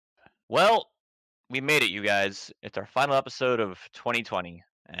Well, we made it, you guys. It's our final episode of 2020,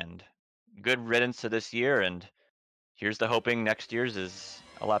 and good riddance to this year. And here's the hoping next year's is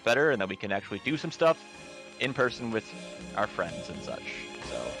a lot better, and that we can actually do some stuff in person with our friends and such.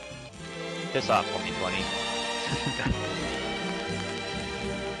 So, piss off, 2020.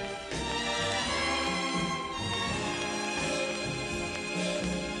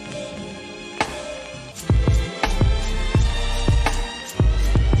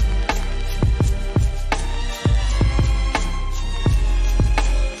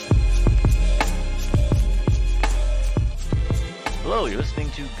 Hello, you're listening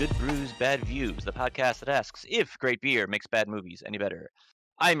to Good Brews Bad Views, the podcast that asks if great beer makes bad movies any better.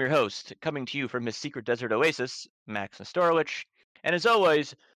 I'm your host, coming to you from his secret desert oasis, Max Nestorowicz, and as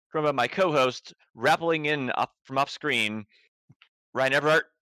always, from my co-host, rappelling in from off screen, Ryan Everhart.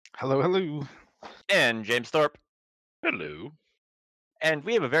 Hello, hello. And James Thorpe. Hello. And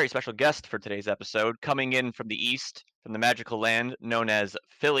we have a very special guest for today's episode, coming in from the east, from the magical land known as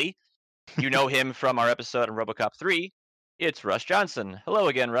Philly. You know him from our episode on RoboCop 3. It's Russ Johnson. Hello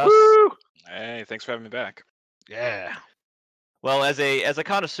again, Russ. Woo! Hey, thanks for having me back. Yeah. Well, as a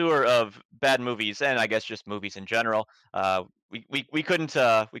connoisseur of bad movies, and I guess just movies in general, we couldn't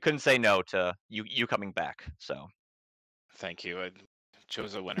say no to you coming back. So Thank you. I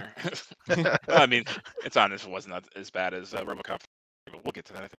chose a winner. I mean, it's honest. It wasn't as bad as RoboCop, but we'll get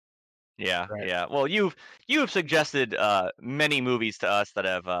to that. I think. yeah, Right. yeah. Well, you've suggested many movies to us that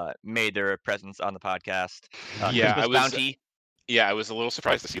have made their presence on the podcast. Yeah, Christmas Bounty. Yeah, I was a little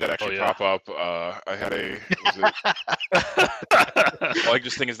surprised to see that actually pop up. I had a. All I can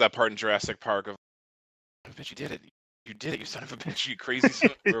just think is that part in Jurassic Park of, I bet you did it. You did it, you son of a bitch, you crazy son,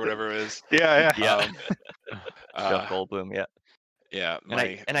 or whatever it is. Yeah. Jeff Goldblum. Yeah. Yeah,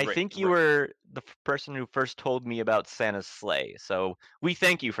 And I think you were the person who first told me about Santa's sleigh. So we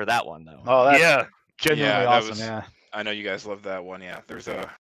thank you for that one, though. Oh, that's Yeah, genuinely that awesome. was- Yeah. I know you guys love that one. Yeah, there's a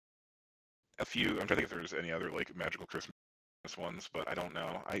few. I'm trying to think if there's any other like magical Christmas ones, but I don't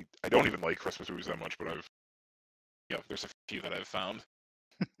know. I don't even like Christmas movies that much, but there's a few that I've found.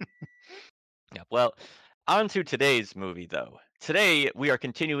 Yeah. Well, on to today's movie, though. Today we are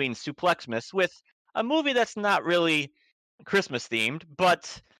continuing SupleXmas with a movie that's not really Christmas themed,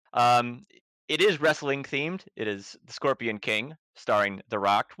 but it is wrestling themed. It is The Scorpion King, starring The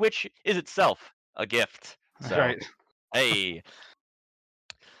Rock, which is itself a gift. So, Right. hey.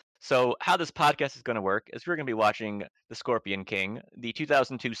 So how this podcast is going to work is we're going to be watching The Scorpion King, the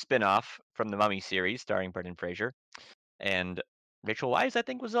 2002 spin-off from the Mummy series starring Brendan Fraser. And Rachel Weisz, I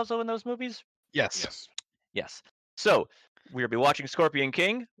think, was also in those movies. Yes. Yes. So we'll be watching Scorpion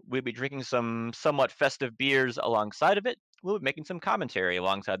King. We'll be drinking some somewhat festive beers alongside of it. We'll be making some commentary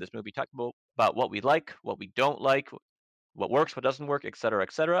alongside this movie, talking about what we like, what we don't like, what works, what doesn't work,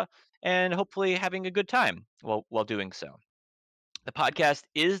 etc., and hopefully having a good time while doing so. The podcast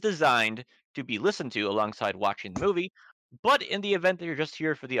is designed to be listened to alongside watching the movie, but in the event that you're just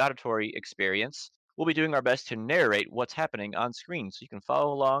here for the auditory experience, we'll be doing our best to narrate what's happening on screen so you can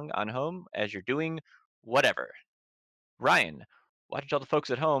follow along on home as you're doing whatever. Ryan, why don't you tell the folks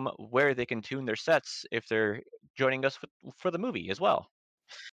at home where they can tune their sets if they're joining us for the movie as well?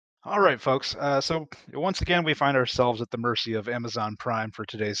 All right, folks. So once again, we find ourselves at the mercy of Amazon Prime for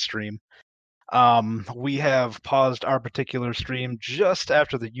today's stream. We have paused our particular stream just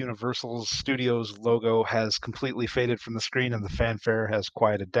after the Universal Studios logo has completely faded from the screen and the fanfare has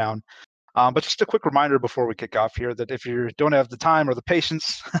quieted down. But just a quick reminder before we kick off here that if you don't have the time or the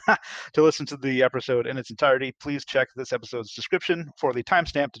patience to listen to the episode in its entirety, please check this episode's description for the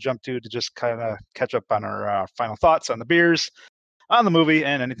timestamp to jump to just kind of catch up on our final thoughts on the beers, on the movie,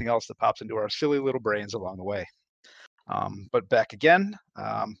 and anything else that pops into our silly little brains along the way. But back again,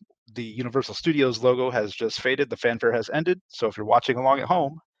 the Universal Studios logo has just faded. The fanfare has ended. So if you're watching along at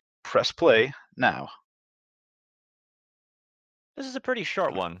home, press play now. This is a pretty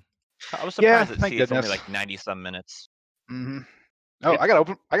short one. I was Yeah, surprised to thank see it's only goodness. like 90-some minutes. Mm-hmm. Oh, I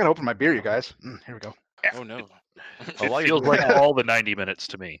gotta open my beer, you guys. Here we go. Oh no. Well, while It you're feels doing like that- all the 90 minutes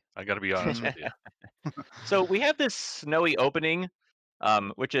to me. I got to be honest with you. So we have this snowy opening,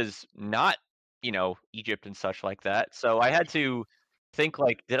 which is not, Egypt and such like that. So I had to think,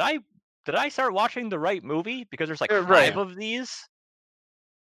 like, did I start watching the right movie? Because there's like Right. 5 of these.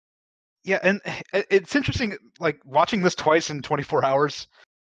 Yeah, and it's interesting, like watching this twice in 24 hours,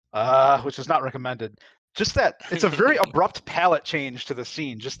 which is not recommended. Just that it's a very abrupt palette change to the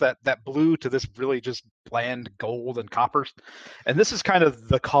scene. Just that blue to this really just bland gold and copper, and this is kind of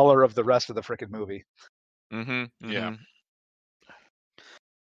the color of the rest of the frickin' movie. Mm-hmm. Yeah.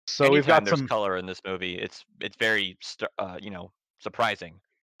 So we've got there's some color in this movie. It's very surprising.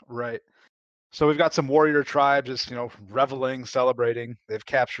 Right. So we've got some warrior tribes just, reveling, celebrating. They've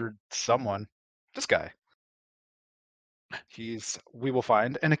captured someone. This guy. We will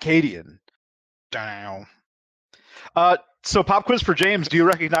find an Acadian. Down. So pop quiz for James. Do you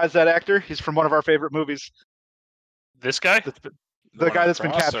recognize that actor? He's from one of our favorite movies. This guy? The one guy on that's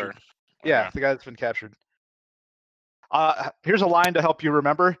been Cross, captured. or- Yeah, Okay. the guy that's been captured. Here's a line to help you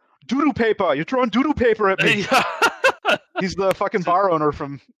remember. Doodoo paper. You're throwing doodoo paper at me. He's the fucking bar owner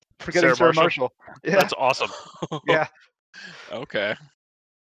from Forgetting Sarah Sarah Marshall? Marshall. Yeah, That's awesome. yeah, Okay.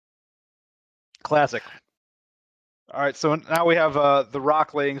 classic. All right, so now we have the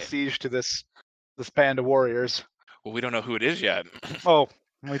Rock laying siege to this band of warriors. Well, we don't know who it is yet. Oh,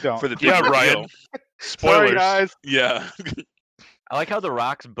 we don't. For the big Yeah, reveal. Ryan. Sorry, Spoilers. guys. Yeah. I like how the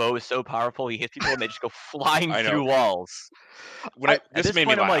Rock's bow is so powerful. He hits people and they just go flying I know. through walls. At This this made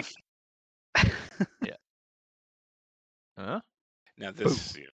me point, I'm laugh. like- Huh? Now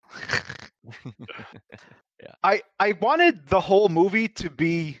this. I wanted the whole movie to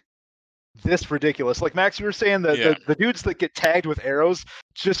be this ridiculous. Like Max, you were saying that Yeah. the dudes that get tagged with arrows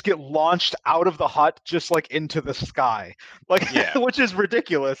just get launched out of the hut, just like into the sky, like Yeah. which is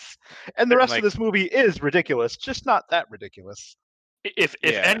ridiculous. And the And, rest like- of this movie is ridiculous, just not that ridiculous. If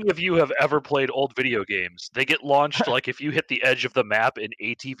Yeah. any of you have ever played old video games, they get launched like if you hit the edge of the map in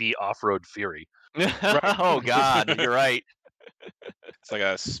ATV Off-Road Fury. Oh God, you're right. It's like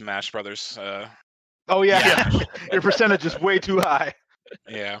a Smash Brothers. Oh yeah, Yeah. your percentage is way too high.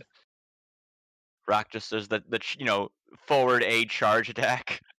 Yeah. Rock just does the forward A charge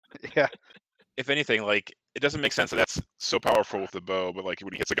attack. Yeah, If anything, like it doesn't make sense that that's so powerful with the bow, but like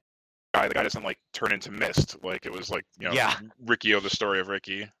when he hits a guy, the guy doesn't like turn into mist. Like it was like Yeah. Ricky, the story of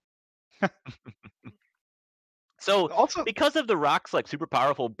Ricky. So also because of the Rock's like super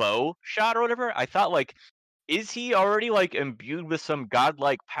powerful bow shot or whatever, I thought like, is he already like imbued with some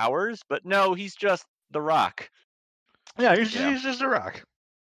godlike powers? But no, he's just the Rock. yeah, he's Yeah. just a rock.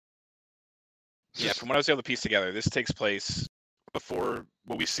 Yeah, from what I was able to piece together, this takes place before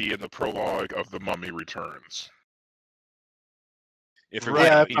what we see in the prologue of The Mummy Returns. If we're Right,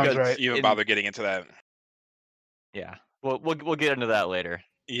 Yeah, going that sounds to right. even in- bother getting into that. Yeah, we'll get into that later.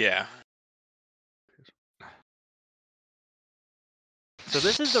 Yeah. So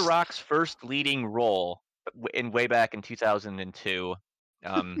this is the Rock's first leading role way back in 2002.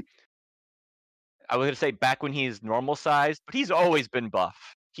 I was gonna say back when he's normal sized, but he's always been buff.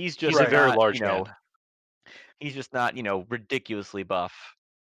 He's just He's a very not, large man. He's just not, ridiculously buff.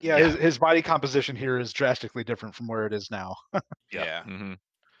 Yeah, Yeah. his body composition here is drastically different from where it is now. Yeah. Hmm.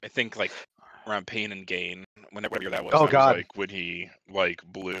 I think like around Pain and Gain, whenever that was, Oh, that God. was like when he like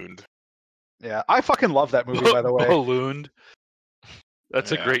ballooned. Yeah, I fucking love that movie, by the way. Ballooned.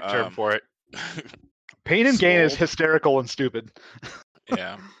 That's Yeah, a great term for it. Pain and Gain is Swolled. hysterical and stupid.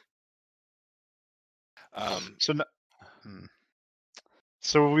 Yeah. So,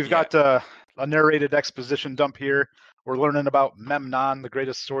 so we've Yeah. got a narrated exposition dump here. We're learning about Memnon, the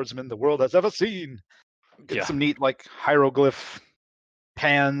greatest swordsman the world has ever seen. Get Yeah. some neat like hieroglyph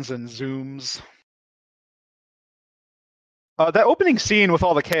pans and zooms. That opening scene with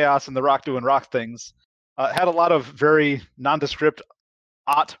all the chaos and the Rock doing rock things had a lot of very nondescript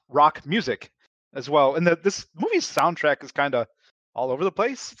rock music as well. And this movie's soundtrack is kind of all over the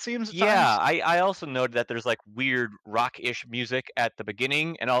place, it seems. At Yeah, times. I also noted that there's like weird rock-ish music at the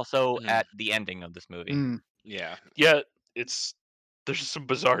beginning and also Mhm. at the ending of this movie. Mm. Yeah. Yeah, there's some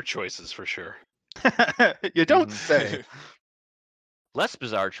bizarre choices for sure. You don't Mhm. say. Less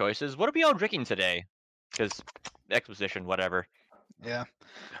bizarre choices. What are we all drinking today? Because exposition, whatever. Yeah.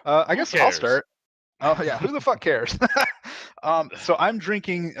 I guess I'll cares? start. Oh yeah, who the fuck cares? So I'm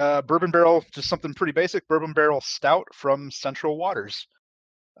drinking bourbon barrel, just something pretty basic, bourbon barrel stout from Central Waters,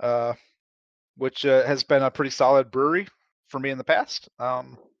 which has been a pretty solid brewery for me in the past.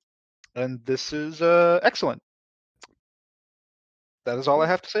 And this is excellent. That is all I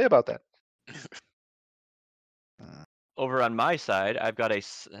have to say about that. Over on my side, I've got a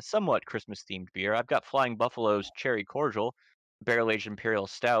somewhat Christmas-themed beer. I've got Flying Buffalo's Cherry Cordial, barrel-aged imperial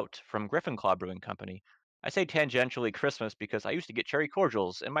stout from Griffin Claw Brewing Company. I say tangentially Christmas because I used to get cherry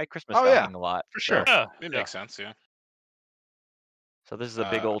cordials in my Christmas Oh, yeah, stocking a lot. for sure. Yeah, It yeah. makes sense, yeah. So this is a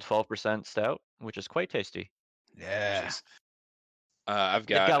big old 12% stout, which is quite tasty. Yeah. Jeez. I've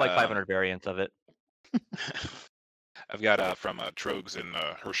They've got like 500 variants of it. I've got from Trogs in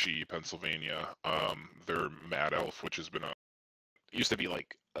Hershey, Pennsylvania. Their Mad Elf, which has been used to be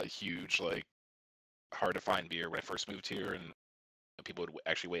like a huge like hard to find beer when I first moved here, and people would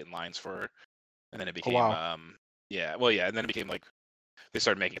actually wait in lines for. And then it became wow. and then it became like they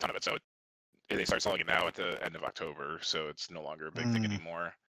started making a ton of it, so they start selling it now at the end of October, so it's no longer a big thing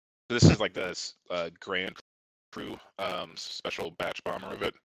anymore. this is like the Grand Crew special batch bomber of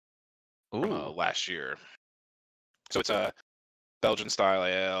it from Ooh. last year. So it's a Belgian style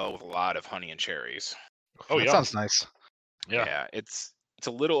ale with a lot of honey and cherries. Oh, that yeah. sounds nice. Yeah. It's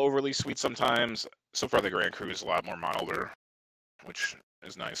a little overly sweet sometimes. So far, the Grand Cru is a lot more milder, which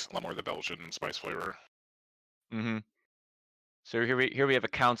is nice. A lot more of the Belgian spice flavor. Mm-hmm. So here we have a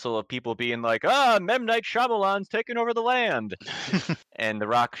council of people being like, M. Night Shyamalan's taking over the land. And The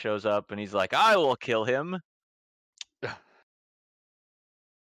Rock shows up and he's like, I will kill him.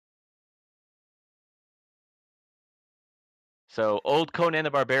 So old Conan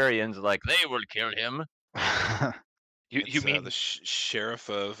the Barbarian's like, they will kill him. You mean the sheriff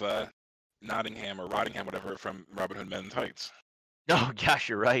of Nottingham or Rottingham, whatever, from Robin Hood Men in Tights. Oh gosh,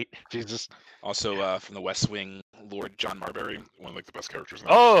 you're right. Jesus. Also from the West Wing, Lord John Marbury, one of like the best characters in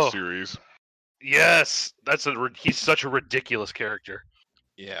the Oh! series. Yes, he's such a ridiculous character.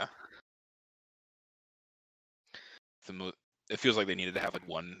 Yeah. It feels like they needed to have like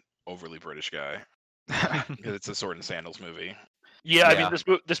one overly British guy because it's a sword and sandals movie. Yeah, I Yeah.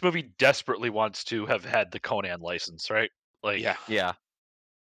 mean this movie desperately wants to have had the Conan license, right? Like, Yeah.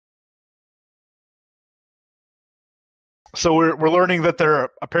 So we're learning that there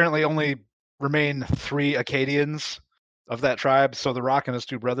apparently only remain 3 Acadians of that tribe. So the Rock and his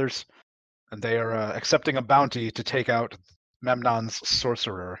 2 brothers, and they are accepting a bounty to take out Memnon's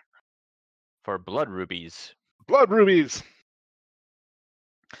sorcerer. For blood rubies. Blood rubies.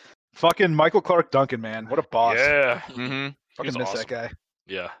 Fucking Michael Clark Duncan, man, what a boss! yeah, Mm-hmm. Fucking he's miss awesome. that guy.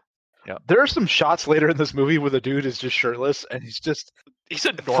 Yeah, There are some shots later in this movie where the dude is just shirtless and he's just he's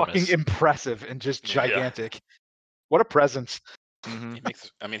enormous. fucking impressive and just Yeah. gigantic. What a presence! Mm-hmm.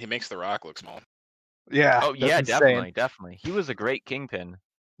 He makes The Rock look small. Yeah. Oh that's yeah, insane. definitely. He was a great kingpin.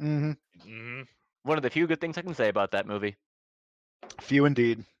 Mm-hmm. Mhm. One of the few good things I can say about that movie. Few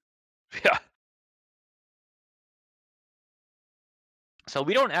indeed. Yeah, So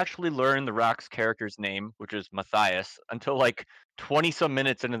we don't actually learn The Rock's character's name, which is Matthias, until like 20-some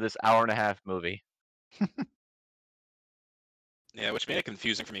minutes into this hour-and-a-half movie. Yeah, which made it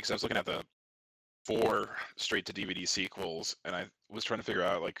confusing for me because I was looking at the 4 straight-to-DVD sequels, and I was trying to figure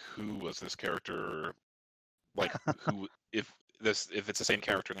out like who was this character, like who if it's the same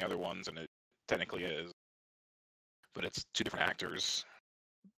character in the other ones, and it technically is, but it's 2 different actors.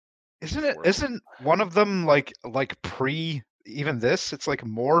 Isn't it? World. Isn't one of them like pre even this? It's like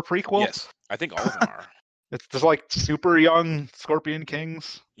more prequel. Yes, I think all of them are. There's like super young Scorpion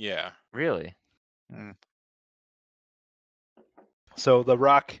Kings. Yeah. Really? So the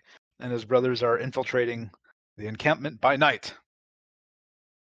Rock and his brothers are infiltrating the encampment by night.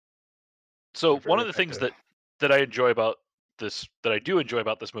 So Very one of the things effective. that I enjoy about this, that I do enjoy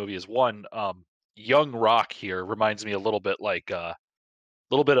about this movie, is one, young Rock here reminds me a little bit like a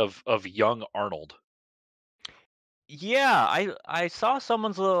little bit of young Arnold. Yeah, I saw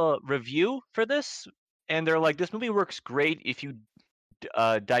someone's review for this, and they're like, this movie works great if you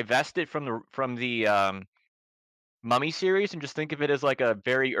divest it from the Mummy series and just think of it as like a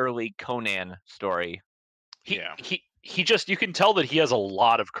very early Conan story. He just, you can tell that he has a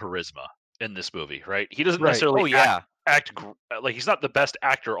lot of charisma in this movie, right? He doesn't Right. necessarily Oh yeah. act like he's not the best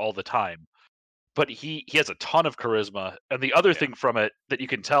actor all the time, but he has a ton of charisma. And the other thing from it that you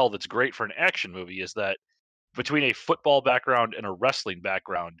can tell that's great for an action movie is that between a football background and a wrestling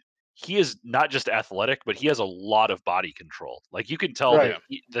background, he is not just athletic, but he has a lot of body control. Like you can tell Right.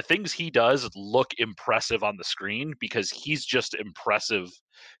 that the things he does look impressive on the screen because he's just impressive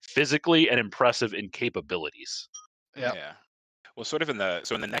physically and impressive in capabilities. Yep. Yeah. Well, sort of in the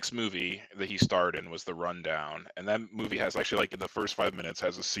next movie that he starred in was The Rundown, and that movie has actually like in the first 5 minutes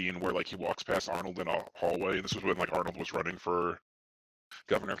has a scene where like he walks past Arnold in a hallway, and this was when like Arnold was running for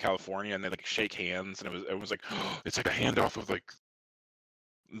governor of California, and they like shake hands, and everyone was like, oh, it's like a handoff of like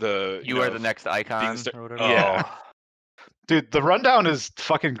the You are the next icon or whatever. Yeah. Dude, The Rundown is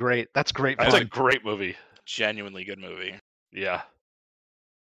fucking great. That's great That's fun. a great movie. genuinely good movie. Yeah.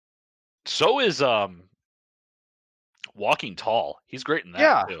 So is Walking Tall. He's great in that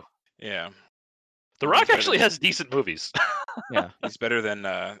Yeah. too. Yeah. The He's Rock better actually than- has decent movies. Yeah. He's better than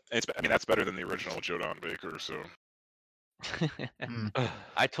that's better than the original Joe Don Baker. So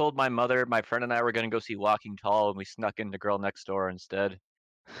I told my mother, my friend and I were going to go see Walking Tall, and we snuck into Girl Next Door instead.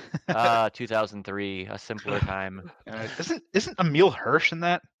 2003, a simpler time. Isn't Emil Hirsch in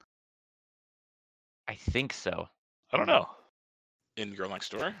that? I think so. I don't know. in Girl Next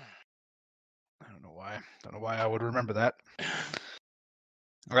Door. I don't know why. Don't know why I would remember that.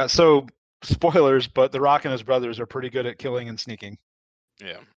 All right, so spoilers, but The Rock and his brothers are pretty good at killing and sneaking.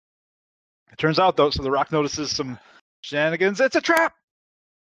 Yeah. It turns out though, so The Rock notices some shenanigans. It's a trap.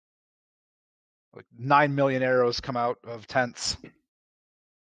 like 9 million arrows come out of tents.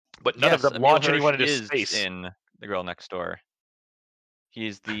 But none of Yes, them Emil launch anyone Hirsch into is space. in The Girl Next Door.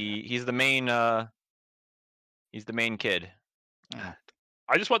 He's the main he's the main kid.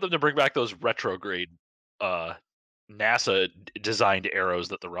 I just want them to bring back those retrograde NASA designed arrows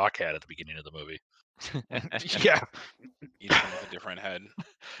that The Rock had at the beginning of the movie. Yeah. Each one with a different head.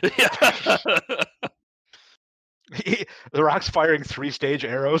 Yeah. The Rock's firing 3-stage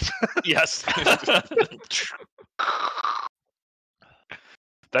arrows. Yes.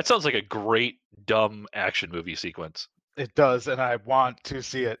 That sounds like a great dumb action movie sequence. It does, and I want to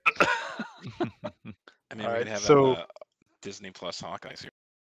see it. I mean, All we right, could have so- that in the Disney Plus Hawkeye series.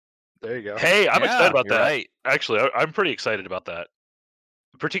 There you go. Hey, I'm excited about you're that. right. Actually, I'm pretty excited about that.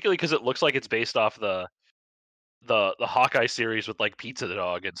 Particularly because it looks like it's based off the Hawkeye series with like Pizza the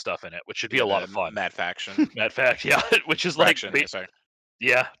Dog and stuff in it, which should be a lot of fun. Mad Faction. Mad Fact, yeah, which is like, Faction, yeah, sorry.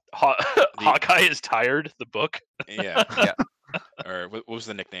 yeah, Hawkeye is tired. The book, Yeah. Yeah. Or what was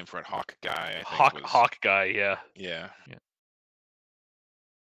the nickname for it? Hawk Guy. I think was... Hawk guy, yeah. Yeah.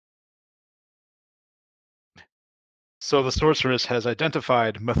 So the sorceress has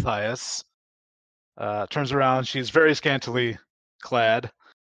identified Matthias. Turns around, she's very scantily clad.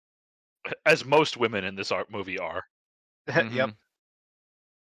 As most women in this movie are. Yep, Mhm.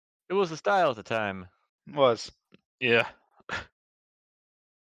 It was the style at the time. was. Yeah.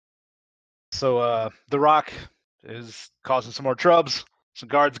 So the Rock is causing some more trubs. Some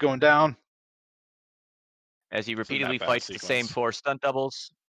guards going down. As he not repeatedly bad fights the same sequence. 4 stunt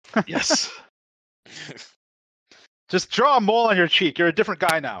doubles. Yes. Just draw a mole on your cheek. You're a different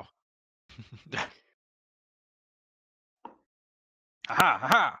guy now. Aha,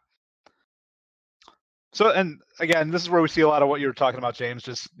 aha. So, and again, this is where we see a lot of what you were talking about, James.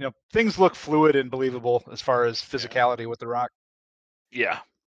 Just, things look fluid and believable as far as physicality with The Rock. Yeah.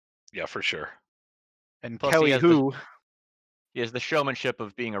 Yeah, for sure. And Plus, Kelly, he has who He has the showmanship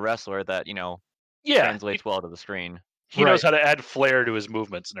of being a wrestler that, Yeah. translates well to the screen. He knows Right. how to add flair to his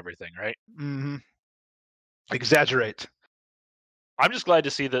movements and everything, right? exaggerate. I'm just glad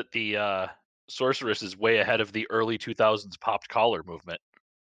to see that the sorceress is way ahead of the early 2000s popped collar movement.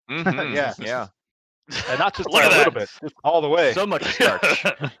 Mhm. Yeah. Yeah. And not just Look by at a little that. bit, just all the way. So much starch.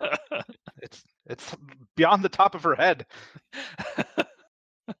 It's beyond the top of her head.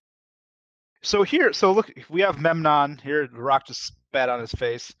 So look, we have Memnon here. The Rock just spat on his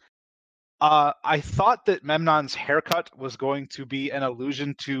face. I thought that Memnon's haircut was going to be an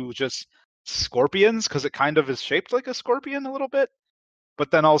allusion to just scorpions because it kind of is shaped like a scorpion a little bit. But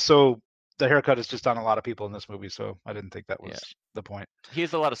then also the haircut is just on a lot of people in this movie, so I didn't think that was the point. He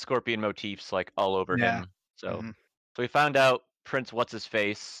has a lot of scorpion motifs like all over Yeah. him. So Mhm. so we found out Prince What's His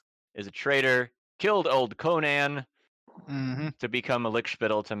Face is a traitor, killed old Conan Mhm. to become a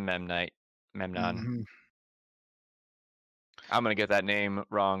lickspittle to Memnon. Mhm. I'm gonna get that name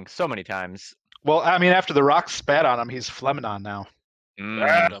wrong so many times. Well, I mean, after the Rock spat on him, he's Flemenon now.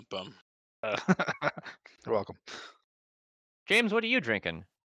 Mm. Dum-bum. You're welcome. James, what are you drinking?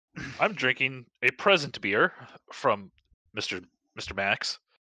 I'm drinking a present beer from Mr. Max.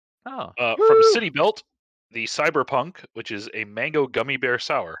 Oh, From City Built, the Cyberpunk, which is a mango gummy bear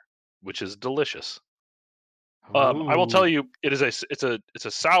sour, which is delicious. I will tell you, it's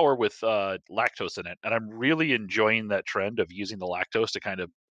a sour with lactose in it, and I'm really enjoying that trend of using the lactose to kind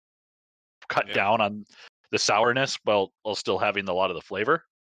of cut Yeah. down on the sourness while still having a lot of the flavor.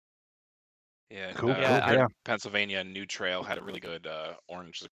 Yeah. Cool, Yeah, cool, yeah. Pennsylvania New Trail had a really good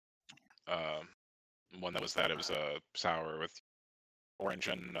orange one that was it was a sour with orange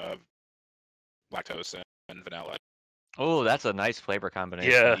and lactose and vanilla. oh, that's a nice flavor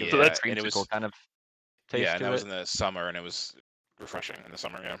combination. Yeah, Gives so it a that's- and it creamsicle was- kind of taste Yeah, and to that it. was in the summer, and it was refreshing in the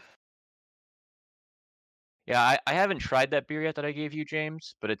summer. Yeah. Yeah, I haven't tried that beer yet that I gave you,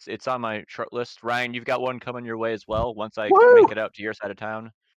 James, but it's on my short list. Ryan, you've got one coming your way as well once I Woo! make it out to your side of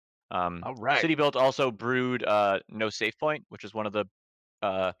town. All right. City Built also brewed No Safe Point, which is one of the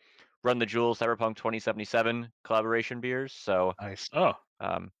Run the Jewel Cyberpunk 2077 collaboration beers. So Nice. Oh,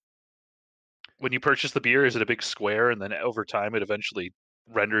 um, when you purchase the beer, is it a big square, and then over time it eventually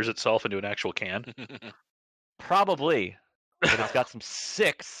renders itself into an actual can? probably, but it's got some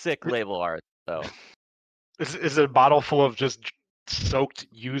sick label art though. Is it a bottle full of just soaked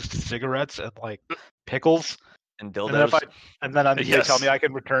used cigarettes and like pickles? And And then, dildos. they tell Yes. me I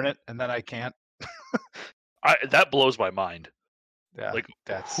can return it, and then I can't. That blows my mind. Yeah, Like,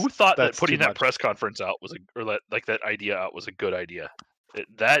 that's who thought that that's putting too that much. press conference out was that idea out was a good idea?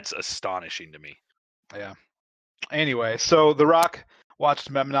 That's astonishing to me. Yeah. Anyway, so The Rock watched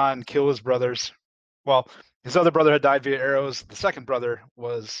Memnon kill his brothers. Well, his other brother had died via arrows. The second brother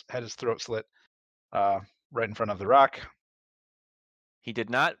had his throat slit. right in front of the Rock. He did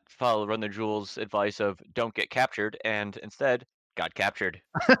not follow Run the Jewels' advice of don't get captured, and instead got captured.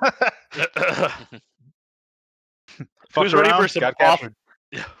 Who's Fucked ready around, for some got captured.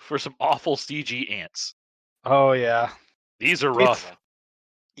 awful CG ants? Oh yeah, These are rough.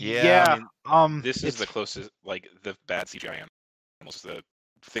 Yeah, I mean, This this is the closest, like, the bad CGI almost the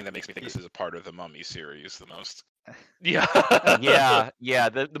thing that makes me think this is a part of the Mummy series the most. Yeah. yeah.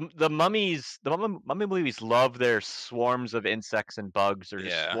 The mummies, the mummy movies love their swarms of insects and bugs, or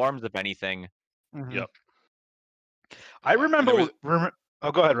just Yeah. swarms of anything. Yep. I And remember.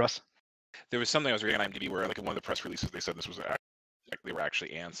 Oh, go ahead, Russ. there was something I was reading on IMDb where, like, in one of the press releases, they said this was they were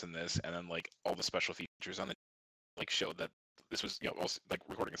actually ants in this, and then, like, all the special features on it, like, showed that this was, also, like,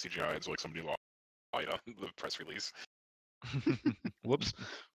 recording a CGI, and so, like, somebody lied on the press release. Whoops.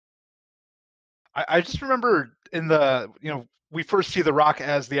 I just remember in the we first see the Rock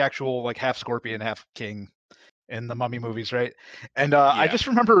as the actual like half scorpion, half king in the Mummy movies, right? And I Yeah. just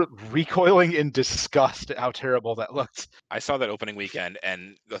remember recoiling in disgust at how terrible that looked. I saw that opening weekend,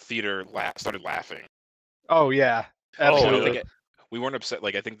 and the theater started laughing. Oh yeah, I don't absolutely. think we weren't upset.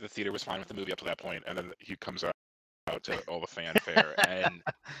 Like, I think the theater was fine with the movie up to that point, and then he comes out to all the fanfare, and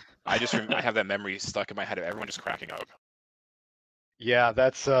I just I have that memory stuck in my head of everyone just cracking up. Yeah,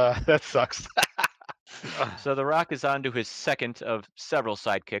 that's that sucks. So the Rock is on to his second of several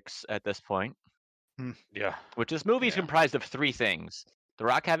sidekicks at this point, Yeah. which this movie is Yeah. comprised of three things: the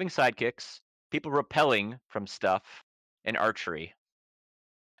Rock having sidekicks, people rappelling from stuff, and archery.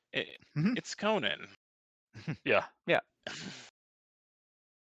 It's Conan. Yeah. The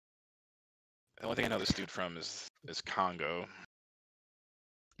only thing I know this dude from is Congo.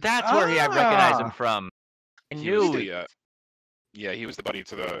 That's where I recognize him Ah. from. I He was knew. he was the buddy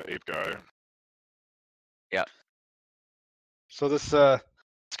to the ape guy. Yeah. So this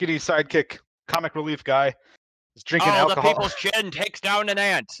skinny sidekick, comic relief guy, is drinking Oh, alcohol. the people's chin takes down an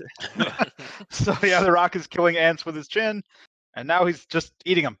ant. So yeah, the Rock is killing ants with his chin, and now he's just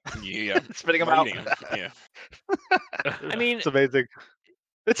eating them. Yeah, Spitting them out. eating him. Yeah. I mean, It's amazing.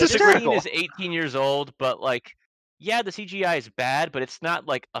 It's the scene hysterical. is 18 years old, but like, yeah, the CGI is bad, but it's not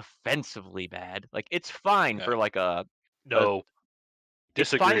like offensively bad. Like, it's fine No. for like a. No.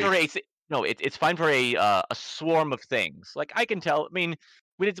 It's fine Disagree. for a. No, it's fine for a swarm of things. Like, I can tell. I mean,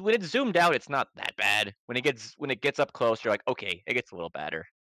 when it's zoomed out, it's not that bad. When it gets up close, you're like, okay, it gets a little badder.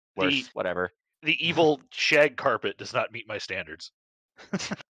 Worse, whatever. The evil shag carpet does not meet my standards.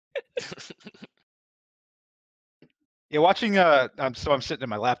 Yeah, watching. I'm sitting in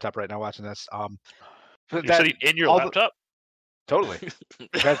my laptop right now watching this. You're sitting in your laptop? Totally. You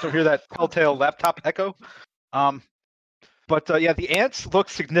guys don't hear that telltale laptop echo? But yeah, the ants look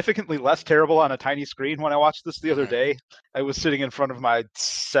significantly less terrible on a tiny screen. When I watched this the other day, I was sitting in front of my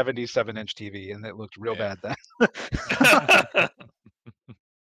 77-inch TV, and it looked real bad then.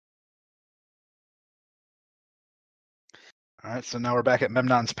 All right, so now we're back at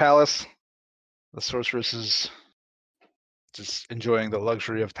Memnon's palace. The sorceress is just enjoying the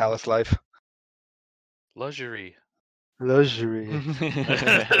luxury of palace life. Luxury. Luxury.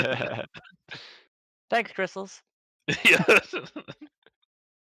 Thanks, crystals. Yeah.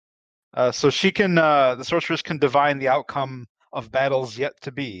 So she can, the sorceress can divine the outcome of battles yet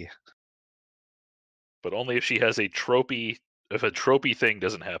to be. But only if she has a tropey. If a tropey thing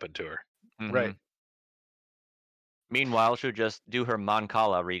doesn't happen to her. Mhm. Right. Meanwhile, she'll just do her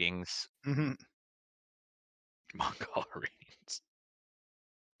Mancala readings. Mm-hmm. Mongol readings.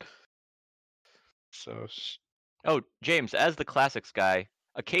 So Oh, James, as the classics guy,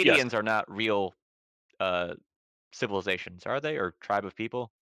 Akkadians are not real civilizations, are they, or tribe of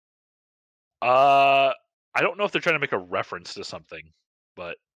people? I don't know if they're trying to make a reference to something,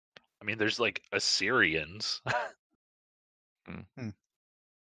 but I mean, there's like Assyrians. Because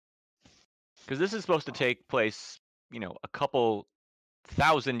this is supposed to take place, a couple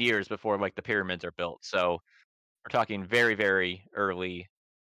thousand years before like the pyramids are built. So we're talking very, very early.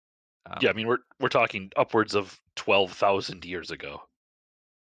 Yeah, I mean, we're talking upwards of 12,000 years ago.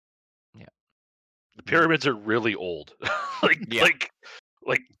 Yeah. The pyramids are really old, like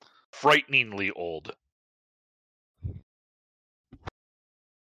frighteningly old.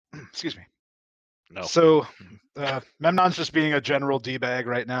 excuse me. No. So Memnon's just being a general D-bag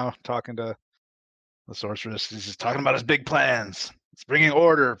right now, talking to the sorceress. He's just talking about his big plans. It's bringing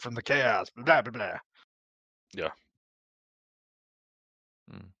order from the chaos. Blah blah blah. Yeah.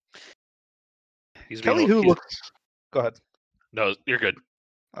 Kelly Hu looks. Go ahead. No, you're good.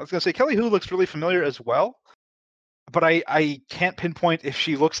 I was gonna say Kelly Hu looks really familiar as well, but I can't pinpoint if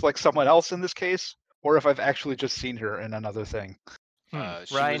she looks like someone else in this case or if I've actually just seen her in another thing. She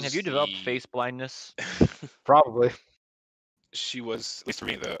Ryan, have was you developed the- face blindness? Probably. She was, at least for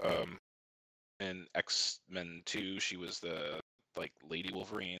me, in X-Men 2, she was the Lady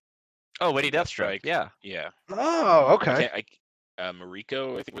Wolverine. Oh, Lady in Deathstrike. Yeah. Yeah. Oh, I okay. can't.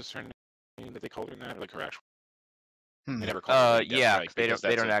 Mariko, I think was her name that they called her that, like her actual. Hmm. They never called her Lady Yeah. Deathstrike 'Cause they because don't.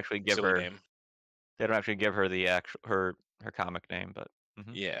 They that's don't a actually give silly her. name. They don't actually give her the actual her comic name, but.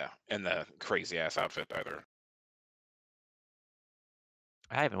 Yeah, and the crazy ass outfit either.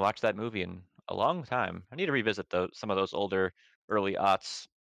 I haven't watched that movie in a long time. I need to revisit some of those older, early aughts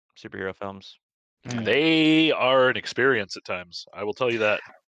superhero films. Hmm. They are an experience at times. I will tell you that.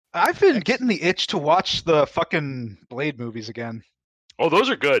 I've been getting the itch to watch the fucking Blade movies again. Oh, those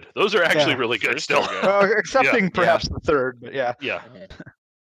are good. Those are actually Yeah. really good First still. are good. Excepting perhaps the third, but yeah. Yeah. Mhm.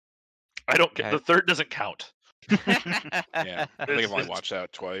 I don't get the third doesn't count. Yeah, I think I've only watched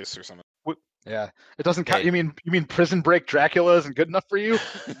that twice or something. Yeah. It doesn't count. Hey. You mean Prison Break Dracula isn't good enough for you?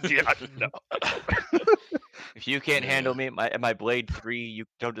 Yeah, no. If you can't handle me at my Blade 3, you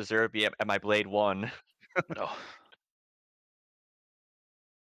don't deserve me at my Blade 1. No.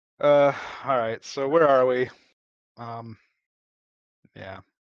 All right. So where are we? Yeah.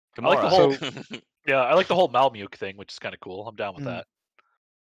 Gamora. I like the whole So yeah, I like the whole Malmuke thing, which is kind of cool. I'm down with that.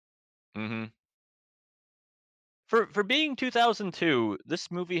 Mm-hmm. For being 2002,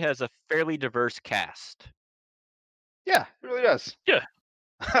 this movie has a fairly diverse cast. yeah, it really does. Yeah.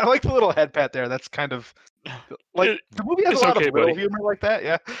 I like the little head pat there. That's kind of like the movie has it's a lot okay, of little buddy. humor like that.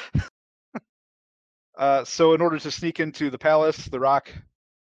 Yeah. So in order to sneak into the palace, The Rock,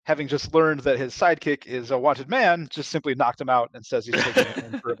 having just learned that his sidekick is a wanted man, just simply knocked him out and says he's taking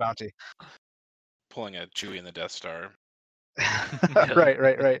him in for a bounty. Pulling a Chewie in the Death Star.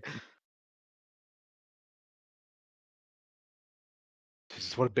 Right.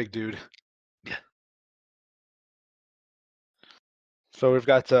 Jesus, what a big dude. Yeah. So we've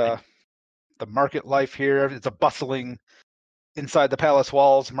got the market life here. It's a bustling inside the palace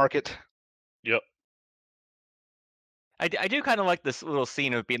walls market. Yep. I do kind of like this little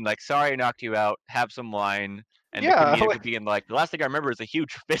scene of being like, sorry I knocked you out, have some wine. And Yeah, the comedic of being like, the last thing I remember is a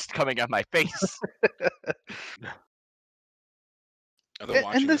huge fist coming at my face. Although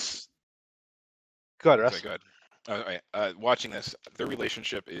watching this... Go ahead, Russ. Sorry, go ahead. Watching this, their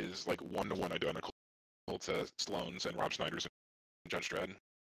relationship is like 1-to-1 identical to Stallone's and Rob Schneider's and Judge Dredd.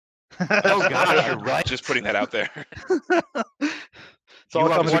 Oh gosh, you're right. Just putting that out there. It's all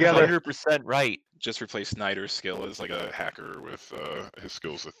coming together. 100% right. Just replace Snyder's skill as like a hacker with his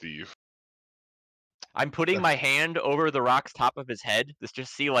skill as a thief. I'm putting my hand over the Rock's top of his head. Let's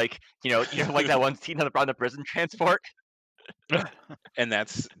just see, like, like that one scene on the prison transport. And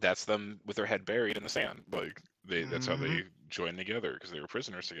that's them with their head buried in the sand. Like that's how they joined together because they were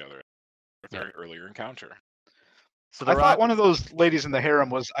prisoners together with their earlier encounter. So I thought one of those ladies in the harem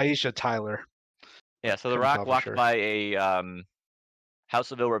was Aisha Tyler. Yeah, so the Couldn't tell Rock for walked sure. by a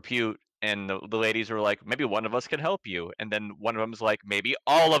House of Ill Repute, and the ladies were like, maybe one of us can help you. And then one of them was like, maybe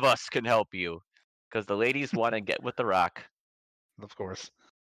all of us can help you. Because the ladies want to get with the Rock. Of course.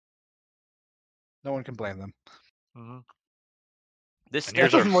 No one can blame them. Mm-hmm. This And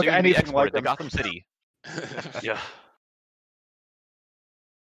here's our doesn't look soon to be anything exported like to them. Gotham City. Yeah.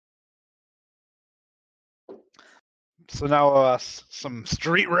 So now some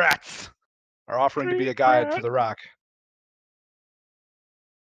street rats are offering to be a guide for the Rock.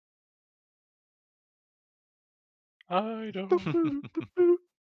 I don't.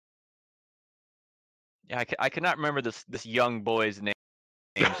 Yeah, I cannot remember this young boy's name,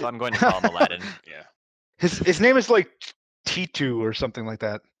 so I'm going to call him Aladdin. Yeah. His name is like T2 or something like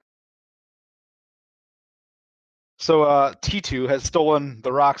that. So T2 has stolen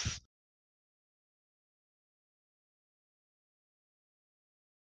the Rock's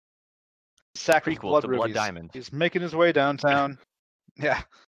sack of Prequel blood to Blood rubies. Diamond. He's making his way downtown. Yeah.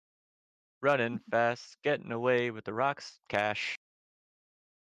 Running fast, getting away with the Rock's cash.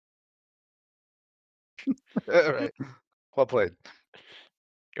 All right. Well played.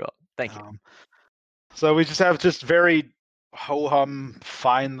 You're welcome. Thank you. So we just have very ho-hum,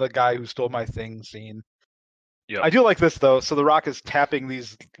 find the guy who stole my thing scene. Yep. I do like this, though. So The Rock is tapping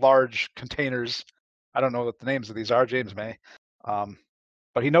these large containers. I don't know what the names of these are. James may.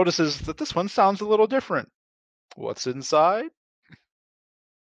 But he notices that this one sounds a little different. What's inside?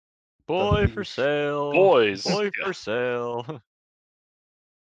 Boy for sale. Boys. Boy Yeah. for sale.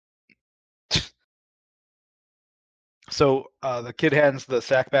 So the kid hands the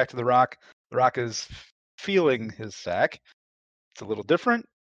sack back to The Rock. The Rock is feeling his sack. It's a little different.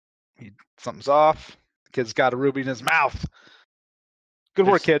 Something's off. The kid's got a ruby in his mouth. Good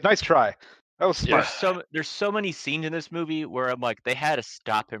work, kid. Nice try. That was smart. There's so many scenes in this movie where I'm like, they had to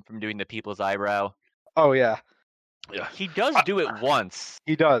stop him from doing the people's eyebrow. Oh yeah, Yeah. He does do it once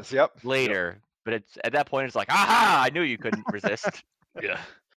he does. Yep. later, but it's at that point it's like, aha! I knew you couldn't resist. Yeah.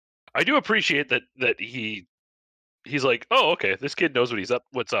 I do appreciate that he's like, oh, okay, this kid knows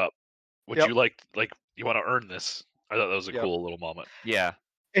what's up. Would Yep. you like you want to earn this? I thought that was a Yep. cool little moment. Yeah.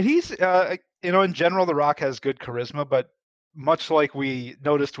 And he's, in general, The Rock has good charisma, but much like we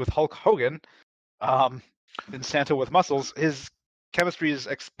noticed with Hulk Hogan, in Santa with Muscles, his chemistry is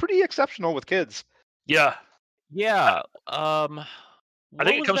pretty exceptional with kids. Yeah. Yeah. I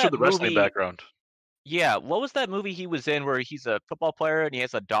think it comes from the wrestling background. Yeah. What was that movie he was in where he's a football player and he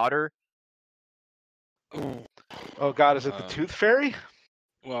has a daughter? Ooh. Oh God, is it the Tooth Fairy?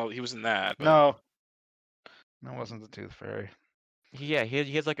 Well, he was in that. But... No, it wasn't the Tooth Fairy. Yeah,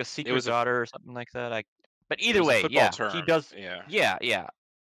 he has like a secret a- daughter or something like that. But it either was a way, football yeah, term. he does. Yeah. Yeah.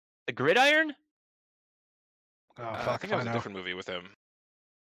 The Gridiron? Oh I fuck, think it was a different movie with him.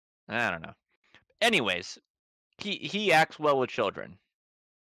 I don't know. Anyways, he acts well with children.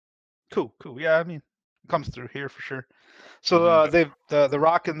 Cool. Yeah, I mean, it comes through here for sure. So the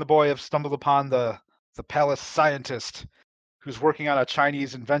Rock and the boy have stumbled upon the palace scientist who's working on a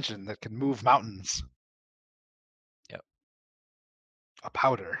Chinese invention that can move mountains. Yep. A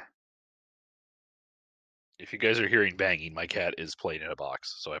powder. If you guys are hearing banging, my cat is playing in a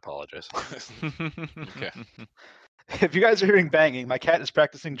box, so I apologize. Okay. If you guys are hearing banging, my cat is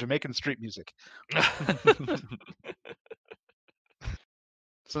practicing Jamaican street music.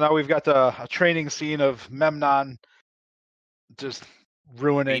 So now we've got a training scene of Memnon just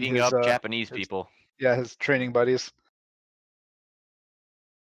ruining Beating his up Japanese people. Yeah, his training buddies.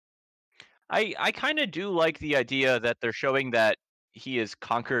 I kind of do like the idea that they're showing that he is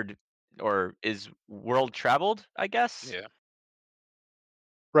conquered or is world traveled, I guess. Yeah.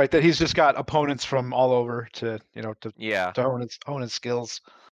 Right, that he's just got opponents from all over to Yeah. to hone his skills.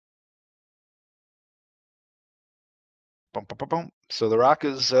 Boom, boom, boom, boom. So the Rock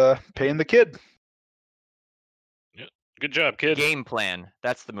is paying the kid. Good job, kid. Game Plan.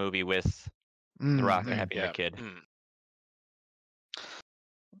 That's the movie with The Rock and Happy Yeah. the Kid.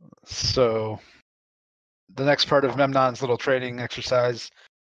 So the next part of Memnon's little training exercise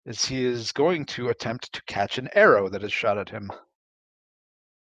is he is going to attempt to catch an arrow that is shot at him.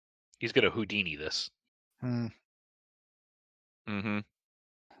 He's gonna Houdini this. Mm-hmm.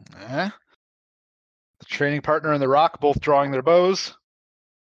 The training partner and the Rock both drawing their bows.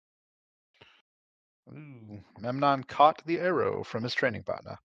 Ooh, Memnon caught the arrow from his training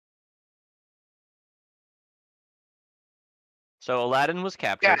partner. So Aladdin was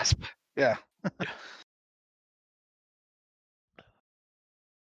captured. Gasp! Yeah.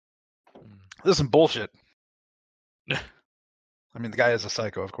 This is some bullshit. I mean, the guy is a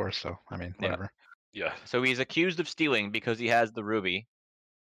psycho, of course, so, I mean, whatever. Yeah. So he's accused of stealing because he has the ruby.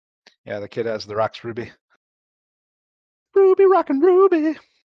 Yeah, the kid has the Rock's ruby. Ruby, rockin' ruby!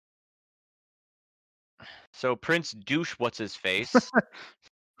 So Prince Douche What's-His-Face,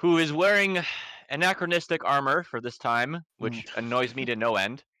 who is wearing anachronistic armor for this time, which annoys me to no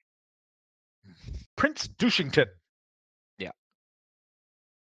end. Prince Douchington. Yeah.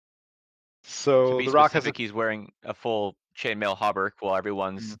 So To be the Rock has specific, he's wearing a full chainmail hauberk while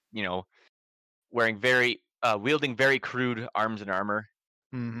everyone's, wearing wielding very crude arms and armor.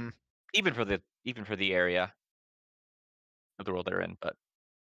 Mm-hmm. Even for the area of the world they're in, but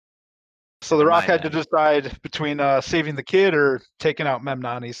so the Rock had to decide between saving the kid or taking out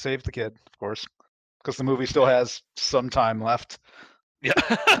Memnon. He saved the kid, of course, because the movie still has some time left. Yeah.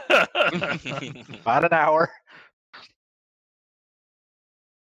 About an hour.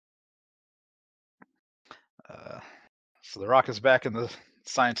 So the Rock is back in the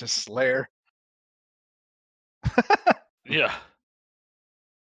scientist's lair. Yeah.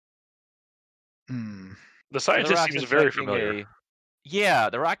 The scientist Rock's seems very inspecting familiar.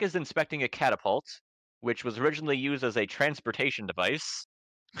 The Rock is inspecting a catapult, which was originally used as a transportation device,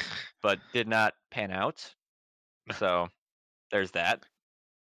 but did not pan out. So there's that.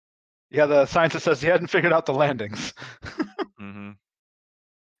 Yeah, the scientist says he hadn't figured out the landings. Mm-hmm.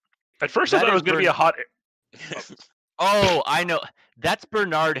 At first, I thought it was going to be a hot. Oh, I know. That's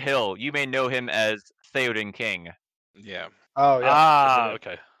Bernard Hill. You may know him as Theoden King. Yeah. Oh yeah. Ah,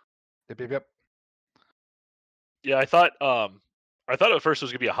 okay. Yep. Yeah, I thought at first it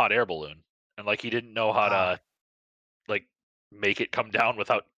was gonna be a hot air balloon, and he didn't know how to make it come down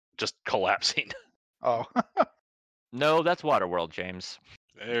without just collapsing. Oh. No, that's Waterworld, James.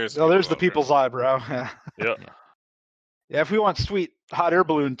 There's the people's eyebrow. Yeah. Yeah. Yeah, if we want sweet hot air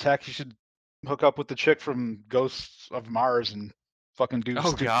balloon tech, you should hook up with the chick from Ghosts of Mars and fucking do.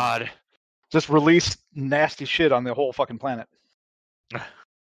 Oh God. just release nasty shit on the whole fucking planet.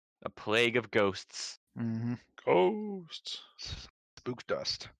 A plague of ghosts. Mm-hmm. Ghosts. Spook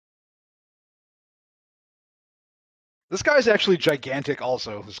dust. This guy's actually gigantic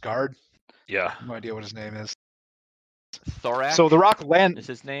also, this guard. Yeah. No idea what his name is. Thorak So the Rock land. is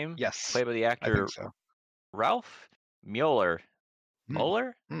his name. Yes, Played by the I actor think so. Ralph Mueller. Hmm.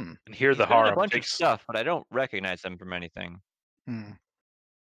 Mueller? Hmm. And here He's the been in a harem bunch of takes. stuff, but I don't recognize him from anything. Hmm.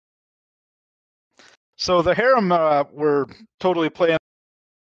 So the harem were totally playing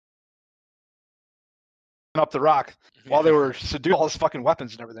up the Rock while they were subduing all his fucking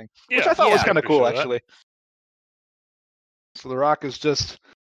weapons and everything, which I thought was yeah, kind of I cool, appreciate that. actually. So the Rock is just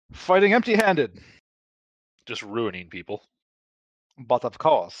fighting empty-handed, Just ruining people. but of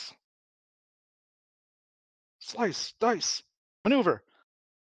course, slice, dice, maneuver.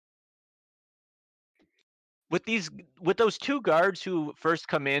 With those two guards who first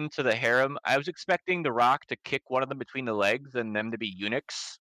come into the harem, I was expecting the Rock to kick one of them between the legs and them to be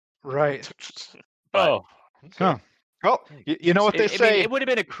eunuchs. Right. But Oh. Okay. Huh. Well, you know what they I say. mean, it would have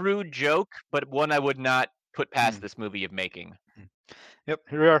been a crude joke, but one I would not put past this movie of making. Yep,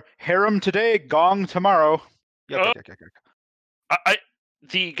 here we are. Harem today, gong tomorrow. Yuck.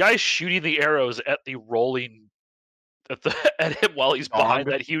 The guy shooting the arrows at the rolling at him while he's behind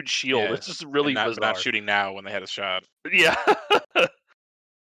Gong. that huge shield. Yeah, It's just really not, bizarre. not shooting now when they had a shot. Yeah.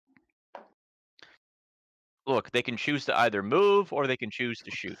 Look, they can choose to either move or they can choose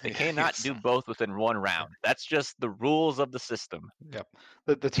to shoot. They cannot Yes. do both within one round. That's just the rules of the system. Yep.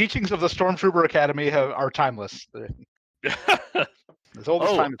 The teachings of the Stormtrooper Academy are timeless. As old as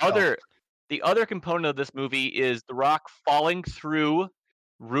time itself. The other component of this movie is The Rock falling through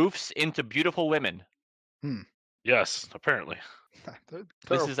roofs into beautiful women. Yes, apparently.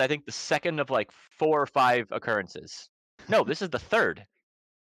 This is, I think, the second of like 4 or 5 occurrences. No, this is the third.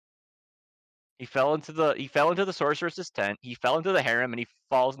 He fell into the sorceress's tent. He fell into the harem, and he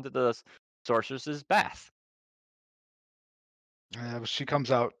falls into the sorceress's bath. She comes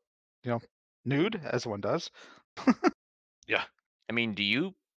out, nude, as one does. Yeah. I mean, do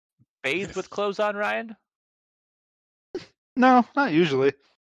you bathe with clothes on, Ryan? No, not usually.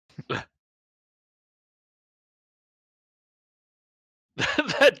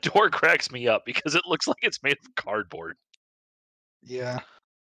 That door cracks me up because it looks like it's made of cardboard. Yeah.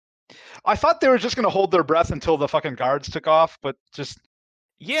 I thought they were just going to hold their breath until the fucking guards took off, but just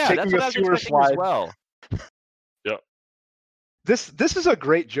Yeah, that's taking what a I was sewer expecting as slide. well. This is a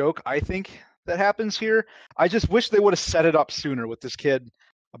great joke, I think, that happens here. I just wish they would have set it up sooner with this kid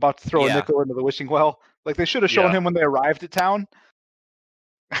about to throw a nickel into the wishing well. Like they should have shown him when they arrived at town.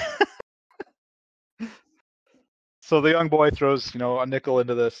 So the young boy throws, a nickel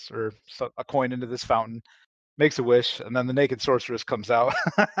into this, or a coin into this fountain, makes a wish, and then the naked sorceress comes out.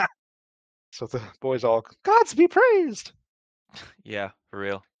 So the boy's all, "Gods be praised." Yeah, for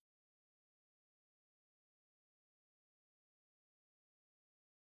real.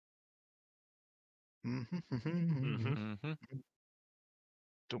 Mm-hmm.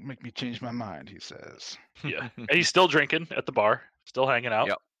 Don't make me change my mind, he says. Yeah. And he's still drinking at the bar, still hanging out.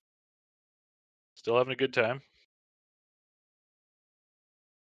 Yep. Still having a good time.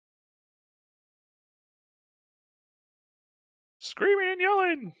 Screaming and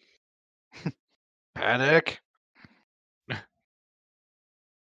yelling. Panic.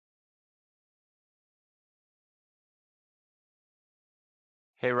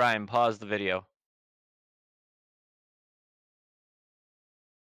 Hey, Ryan, pause the video.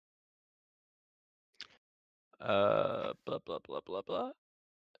 Blah, blah, blah, blah, blah.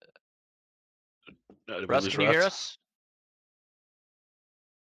 Russ, can you hear us?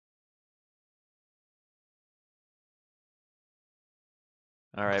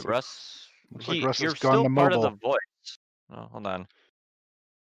 All right, Russ. Looks like Russ You're has gone still to part of mobile. the voice. Oh, hold on.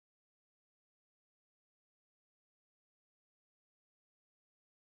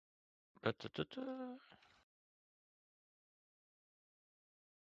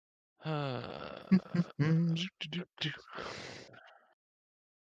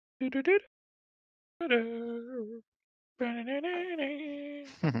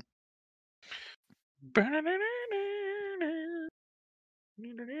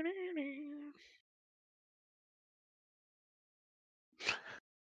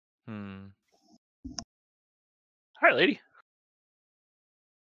 Hi, lady.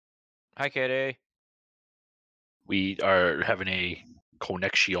 Hi, Katie. We are having a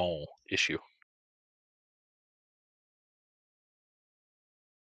connection issue.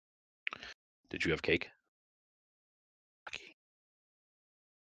 Did you have cake?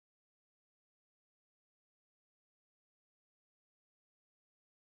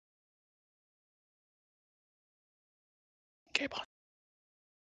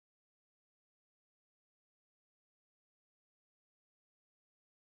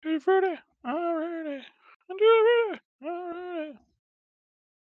 Tutti frutti, alrighty. Tutti frutti, alrighty.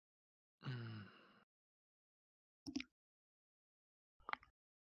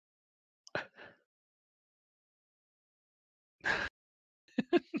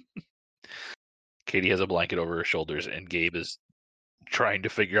 Katie has a blanket over her shoulders, and Gabe is trying to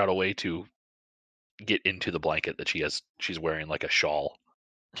figure out a way to get into the blanket that she's wearing like a shawl.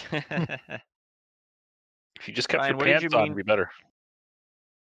 If you just kept Ryan, your what did you pants on, mean? it'd be better.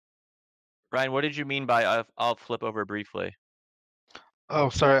 Ryan, what did you mean by I'll flip over briefly? Oh,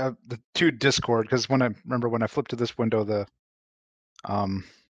 sorry. The two Discord, because when I flipped to this window, the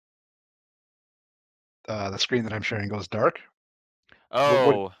screen that I'm sharing goes dark.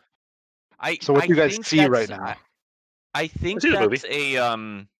 Oh, So what I do you guys think see right that's- now? I think see the movie. that's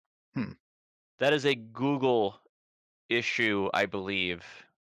that is a Google issue, I believe.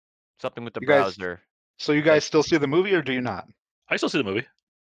 Something with the You guys- browser. So you guys still see the movie, or do you not? I still see the movie.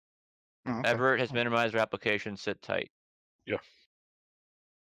 Oh, okay. Everett has minimized your application. Sit tight. Yeah.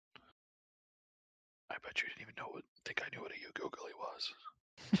 I bet you didn't even think I knew what a googly was.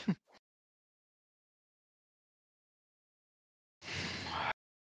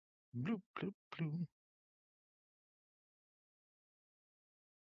 Bloop, bloop, bloop.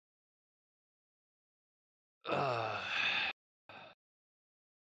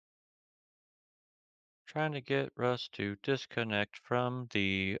 Trying to get Russ to disconnect from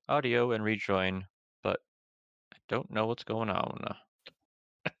the audio and rejoin, but I don't know what's going on.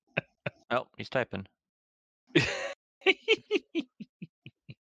 Oh, he's typing.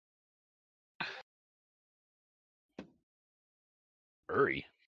 Hurry.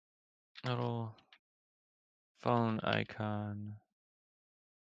 Little phone icon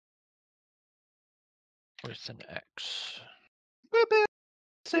with an X. Baby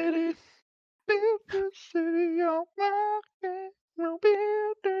city, baby city, oh my God, we'll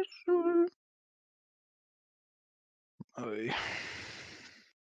build this city. Oy.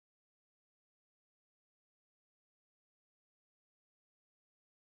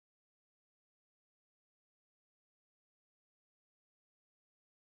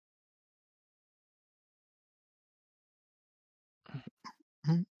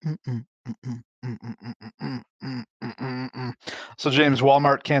 So James,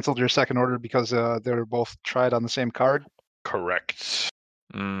 Walmart canceled your second order because they were both tried on the same card. Correct.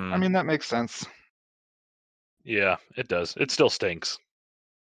 I mean, that makes sense. Yeah, it does. It still stinks.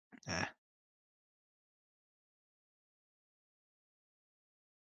 Eh.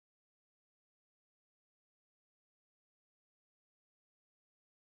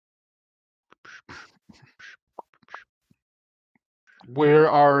 Where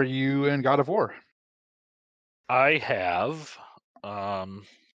are you in God of War? I have.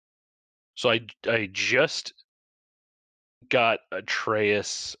 So I just got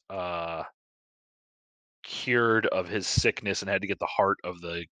Atreus cured of his sickness and had to get the heart of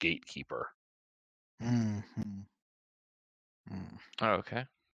the gatekeeper. Mm-hmm. Oh, okay.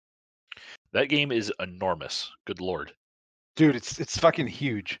 That game is enormous. Good lord. Dude, it's fucking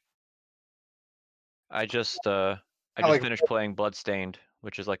huge. I just like- finished playing Bloodstained,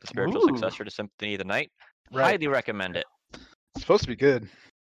 which is like the spiritual Ooh. successor to Symphony of the Night. Right. Highly recommend it. It's supposed to be good.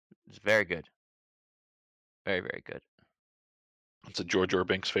 It's very good. Very, very good. It's a George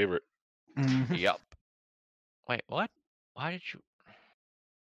Orbank's favorite. Mhm. Yup. Wait, what? Why did you?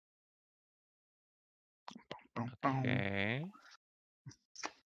 Okay.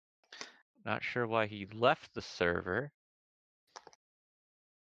 Not sure why he left the server.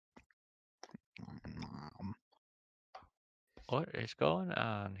 What is going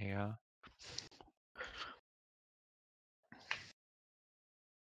on here?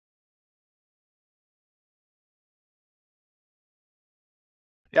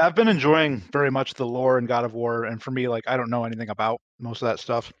 Yeah, I've been enjoying very much the lore in God of War, and for me, like, I don't know anything about most of that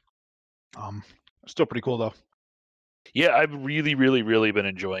stuff. Still pretty cool though. Yeah, I've really, really, really been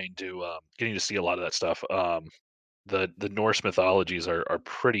enjoying getting to see a lot of that stuff. The Norse mythologies are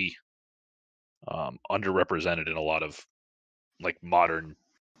pretty underrepresented in a lot of like modern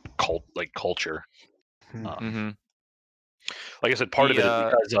culture. Mm-hmm. Like I said, part of it is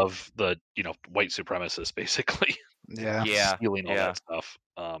The, because of the white supremacists basically Yeah. Yeah. stealing all yeah. that stuff.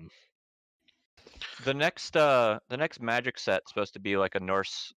 The next magic set's supposed to be like a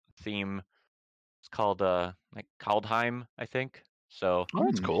Norse theme. It's called like Kaldheim, I think. So Oh,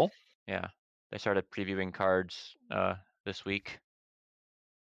 that's cool. yeah, they started previewing cards this week.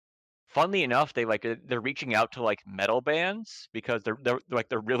 Funnily enough, they're reaching out to like metal bands because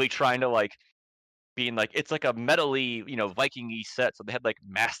they're really trying to like being like it's like a metally Viking-y set. So they had like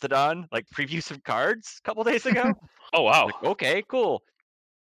Mastodon like preview some cards a couple days ago. Oh wow. Like, okay, cool.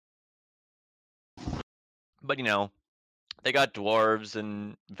 But they got dwarves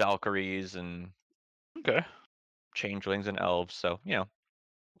and Valkyries and Okay, changelings and elves, so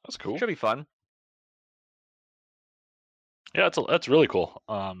that's cool. should be fun. Yeah, that's really cool.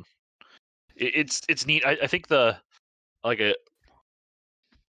 It's neat. I think like it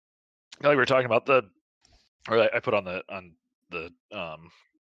like we were talking about I put on the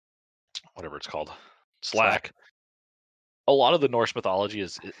whatever it's called, Slack. A lot of the Norse mythology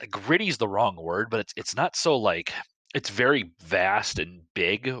is gritty is the wrong word, but it's not so like it's very vast and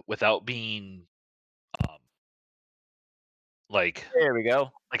big without being like There we go.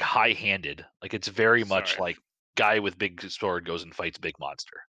 like high-handed. Like it's very much Sorry. like guy with big sword goes and fights big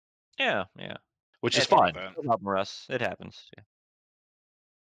monster, Yeah. which Yeah, is it's fine. fun. No problem, Russ. It happens.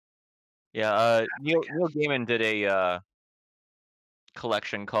 Yeah. Neil Gaiman did a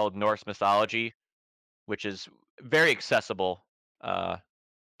collection called Norse Mythology, which is very accessible. That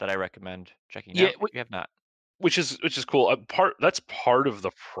I recommend checking Yeah, out if you have not. which is cool. That's part of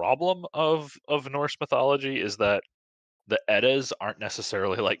the problem of Norse mythology is that the Eddas aren't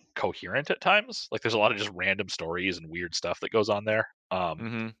necessarily like coherent at times. Like there's a lot of just random stories and weird stuff that goes on there.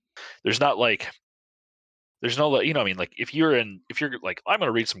 Mm-hmm. There's not like there's no like, I mean, like if you're like I'm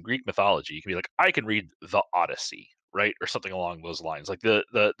gonna read some Greek mythology, you can be like I can read the Odyssey, right, or something along those lines. Like the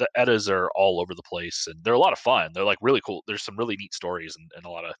Eddas are all over the place and they're a lot of fun. They're like really cool. There's some really neat stories and a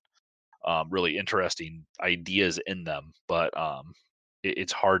lot of really interesting ideas in them, but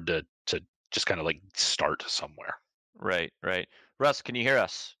it's hard to just kind of like start somewhere. Right. Russ, can you hear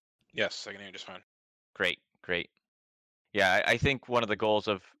us? Yes, I can hear you just fine. Great. Yeah, I think one of the goals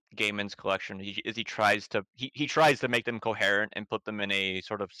of Gaiman's collection is he tries to make them coherent and put them in a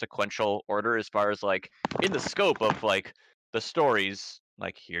sort of sequential order as far as like in the scope of like the stories.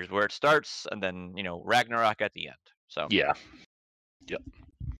 Like here's where it starts, and then Ragnarok at the end. So Yeah. Yep.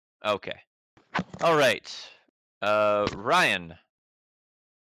 okay, all right. Ryan,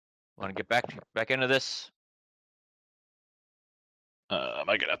 want to get back into this? Am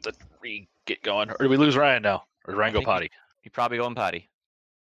I gonna have to get going, or do we lose Ryan now? Or does Ryan go potty? You probably going potty.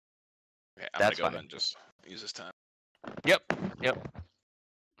 Okay, I'm That's gonna go fine. then. Just use this time. Yep.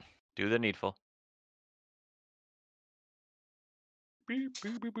 Do the needful.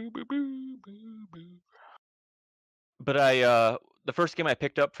 But the first game I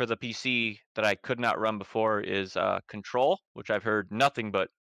picked up for the PC that I could not run before is Control, which I've heard nothing but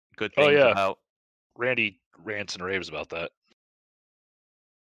good Oh things yeah, about. Randy rants and raves about that.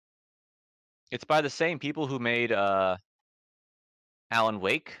 It's by the same people who made Alan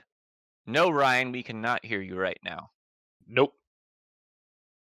Wake. No, Ryan, we cannot hear you right now. Nope.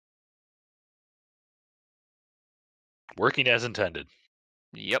 Working as intended.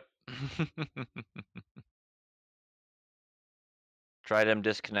 Yep. Try them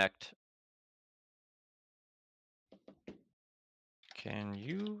disconnect. Can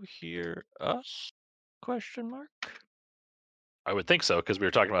you hear us? Question mark. I would think so because we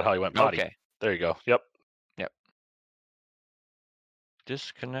were talking about how he went potty. Okay. There you go. Yep.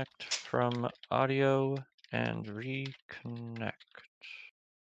 Disconnect from audio and reconnect.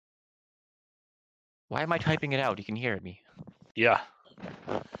 Why am I typing it out? You can hear me. Yeah.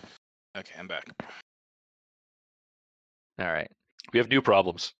 Okay, I'm back. All right. We have new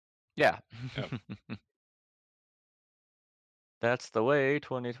problems. Yeah. Yep. That's the way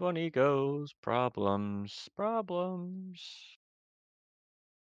 2020 goes. Problems.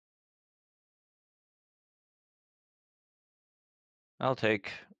 I'll take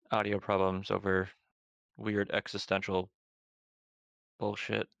audio problems over weird existential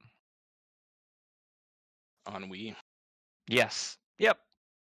bullshit. On Wii. Yes. Yep.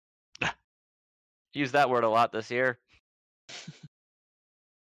 Use that word a lot this year.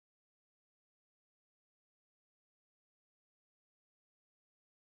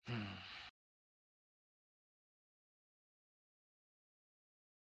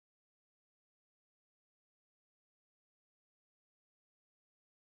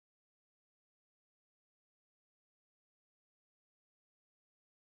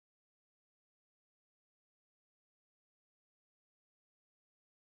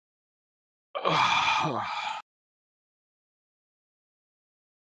 All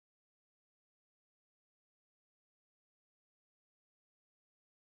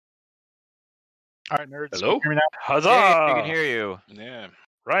right, nerds. Hello? Can you hear me Huzzah! Hey, we can hear you. Yeah.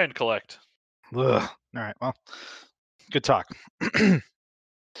 Ryan collect. now? Ugh. All right. Well, good talk.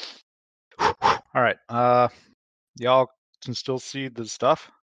 All right. Y'all can still see the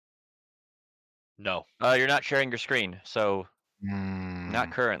stuff. No. You're not sharing your screen, so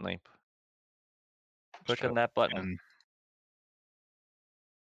not currently. Click on that button.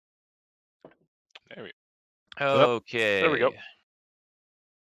 There we Okay. There we go.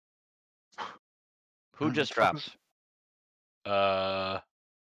 Who just what the fuck dropped?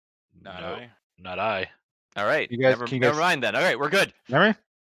 Not No, I. not I. All right. You guys- never can you guys- mind then. All right, we're good. Remember?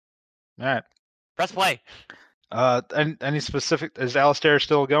 All right. Press play. Any specific? Is Alistair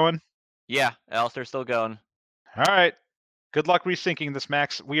still going? Yeah, Alistair's still going. All right. Good luck resyncing this,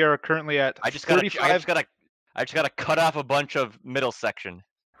 Max. We are currently at I just gotta 35. I just gotta cut off a bunch of middle section.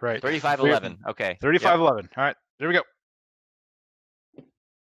 Right. 35:11. Okay. 35:11. All right. There we go.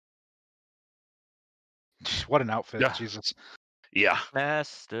 What an outfit, Yeah. Jesus. Yeah.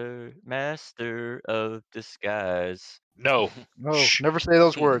 Master of disguise. No. No, Shh. never say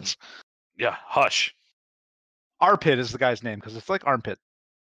those words. Yeah. Hush. Armpit is the guy's name because it's like armpit.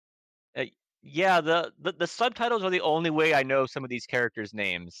 Yeah, the subtitles are the only way I know some of these characters'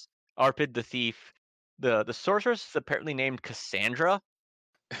 names. Arpid the thief. The sorceress is apparently named Cassandra.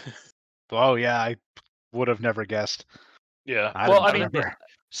 Oh yeah, I would have never guessed. Yeah. I Well, don't I mean, remember.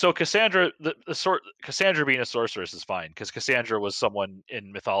 so Cassandra, Cassandra being a sorceress is fine because Cassandra was someone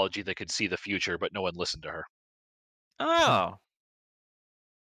in mythology that could see the future, but no one listened to her. Oh,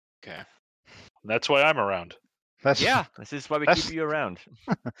 Okay. And that's why I'm around. That's yeah. This is why we That's- keep you around.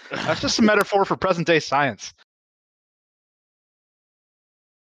 that's just a metaphor for present day science.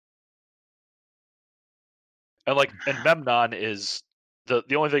 And Memnon is the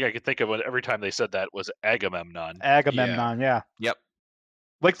only thing I could think of every time they said that was Agamemnon. Agamemnon, yeah. Yep.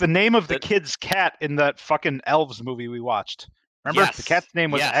 Like the name of the That- kid's cat in that fucking elves movie we watched. Remember? The Yes, cat's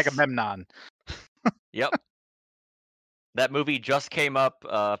name was yes. Agamemnon. Yep. That movie just came up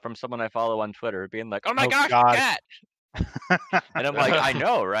from someone I follow on Twitter, being like, "Oh my Oh, gosh, God. cat!" And I'm like, "I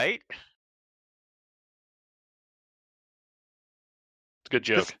know, right?" It's a good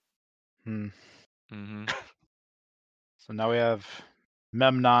joke. Hmm. Mm-hmm. So now we have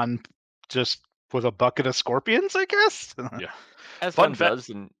Memnon just with a bucket of scorpions, I guess. Yeah. As Fun one fact- does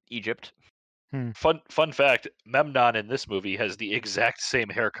in Egypt. Fun fact: Memnon in this movie has the exact same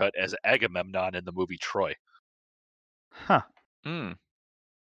haircut as Agamemnon in the movie Troy. Huh. Hmm.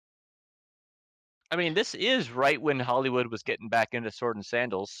 I mean, this is right when Hollywood was getting back into sword and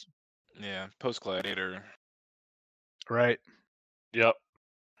sandals. Yeah. Post Gladiator. Right. Yep.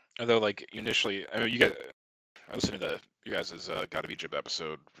 Although, like initially, I mean, I listened to you guys' God of Egypt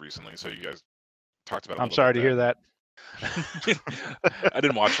episode recently, so you guys talked about. I'm sorry to hear that. I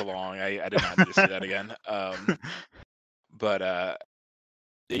didn't watch along. I did not need to see that again. But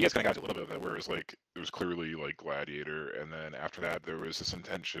you guys kind of got to a little bit of that, where it was like it was clearly like Gladiator, and then after that there was this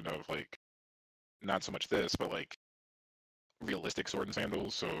intention of like not so much this, but like realistic sword and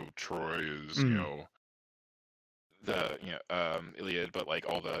sandals. So Troy is you know the Iliad, but like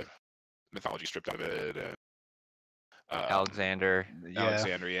all the mythology stripped out of it, and Alexander. Yeah.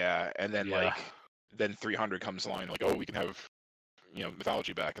 Alexander, yeah, and then Yeah. like then 300 comes along, like oh we can have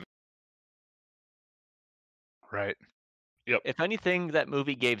mythology back, and Right. If anything, that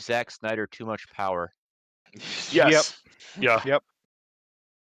movie gave Zack Snyder too much power. Yes. Yeah.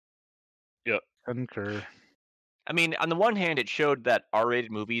 Concur. I mean, on the one hand, it showed that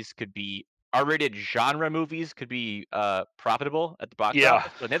R-rated genre movies could be profitable at the box Yeah.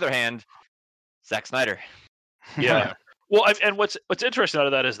 office. On the other hand, Zack Snyder. Yeah. Well, and what's interesting out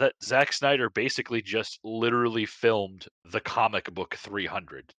of that is that Zack Snyder basically just literally filmed the comic book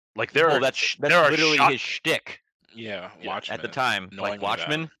 300. Like there Well, are that's there are literally shot- his shtick yeah, Yeah, Watchmen at the time. knowing Like that.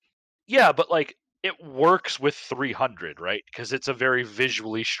 Watchmen. Yeah, but like it works with 300, right? Because it's a very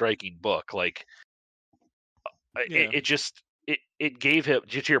visually striking book. Like Yeah. it gave him,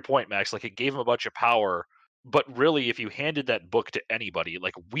 to your point, Max, like it gave him a bunch of power. But really, if you handed that book to anybody,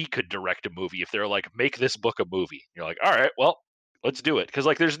 like we could direct a movie. If they're like, make this book a movie, you're like, all right, well, let's do it. Because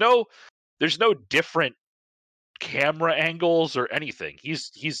like there's no different camera angles or anything. He's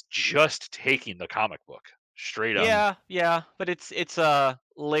just taking the comic book straight up. Yeah, but it's a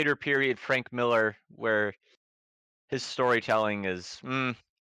later period Frank Miller where his storytelling is a little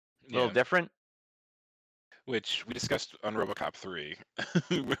Yeah, different. which we discussed on RoboCop 3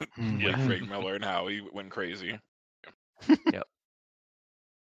 with Yeah. Frank Miller and how he went crazy.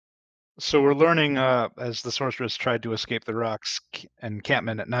 So we're learning as the sorceress tried to escape the rocks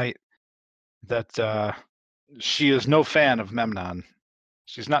encampment at night that she is no fan of Memnon.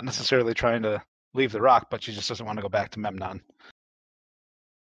 She's not necessarily trying to leave the rock, but she just doesn't want to go back to Memnon.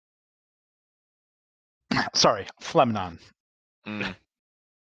 Sorry, Flemnon. Mm.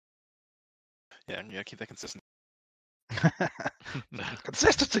 Yeah, keep that consistent.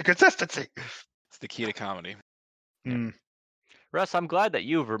 Consistency. It's the key to comedy. Mm. Russ, I'm glad that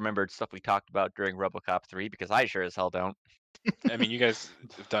you've remembered stuff we talked about during RoboCop 3 because I sure as hell don't. I mean, you guys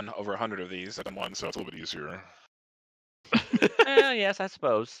have done over 100 of these. I've done one, so it's a little bit easier. Yes, I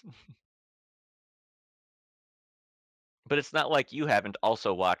suppose. But it's not like you haven't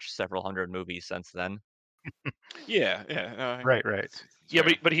also watched several hundred movies since then. Yeah, yeah. Right. It's Yeah,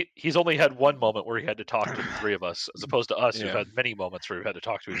 fair. but he's only had one moment where he had to talk to the three of us, as opposed to us who've Yeah. had many moments where we've had to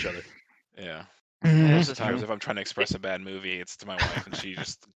talk to each other. Yeah. Mhm. Most This of is the times, true. if I'm trying to express a bad movie, it's to my wife, and she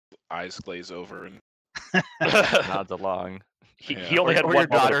just eyes glaze over, and Nods along. he Yeah. only had Or one your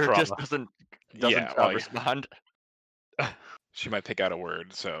moment of daughter trauma. just doesn't Yeah, well, respond. she might pick out a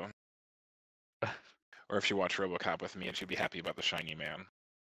word, so. Or if she watched RoboCop with me, and she'd be happy about the shiny man.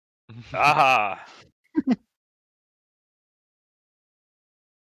 Aha!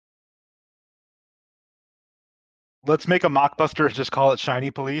 Let's make a mockbuster and just call it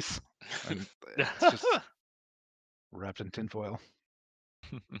Shiny Police. And it's just wrapped in tinfoil.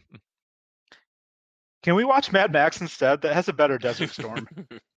 Can we watch Mad Max instead? That has a better Desert Storm.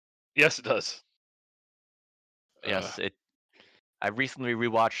 Yes, it does. Yes, I recently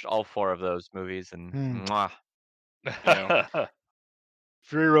rewatched all 4 of those movies, and mwah. Yeah.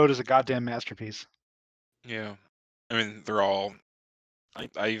 Fury Road is a goddamn masterpiece. Yeah. I mean, they're all.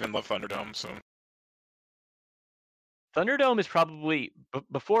 I even love Thunderdome, so. Thunderdome is probably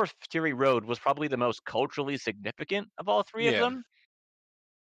before Fury Road was probably the most culturally significant of all 3 of Yeah. them.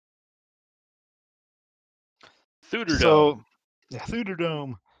 Thunderdome. So, yeah,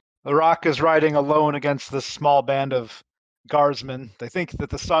 Thunderdome. The Rock is riding alone against this small band of guardsmen. They think that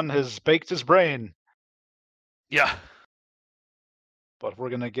the sun has baked his brain, Yeah. but we're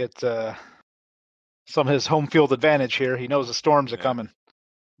gonna get some of his home field advantage here. He knows the storms are Yeah. coming.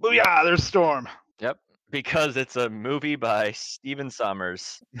 Booyah! There's a storm. Yep, because it's a movie by Steven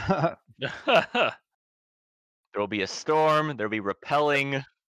Sommers. There will be a storm. There'll be rappelling.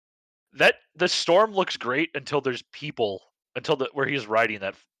 The storm looks great until there's people where he's riding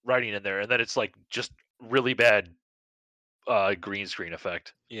in there, and then it's like just really bad green screen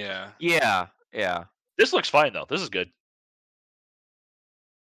effect. Yeah. Yeah. This looks fine though. This is good.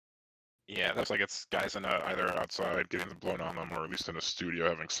 Yeah, that's like it's guys in either outside getting blown on them, or at least in a studio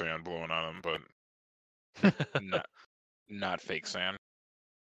having sand blowing on them, but not fake sand.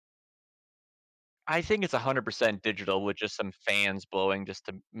 I think it's 100% digital with just some fans blowing just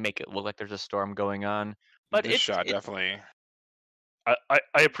to make it look like there's a storm going on. But This shot definitely I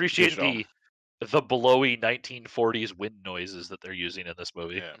appreciate digital. the blowy 1940s wind noises that they're using in this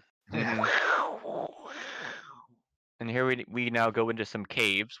movie. Yeah. And here we now go into some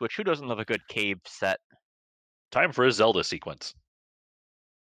caves, which who doesn't love a good cave set? Time for a Zelda sequence.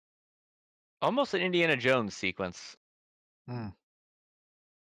 Almost an Indiana Jones sequence.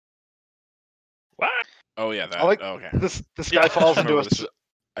 What? Oh yeah, that. I like okay. this guy falls into a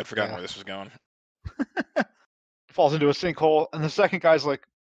I'd forgotten where this was going. falls into a sinkhole, and the second guy's like,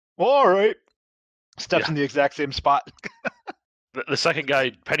 well, all right. Steps in the exact same spot. The second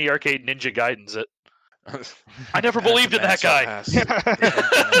guy, Penny Arcade Ninja Gaidens it. I never believed in that guy.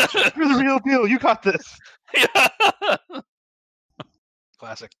 You're the real deal. You got this.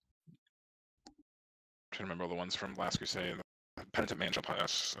 Classic. I'm trying to remember all the ones from Last Crusade. The Penitent Man shall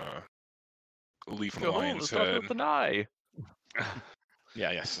pass. Leaf from the Lion's Head. With an eye.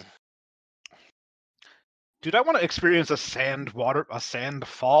 Yeah, yes. Dude, I want to experience a sand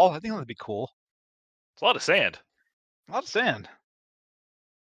fall. I think that'd be cool. It's a lot of sand. A lot of sand.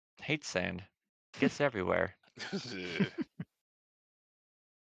 Hate sand. Gets everywhere.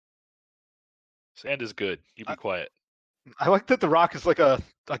 Sand is good. You be quiet. I like that The Rock is like a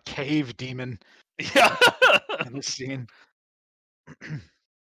cave demon Yeah. in this scene.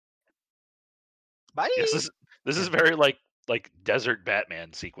 Bye. Yes, this is very like desert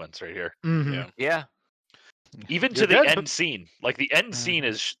Batman sequence right here. Mhm. Yeah. Even You're to the dead, end scene. Like the end scene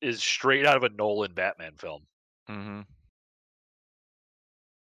is straight out of a Nolan Batman film. Mm-hmm.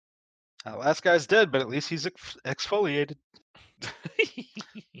 Last guy's dead, but at least he's exfoliated.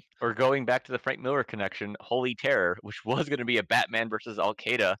 Or going back to the Frank Miller connection, Holy Terror, which was going to be a Batman versus Al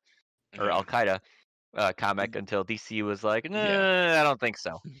Qaeda or Al Qaeda comic until DC was like, nah, I don't think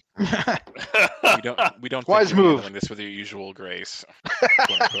so. We don't Wise think you're move. handling this with your usual grace.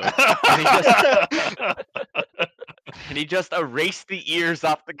 And he just erased the ears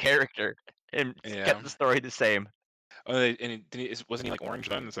off the character and kept the story the same. Oh, and wasn't he like orange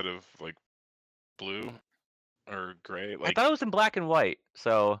then instead of like blue or gray? I thought it was in black and white.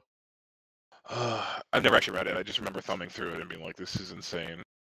 So I've never actually read it. I just remember thumbing through it and being like, "This is insane."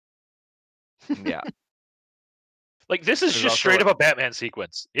 Yeah. Like this is There's just also straight up a Batman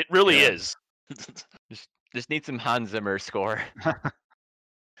sequence. It really is. Just need some Hans Zimmer score.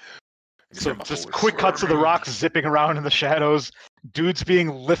 His So muscle just was quick cuts of the squirming. Rock zipping around in the shadows, dudes being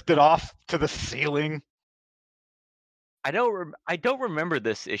lifted off to the ceiling. I don't remember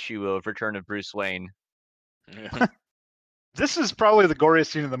this issue of Return of Bruce Wayne. Yeah. This is probably the goriest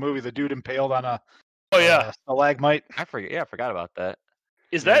scene in the movie. The dude impaled on a Oh yeah, stalagmite. I forgot about that.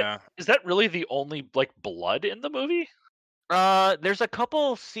 is Yeah. that really the only like blood in the movie? There's a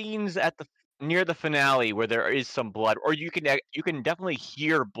couple scenes at near the finale where there is some blood, or you can definitely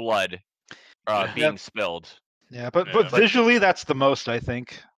hear blood Yeah. being spilled. Yeah, but Yeah. visually that's the most I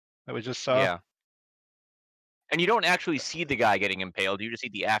think that we just saw. Yeah. And you don't actually see the guy getting impaled, you just see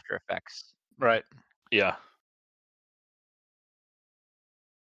the after effects. Right. Yeah.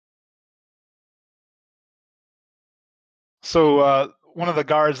 So one of the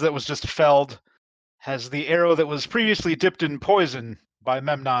guards that was just felled has the arrow that was previously dipped in poison by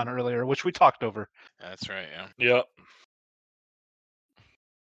Memnon earlier, which we talked over. That's right. Yeah. Yep.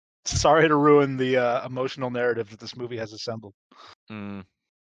 Sorry to ruin the emotional narrative that this movie has assembled. Mm.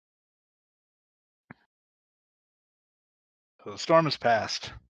 So the storm has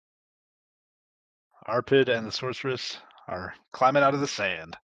passed. Arpid and the sorceress are climbing out of the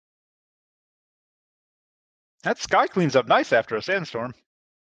sand. That sky cleans up nice after a sandstorm.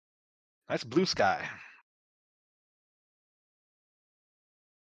 Nice blue sky.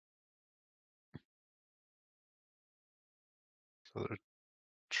 So they're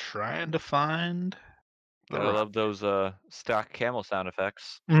trying to find the I rock. love those stock camel sound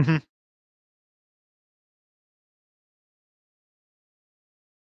effects. Mm-hmm.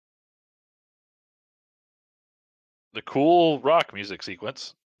 The cool rock music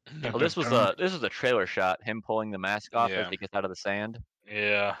sequence. Well, this was a trailer shot, him pulling the mask off as Yeah. he gets out of the sand.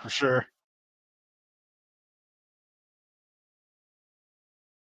 Yeah. For sure.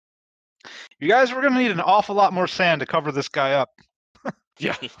 You guys, we're going to need an awful lot more sand to cover this guy up.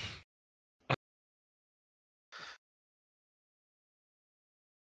 Yeah.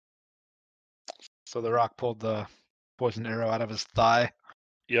 So the rock pulled the poison arrow out of his thigh.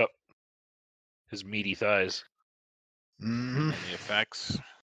 Yep. His meaty thighs. Mm-hmm. And the effects.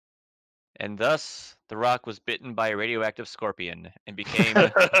 And thus, the Rock was bitten by a radioactive scorpion and became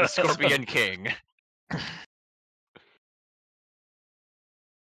the Scorpion King.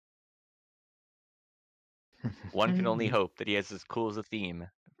 One can only hope that he has as cool as a theme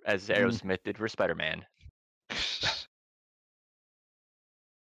as Aerosmith did for Spider-Man.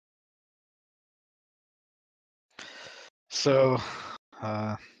 So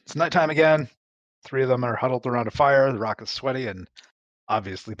it's nighttime again. Three of them are huddled around a fire. The rock is sweaty and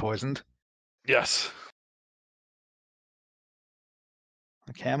obviously poisoned. Yes.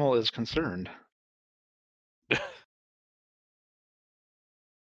 The camel is concerned. You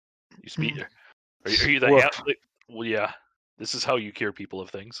speak. Are you the Woof. well, yeah. This is how you cure people of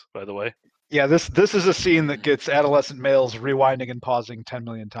things, by the way. Yeah, this is a scene that gets adolescent males rewinding and pausing 10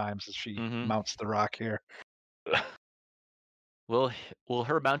 million times as she mounts the rock here. Will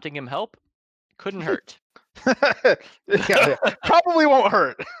her mounting him help? Couldn't hurt. Yeah, probably won't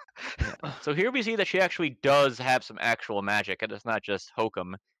hurt. Yeah. So here we see that she actually does have some actual magic, and it's not just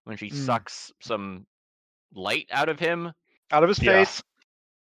hokum when she sucks some light out of him. Out of his face.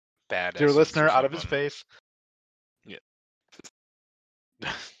 Bad. Dear listener, out of his face. Yeah.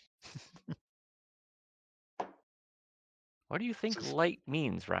 What do you think light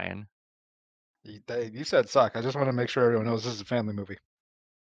means, Ryan? You said suck. I just want to make sure everyone knows this is a family movie.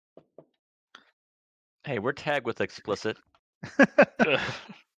 Hey, we're tagged with explicit.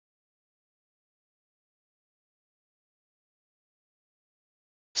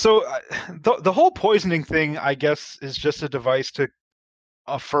 So the whole poisoning thing, I guess, is just a device to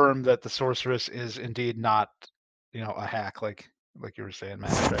affirm that the sorceress is indeed not, a hack, like you were saying,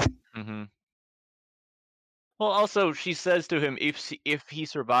 Matt. Right? Mm-hmm. Well, also, she says to him, if he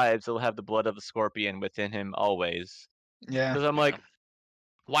survives, he'll have the blood of the scorpion within him always. Yeah. Because I'm like,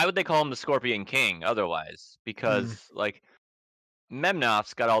 why would they call him the Scorpion King otherwise? Because, like,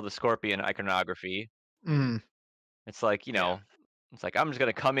 Memnoff's got all the scorpion iconography. It's like, it's like, I'm just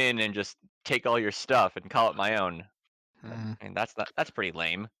going to come in and just take all your stuff and call it my own. I mean, that's pretty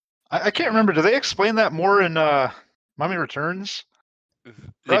lame. I can't remember. Do they explain that more in Mummy Returns? They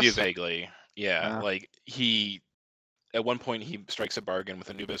Russ? do vaguely. Yeah, like at one point he strikes a bargain with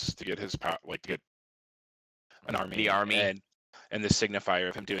Anubis to get his power, like to get an army. The army. And the signifier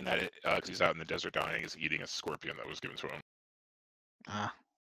of him doing that, because he's out in the desert dying, is eating a scorpion that was given to him.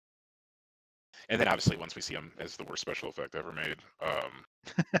 And then obviously once we see him as the worst special effect ever made,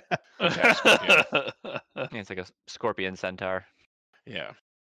 It's like a scorpion centaur. Yeah.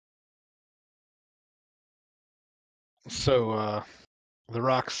 So The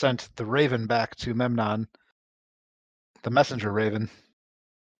Rock sent the Raven back to Memnon, the messenger Raven,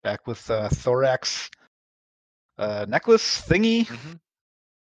 back with thorax necklace thingy. Mhm.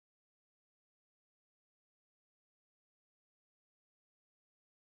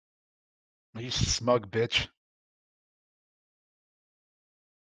 You smug bitch.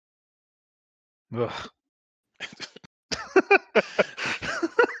 Ugh.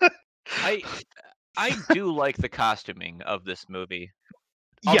 I do like the costuming of this movie,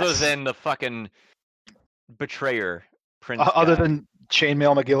 other Yes. than the fucking betrayer prince Other guy. than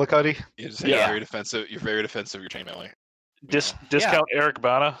Chainmail McGillicuddy. You're just Yeah. very defensive. You're very defensive of your chainmailing. Discount Eric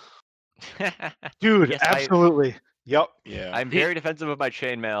Bana. Dude, Yes, absolutely. Yep. Yeah. I'm very defensive of my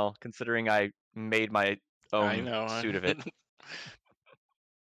chainmail, considering I made my I own know. suit of it.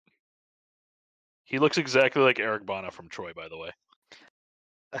 He looks exactly like Eric Bana from Troy, by the way.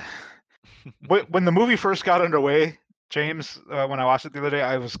 When the movie first got underway, James, when I watched it the other day,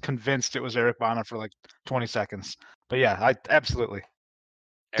 I was convinced it was Eric Bana for like 20 seconds. But yeah, I absolutely.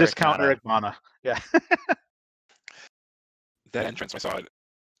 Discount Bana. Eric Bana. Yeah. That entrance, I saw it.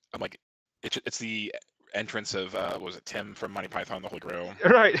 I'm like, it's the entrance of was it Tim from Monty Python and the Holy Grail?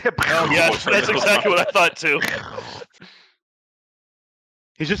 Right. Yes, that's exactly what I thought too.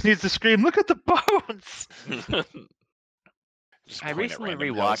 He just needs to scream, "Look at the bones!" Just I point at recently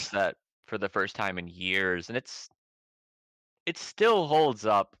random rewatched hills. that for the first time in years, and it still holds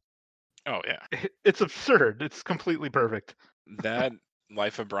up. Oh yeah, It's absurd. It's completely perfect. that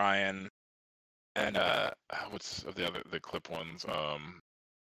Life of Brian, and what's of the clip ones?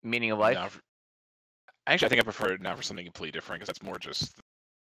 Meaning of life. Now actually, I think I prefer it now for something completely different because that's more just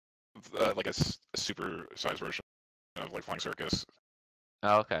like a super sized version of like Flying Circus.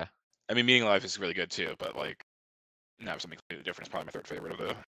 Oh, okay. I mean, Meaning of Life is really good too, but like now something completely different is probably my third favorite of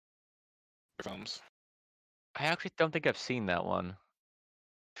the films. I actually don't think I've seen that one.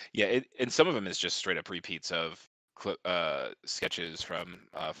 Yeah, and some of them is just straight up repeats of sketches from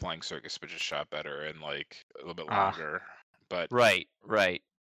Flying Circus, but just shot better and like a little bit Ah. longer. But Right.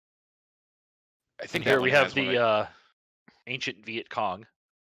 I think Here that we one have has one the ancient Viet Cong.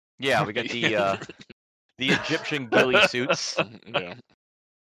 Yeah, we got the Egyptian ghillie suits. yeah.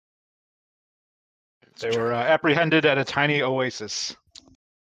 They were apprehended at a tiny oasis.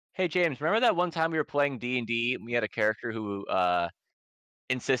 Hey James, remember that one time we were playing D&D and we had a character who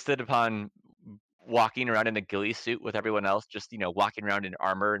insisted upon walking around in a ghillie suit with everyone else, just walking around in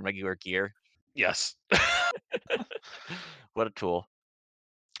armor and regular gear? Yes. What a tool.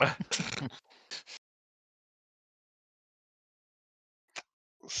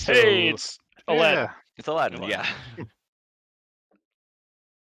 So, Hey, it's Aladdin. yeah. It's Aladdin, Aladdin. yeah.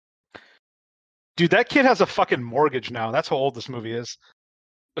 Dude, that kid has a fucking mortgage now. That's how old this movie is.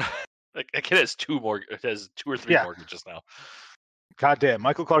 Like, a kid has two or three Yeah. mortgages now. God damn,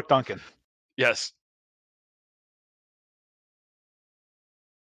 Michael Clark Duncan. Yes.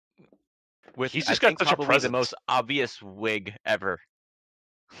 With He's I just got think such a probably the presence. most obvious wig ever.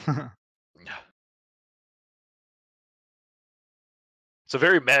 It's a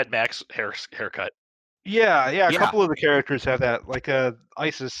very Mad Max haircut. Yeah, a Yeah. couple of the characters have that. Like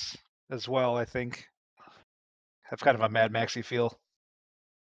Isis as well, I think. Have kind of a Mad Maxy feel.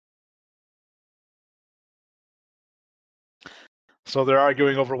 So they're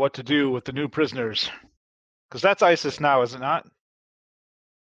arguing over what to do with the new prisoners. Because that's ISIS now, is it not?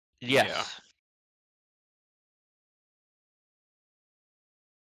 Yes.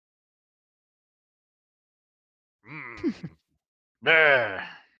 Yeah.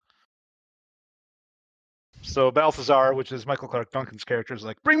 So Balthazar, which is Michael Clark Duncan's character, is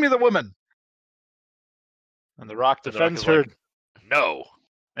like, "Bring me the woman!" And The Rock And The Rock defends is her. like, no.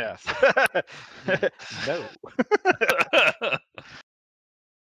 Yes. No.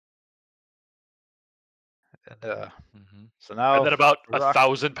 And, Mhm. so now, And then about The Rock-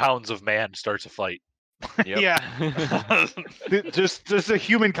 1,000 pounds of man starts a fight. Yep. yeah, just a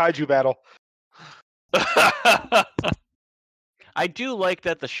human kaiju battle. I do like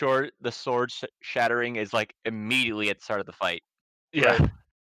that the sword shattering is like immediately at the start of the fight. Yeah.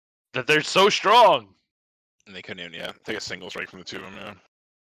 That they're so strong. And they couldn't even take a single strike from the two of them.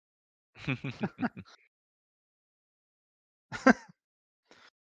 Yeah.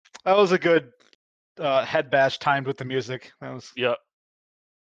 That was a good head bash timed with the music. That was. Yeah.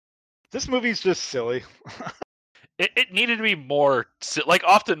 This movie's just silly. It needed to be more. Like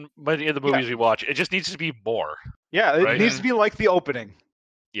often many of the movies we watch, it just needs to be more. Yeah, it Right? needs to be like the opening.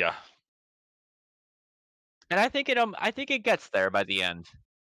 Yeah. And I think it gets there by the end.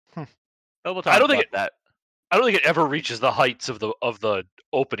 Hmm. But we'll talk I don't about think that. I don't think it ever reaches the heights of the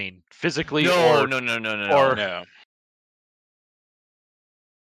opening physically No. or No.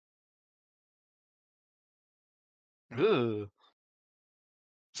 Ugh.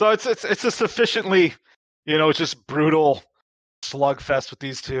 So it's a sufficiently, just brutal slugfest with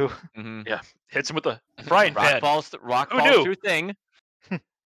these two. Mm-hmm. Yeah, hits him with a frying Rock pan. falls Who through knew? thing.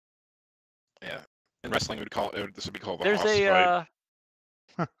 Yeah. In wrestling, this would be called the There's Hoss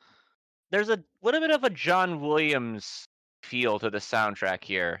fight. there's a little bit of a John Williams feel to the soundtrack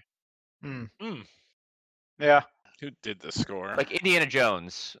here, Hmm. Mm. Yeah. Who did the score? like Indiana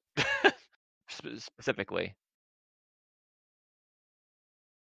Jones, specifically.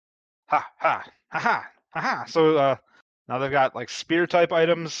 Ha ha ha ha ha ha. So now they've got like spear type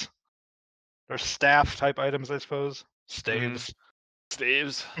items, or staff type items, I suppose. Staves.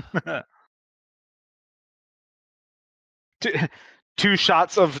 Staves. Two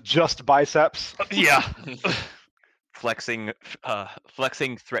shots of just biceps. Yeah. Flexing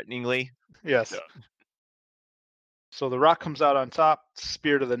threateningly. Yes. Yeah. So the Rock comes out on top,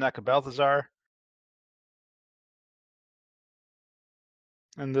 spear to the neck of Balthazar.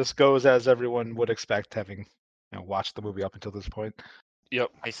 And this goes as everyone would expect, having watched the movie up until this point. Yep.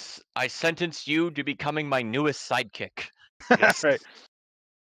 I sentence you to becoming my newest sidekick. Yes. Right.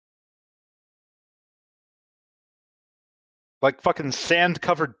 Like fucking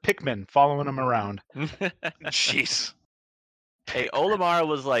sand-covered Pikmin following him around. Jeez. Hey, Olimar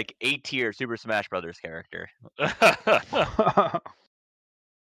was like A-tier Super Smash Brothers character.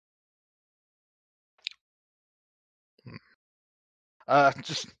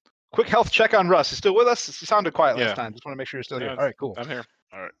 Just quick health check on Russ. You still with us? You sounded quiet Yeah. last time. Just want to make sure you're still here. Yeah, All right, cool. I'm here.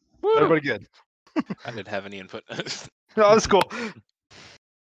 All right. Everybody good? I didn't have any input. No, that's cool.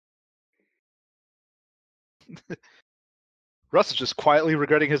 Russ is just quietly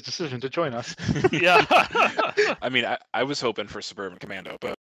regretting his decision to join us. Yeah. I mean, I was hoping for Suburban Commando,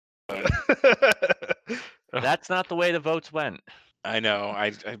 but That's not the way the votes went. I know.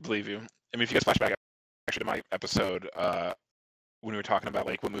 I believe you. I mean, if you guys flash back actually to my episode when we were talking about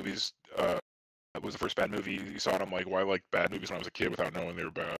like what movies was the first bad movie you saw, and I'm like, well, I liked bad movies when I was a kid without knowing they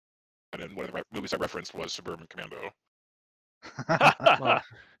were bad. And then one of the movies I referenced was Suburban Commando.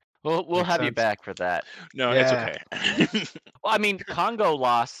 We'll Makes have you sense. back for that. No, Yeah. it's okay. Well, I mean, Congo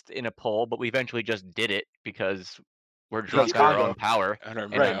lost in a poll, but we eventually just did it because we're drunk on our Congo. own power I don't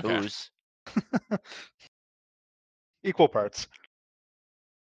and remember. our Okay. booze. Equal parts.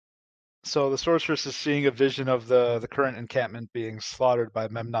 So the sorceress is seeing a vision of the current encampment being slaughtered by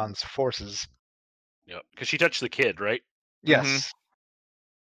Memnon's forces. Yep. Because she touched the kid, right? Yes.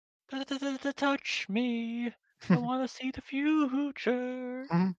 Touch me. I want to see the future.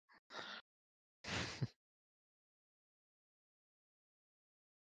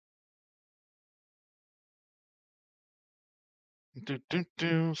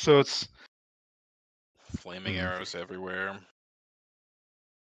 So it's Flaming arrows everywhere.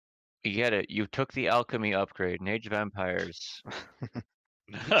 You get it. You took the alchemy upgrade in Age of Empires.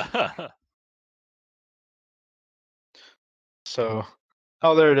 so.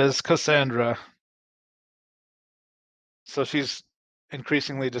 Oh, there it is, Cassandra. So she's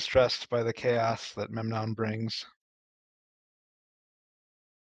increasingly distressed by the chaos that Memnon brings.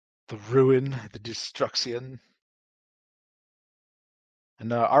 The ruin, the destruction.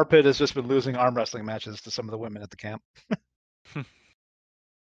 And Arpid has just been losing arm wrestling matches to some of the women at the camp.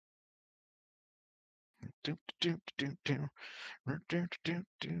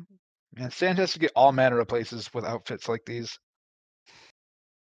 Man, Sand has to get all manner of places with outfits like these.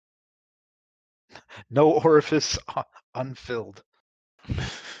 No orifice unfilled. That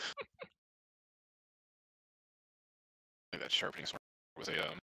sharpening sword was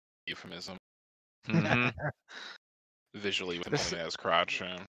a euphemism. Mhm. Visually, with him This- holding it at his crotch.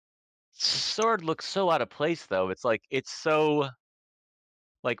 The sword looks so out of place, though. It's like it's so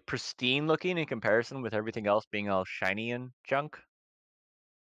like pristine looking in comparison with everything else being all shiny and junk.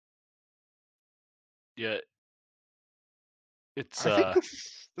 Yeah. It's I think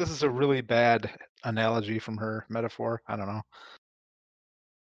this is a really bad analogy from her metaphor. I don't know.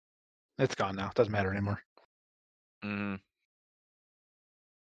 It's gone now. Doesn't matter anymore. Mm-hmm.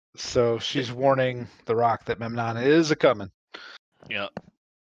 So she's warning the Rock that Memnon is a coming. yeah.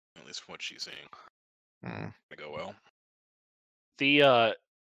 At least from what she's seeing. Mm. Gonna go well. The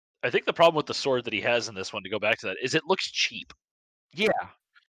I think the problem with the sword that he has in this one, to go back to that, is it looks cheap. Yeah.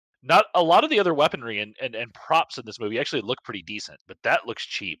 Not a lot of the other weaponry and props in this movie actually look pretty decent, but that looks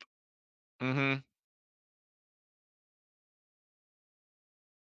cheap. Mm-hmm.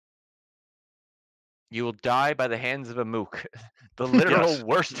 You will die by the hands of a mook. The literal Yes.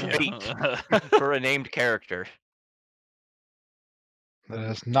 worst fate for a named character. That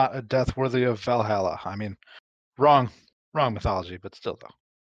is not a death worthy of Valhalla. I mean, wrong mythology, but still though.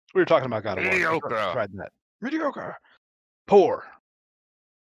 We were talking about God of War. Mediocre. Tried that. Mediocre. Poor.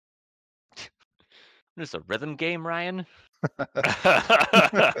 This is a rhythm game, Ryan.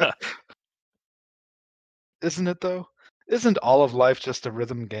 Isn't it, though? Isn't all of life just a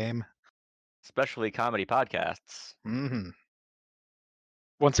rhythm game? Especially comedy podcasts. Mm-hmm.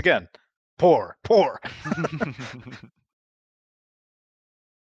 Once again, poor.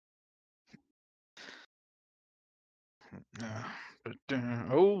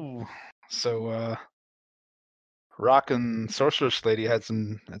 Oh, so Rock and Sorceress Lady had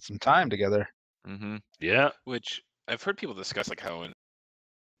some time together. Mm-hmm. Yeah. Which I've heard people discuss like how in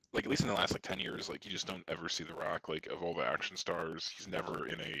like at least in the last like 10 years, like you just don't ever see The Rock, like of all the action stars, he's never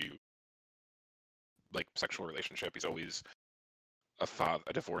in a like sexual relationship. He's always a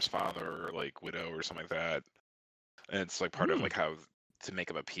divorced father or like widow or something like that. And it's like part of like how to make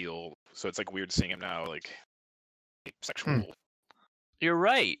him appeal. So it's like weird seeing him now like a sexual You're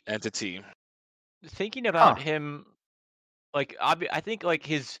right. entity. Thinking about him, like I think like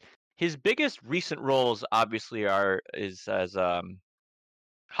his biggest recent roles obviously is as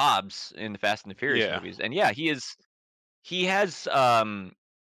Hobbs in the Fast and the Furious Yeah. movies, and yeah, he has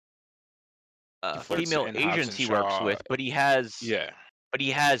flirts female in Hobbs agents and he works Shaw. with, but he has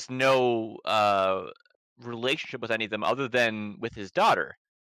no relationship with any of them other than with his daughter,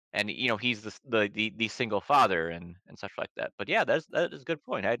 and you know he's the single father and such like that. But yeah, that is a good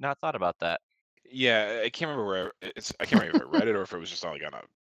point. I had not thought about that. Yeah, I can't remember where I can't remember if I read it or if it was just like on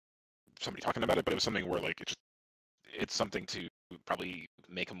somebody talking about it, but it was something where like it's something to probably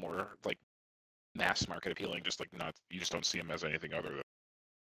make him more like mass market appealing. Just like not you just don't see him as anything other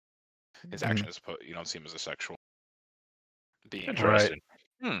than his actions. You don't see him as a sexual being. Interesting.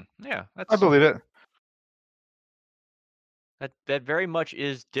 Yeah, I believe it. That very much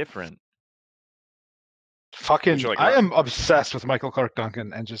is different. Fucking, Like, I am obsessed with Michael Clark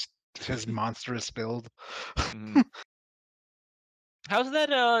Duncan and just his monstrous build. How's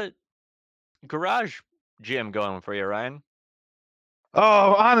that garage gym going for you, Ryan?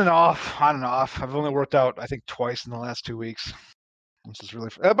 Oh, on and off. I've only worked out, I think, twice in the last 2 weeks. This is really,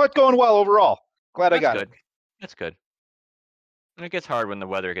 but going well overall. Glad I got it. That's good. It gets hard when the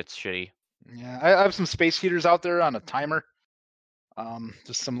weather gets shitty. Yeah, I have some space heaters out there on a timer.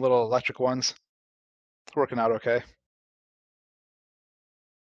 Just some little electric ones. It's working out okay.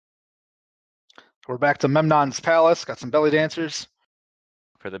 We're back to Memnon's Palace. Got some belly dancers.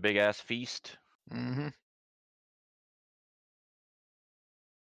 For the big ass feast. Mm-hmm.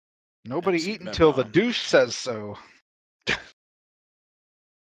 Nobody eat until the douche says so.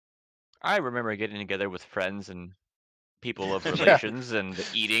 I remember getting together with friends and people of relations and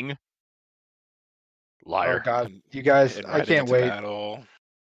eating. Liar. Oh God, you guys, I can't wait. Battle.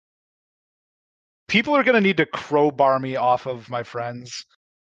 People are gonna need to crowbar me off of my friends,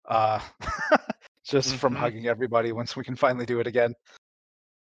 just from hugging everybody once we can finally do it again.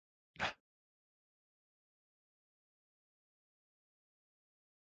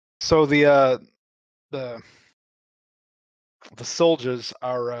 So the soldiers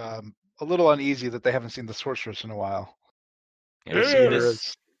are a little uneasy that they haven't seen the sorceress in a while. Yeah,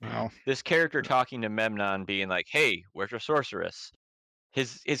 No. This character talking to Memnon being like, "Hey, where's your sorceress?"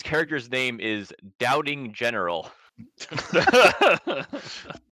 His character's name is Doubting General.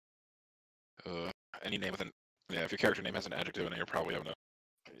 Any name with if your character name has an adjective in it, you're probably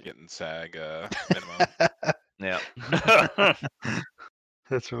getting SAG minimum. Yeah.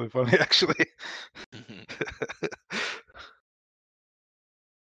 That's really funny, actually.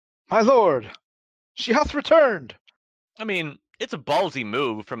 My lord, she hath returned. I mean, it's a ballsy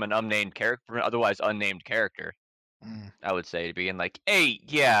move from an otherwise unnamed character. I would say, being like, "Hey,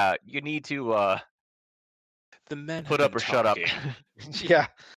 yeah, you need to the men put up or shut up." Yeah.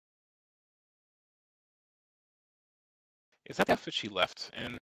 Is that the outfit she left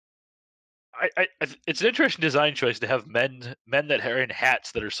in? It's an interesting design choice to have men that are in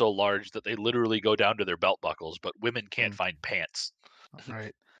hats that are so large that they literally go down to their belt buckles, but women can't find pants.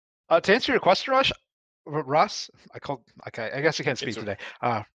 Right. To answer your question, Russ, I guess you can't speak today.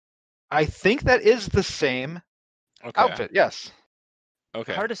 I think that is the same outfit. Yes.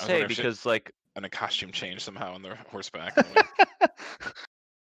 Okay. Hard to say because like and a costume change somehow on the horseback.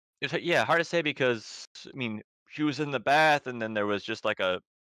 Yeah, hard to say because I mean she was in the bath and then there was just like a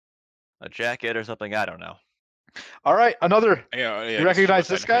jacket or something. I don't know. All right, another. Yeah, you recognize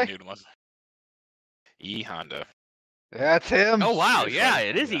this guy? E Honda. That's him. Oh wow, yeah,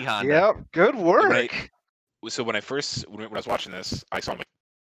 it is E Honda. Yep, good work. So when I was watching this, I saw him like,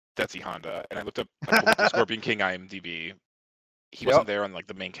 that's E Honda, and I looked up the Scorpion King IMDb. He wasn't there on like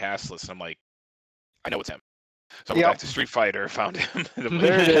the main cast list. And I'm like, I know it's him. So back to Street Fighter, found him.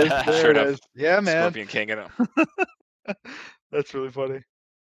 There it is. There Sure it enough, is. Yeah, man. Scorpion King in him. That's really funny.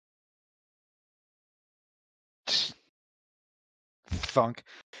 Thunk.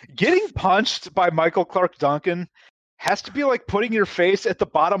 Getting punched by Michael Clark Duncan has to be like putting your face at the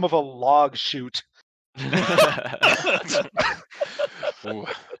bottom of a log chute. Ooh,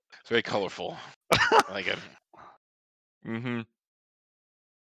 it's very colorful. I like it. Mm-hmm.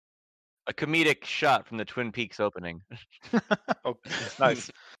 A comedic shot from the Twin Peaks opening. Oh, it's nice.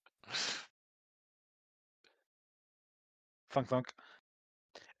 Thunk, thunk.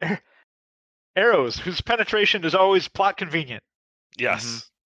 Arrows, whose penetration is always plot convenient. Yes.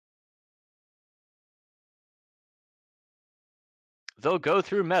 They'll go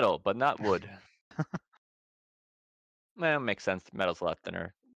through metal, but not wood. Well, makes sense. Metal's a lot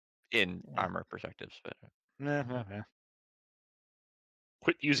thinner in armor perspectives, but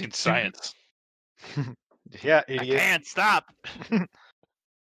Quit using science. Yeah, I idiot. can't stop.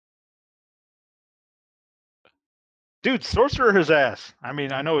 Dude, sorcerer his ass. I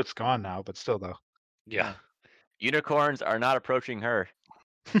mean, I know it's gone now, but still though. Yeah. Unicorns are not approaching her.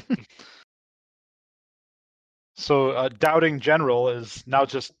 So doubting general is now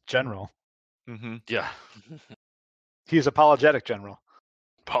just general. Mm-hmm. Yeah. He's apologetic general.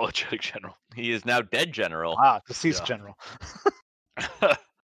 Apologetic general. He is now dead general. Ah, deceased Yeah. general.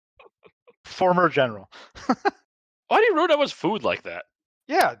 Former general. Why do you ruin everyone's food like that?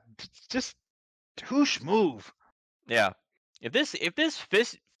 Yeah, just whoosh move. Yeah. If this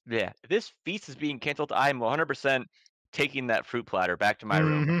feast is being canceled, I'm 100% taking that fruit platter back to my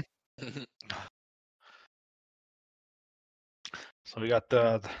room. Mhm. So we got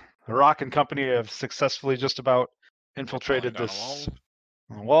the Rock and Company have successfully just about infiltrated Falling down this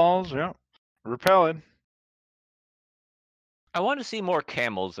a walls. Yeah, repelling. I want to see more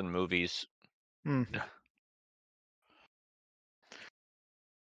camels in movies. All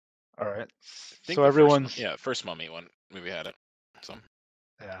right. think So the first everyone's first Mummy one movie had it. So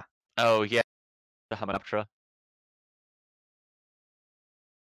yeah. Oh yeah, the Hamanoptera.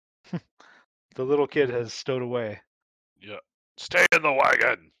 The little kid has stowed away. Yeah. Stay in the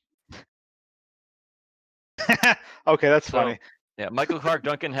wagon. Okay, that's So- funny. Yeah, Michael Clark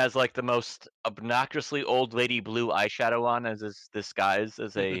Duncan has like the most obnoxiously old lady blue eyeshadow on as his disguise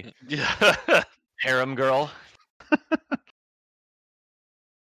as a Yeah. harem girl.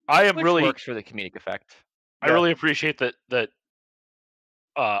 I am Which really works for the comedic effect. I really appreciate that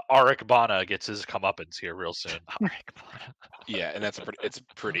Arik Bana gets his comeuppance here real soon. yeah, and it's a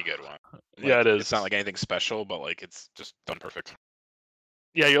pretty good one. Yeah, it is. It's not like anything special, but like it's just done perfect.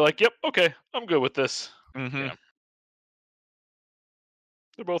 Yeah, you're like, yep, okay, I'm good with this. Mm-hmm. Yeah.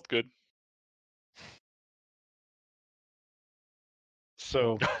 They're both good.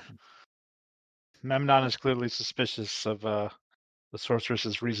 So Memnon is clearly suspicious of the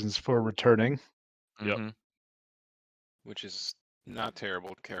sorceress's reasons for returning. Yep. Mhm. Which is not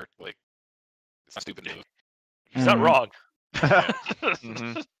terrible character. Like it's not stupid move. He's not Mhm. wrong.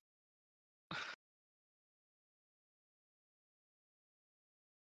 Mhm.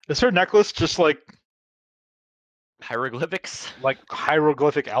 Is her necklace just like Hieroglyphics.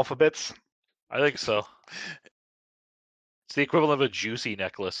 hieroglyphic alphabets? I think so. It's the equivalent of a juicy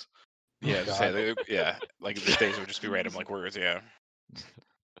necklace. Yeah, Oh, just say, yeah. Like the days would just be random like words. Yeah. It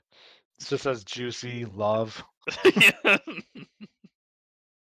just says juicy love.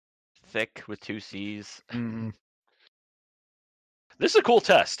 Thick with 2 C's. Mhm. This is a cool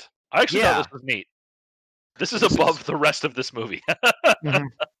test. I actually Yeah. thought this was neat. This is This above is- the rest of this movie.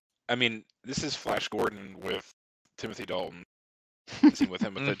 I mean, this is Flash Gordon with Timothy Dalton. Scene with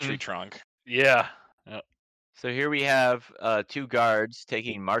him with the tree trunk. Yeah. So here we have 2 guards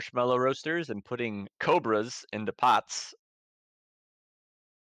taking marshmallow roasters and putting cobras into pots.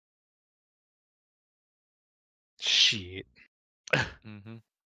 Shit. Mm-hmm.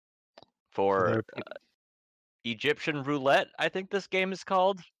 For Egyptian roulette, I think this game is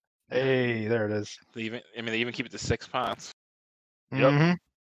called. Hey, there it is. They even keep it to 6 pots. Yep. Mhm.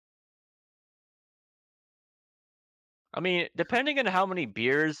 I mean, depending on how many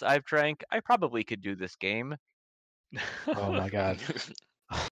beers I've drank, I probably could do this game. Oh my god.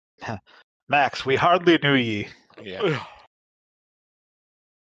 Max, we hardly knew ye. Yeah.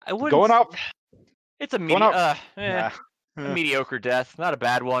 I wouldn't. Going out. It's a going out- a Nah. mediocre death. Not a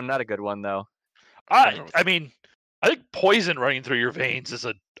bad one. Not a good one though. I mean, I think poison running through your veins is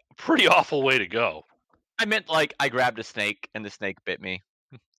a pretty awful way to go. I meant like I grabbed a snake and the snake bit me.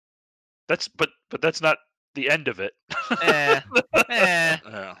 But that's not the end of it. eh, eh,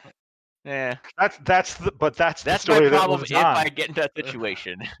 Yeah. eh. That's the That's the my story that problem lives if on. I get into that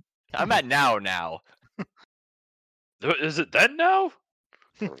situation. I'm at now. Is it then now?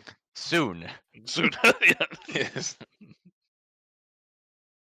 Soon. Soon. Yeah. Yes.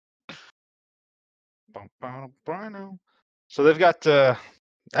 So they've got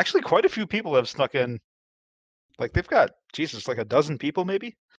actually quite a few people have snuck in. Like they've got Jesus, like a dozen people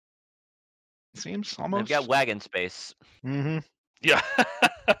maybe. It seems almost. They've got wagon space. Mm-hmm. Yeah.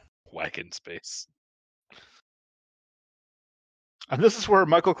 Wagon space. And this is where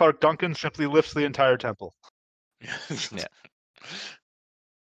Michael Clark Duncan simply lifts the entire temple. Yeah.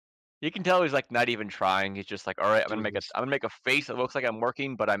 You can tell he's like not even trying. He's just like, all right, I'm gonna make a face that looks like I'm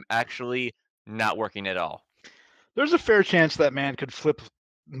working, but I'm actually not working at all. There's a fair chance that man could flip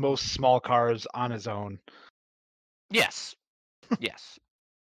most small cars on his own. Yes. Yes.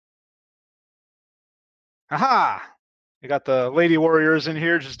 Aha! You got the lady warriors in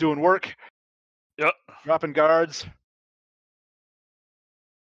here just doing work. Yep. Dropping guards.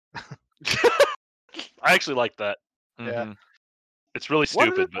 I actually like that. Yeah. Mhm. It's really One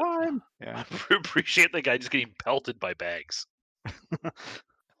at a stupid, but time. Yeah. I appreciate the guy just getting pelted by bags.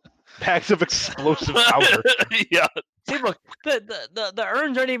 Bags of explosive powder. Yeah. See, look, the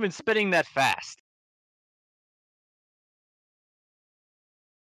urns aren't even spinning that fast.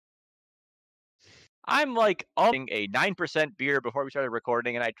 I'm like upping a 9% beer before we started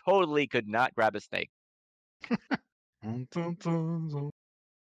recording, and I totally could not grab a snake.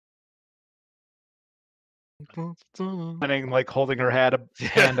 Planning, like holding her hand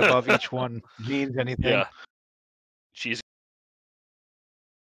above each one means anything. Yeah. She's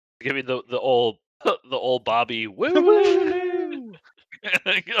giving the old Bobby woo woo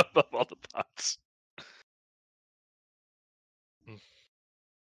above all the pots.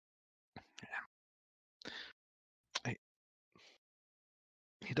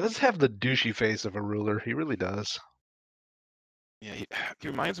 He does have the douchey face of a ruler. He really does. Yeah, he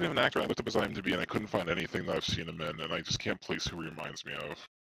reminds me of an actor. I looked up his IMDb and I couldn't find anything that I've seen him in, and I just can't place who he reminds me of.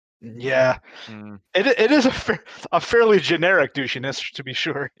 Yeah, Mm. it is a fairly generic douchiness, to be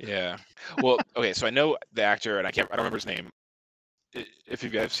sure. Yeah. Well, okay, so I know the actor, and I don't remember his name. If you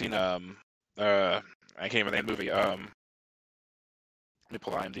guys have seen I can't even name the movie. Let me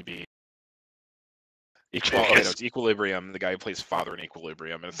pull IMDb. It's Equilibrium. The guy who plays father in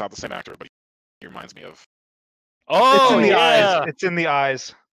Equilibrium, and it's not the same actor, but he reminds me of. Oh, It's in the yeah. eyes. It's in the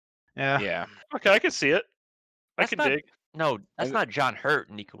eyes. Yeah. Yeah. Okay, I can see it. I That's can not- dig. No, that's not John Hurt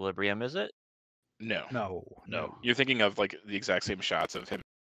in Equilibrium, is it? No. No. You're thinking of like the exact same shots of him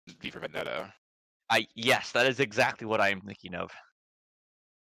in V for Vendetta. Yes, that is exactly what I am thinking of.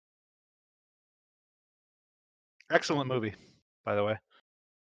 Excellent movie, by the way.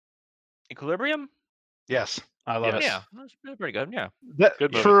 Equilibrium? Yes, I love it. Yeah, that's pretty good. Yeah. That,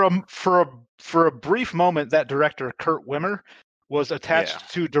 Good movie. for a brief moment, that director Kurt Wimmer was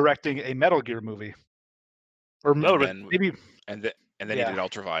attached to directing a Metal Gear movie, or No, but maybe. And then Yeah, he did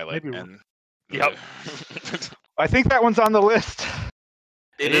Ultraviolet. maybe- And Yep. I think that one's on the list.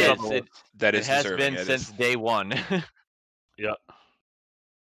 It is is. on the list. that It is has deserving. been It since is. day one. Yeah.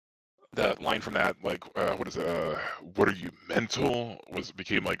 The line from that, like, what is it? What are you, mental?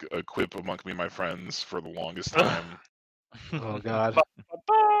 Became like a quip among me and my friends for the longest time. Oh God.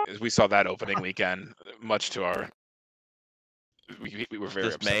 As we saw that opening weekend, much to our, we were very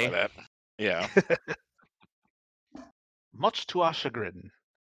Dismay. upset by that. Yeah. Much to our chagrin.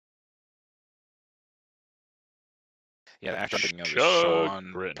 Yeah, the actor I'm thinking of is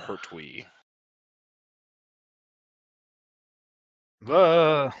Chagrin. Sean Pertwee.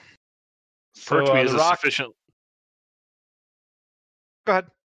 Pertwee is The a Rock. sufficient. Go ahead.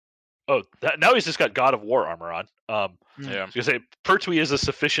 Oh, now he's just got God of War armor on. Yeah. I was gonna say Pertwee is a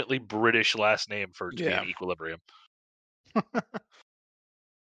sufficiently British last name for to be Yeah. in Equilibrium.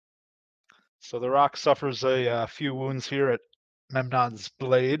 So the Rock suffers a few wounds here at Memnon's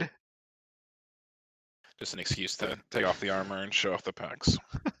blade. Just an excuse to take off the armor and show off the pecs.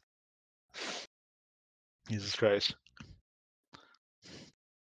 Jesus Christ.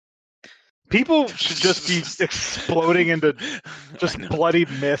 People should just be exploding into just I know. bloody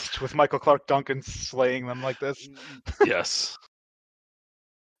mist with Michael Clark Duncan slaying them like this. Yes.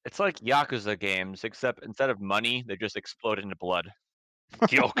 It's like Yakuza games, except instead of money, they just explode into blood.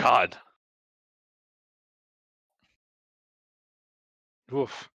 Oh God.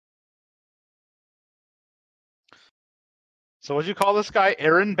 Oof. So what'd you call this guy?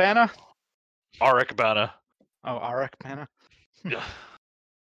 Aaron Bana? Arik Bana. Oh, Arik Bana. Yeah.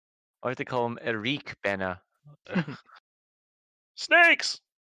 Why do they call him Eric Bana? Snakes.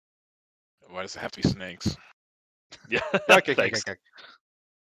 Why does it have to be snakes? Yeah. Okay, Thanks. okay.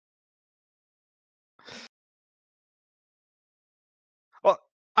 Well,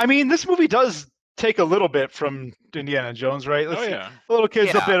 I mean, this movie does take a little bit from Indiana Jones, right? Oh yeah. The little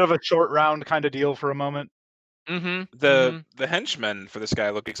kid's a Yeah. bit of a short round kind of deal for a moment. Mm-hmm. The henchmen for this guy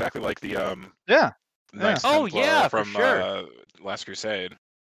look exactly like the Yeah. Knights Oh, Templar yeah, for from sure. Last Crusade.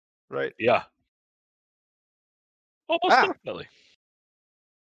 Right. Yeah. Almost Ah. definitely.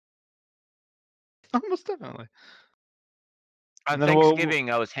 Almost definitely. On And then we'll- Thanksgiving,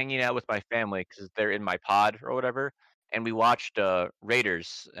 I was hanging out with my family because they're in my pod or whatever, and we watched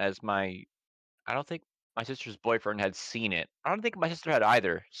Raiders. As I don't think my sister's boyfriend had seen it. I don't think my sister had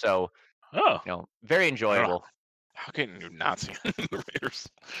either. So Oh. very I don't know. enjoyable. How can you not see the Raiders?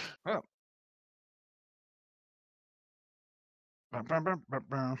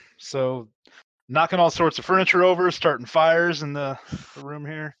 So, knocking all sorts of furniture over, starting fires in the room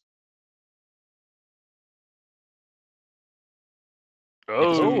here.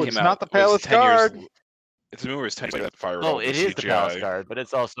 Oh, it's not the Palace Guard. It's a movie where it's 10 years later that fire Oh, all it the is the Palace CGI. Guard, but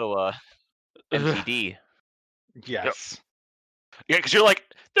it's also MCD. Yes. Yeah, because you're like,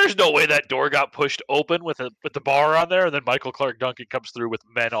 there's no way that door got pushed open with the bar on there, and then Michael Clark Duncan comes through with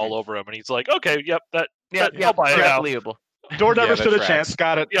men all over him, and he's like, okay, yep, Yeah, I'll buy it now. believable. Door never Yeah, that stood a tracks. chance.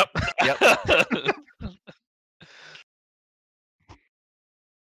 Got it. Yep. Yep.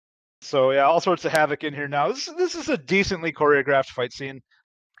 So yeah, all sorts of havoc in here now. This is a decently choreographed fight scene.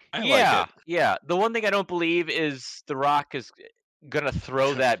 I yeah, like it. yeah. The one thing I don't believe is The Rock is gonna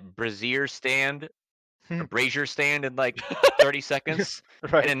throw that brazier stand, or brazier stand in like 30 seconds,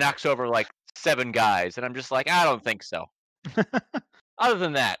 Right. and it knocks over like 7 guys, and I'm just like, I don't think so. Other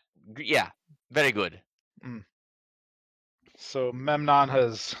than that, yeah, very good. So Memnon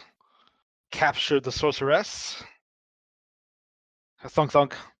has captured the sorceress. Thunk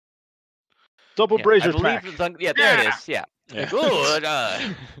thunk. Double Yeah, brazier I believe smack. there it is. Yeah. Yeah. Good.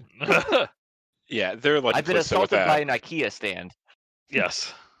 Yeah, they're like I've been assaulted by an IKEA stand.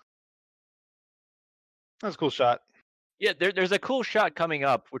 Yes. That's a cool shot. Yeah, there's a cool shot coming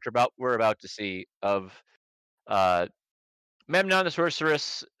up, which we're about to see, of Memnon the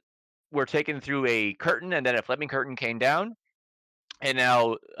sorceress were taken through a curtain, and then a flaming curtain came down, and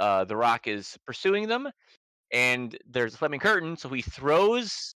now The Rock is pursuing them, and there's a flaming curtain, so he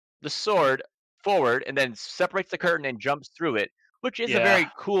throws the sword forward and then separates the curtain and jumps through it, which is a very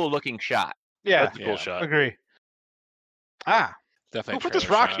cool looking shot. Yeah, That's a cool shot. agree. Ah, definitely. who a put this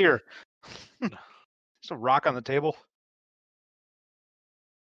trailer rock shot. here? There's a rock on the table.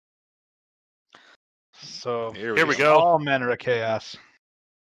 So Here we go. all men are a chaos.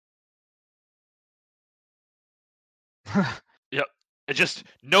 Yep. It's just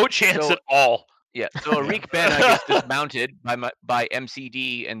no chance So- at all. Yeah, so Arik Ben, I guess, dismounted by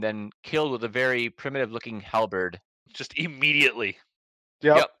MCD and then killed with a very primitive looking halberd. Just immediately.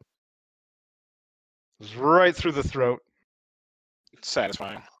 Yep. It's right through the throat.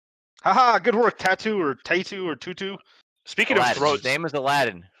 Satisfying. Haha, good work, Tattoo or Tatu or Tutu. Speaking Aladdin. of throats, His name is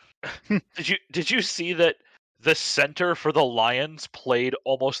Aladdin. did you see that the center for the Lions played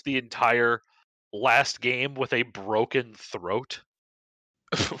almost the entire last game with a broken throat?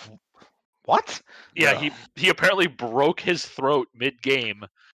 What? Yeah, No. he apparently broke his throat mid-game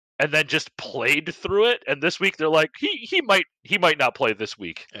and then just played through it. And this week they're like, he might not play this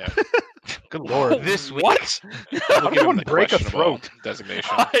week. Yeah. Good lord. This week. What? How We'll did give him one the break a questionable throat? designation.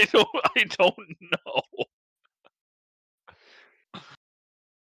 I don't know.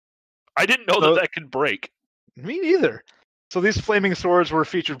 I didn't know So- that could break. Me neither. So these flaming swords were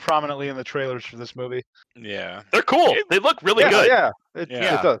featured prominently in the trailers for this movie. Yeah. They're cool. They look really good. Yeah, it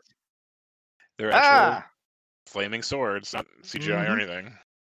Yeah. does. They're actual Ah, flaming swords, not CGI or Mhm. anything.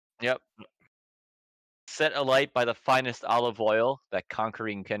 Yep. Set alight by the finest olive oil that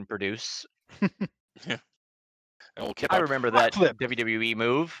conquering can produce. And we'll kip I up. remember that flip. WWE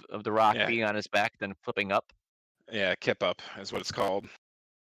move of The Rock Yeah. being on his back, then flipping up. Yeah, kip up is what it's called.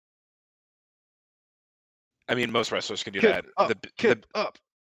 I mean, most wrestlers can do Kip that. up, The kip up.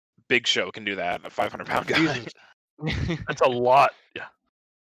 Big Show can do that. A 500-pound guy. Jesus. That's a lot. Yeah.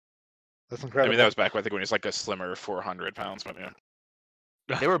 That's I incredible. mean, that was back, I think, when he was like a slimmer 400 pounds. But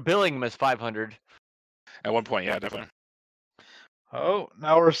yeah, They were billing him as 500. at one point, yeah, definitely. Oh,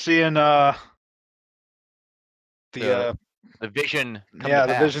 now we're seeing the The vision. Come yeah, to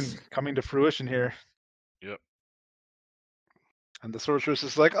the pass. vision coming to fruition here. Yep. And the sorceress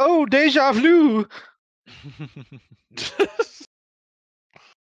is like, "Oh, deja vu."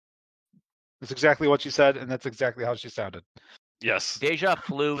 That's exactly what she said, and that's exactly how she sounded. Yes. Deja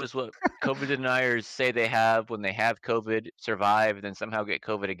flu is what COVID deniers say they have when they have COVID, survive, and then somehow get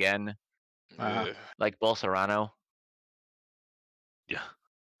COVID again, Ugh. like Bolsonaro. Yeah.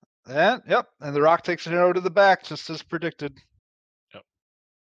 And yep, and the Rock takes an arrow to the back, just as predicted.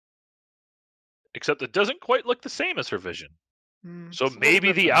 except it doesn't quite look the same as her vision. So It's a little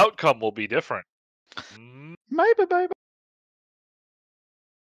maybe the different. outcome will be different. Maybe.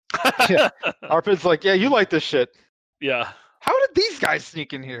 Yeah. Arpid's like, yeah, you like this shit. Yeah, How did these guys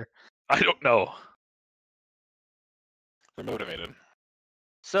sneak in here? I don't know. They're motivated.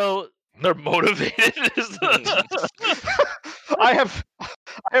 So They're motivated. I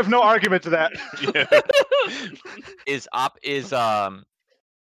have no argument to that. Yeah.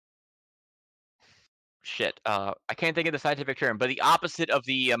 Shit. I can't think of the scientific term, but the opposite of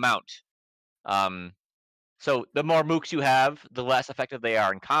the amount. So the more mooks you have, the less effective they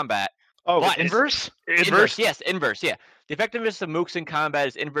are in combat. Oh, But inverse? Inverse, yes, inverse, yeah. The effectiveness of mooks in combat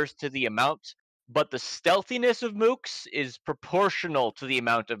is inverse to the amount, but the stealthiness of mooks is proportional to the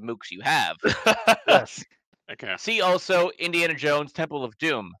amount of mooks you have. Yes. Okay. See also Indiana Jones Temple of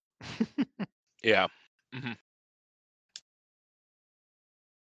Doom. Yeah.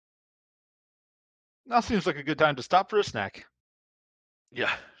 Now seems like a good time to stop for a snack.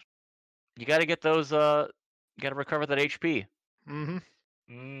 Yeah. You got to get those. You got to recover that HP. Mm-hmm.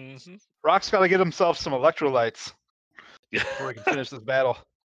 Mm-hmm. Rock's got to get himself some electrolytes Yeah. before he can finish this battle.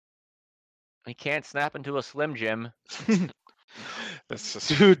 He can't snap into a Slim Jim. That's just,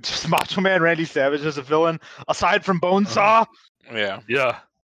 Dude, just Macho Man Randy Savage as a villain, aside from Bonesaw. yeah. Yeah.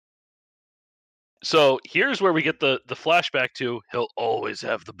 So here's where we get the flashback to he'll always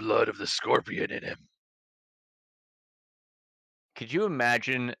have the blood of the scorpion in him. Could you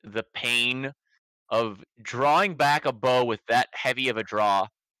imagine the pain of drawing back a bow with that heavy of a draw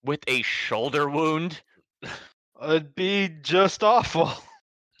with a shoulder wound? It'd be just awful.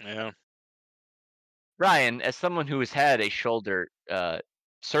 Yeah. Ryan, as someone who has had a shoulder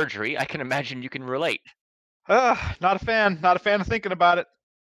surgery, I can imagine you can relate. Not a fan. Not a fan of thinking about it.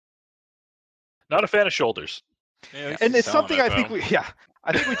 Not a fan of shoulders. Yeah, And it's something I think we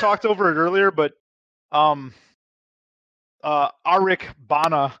talked over it earlier, but Arik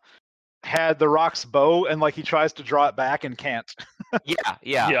Bana had the Rock's bow and like he tries to draw it back and can't.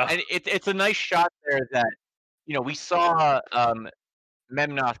 Yeah. And it's a nice shot there that we saw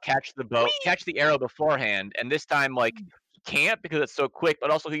Memnoth catch the arrow beforehand, and this time like he can't because it's so quick, but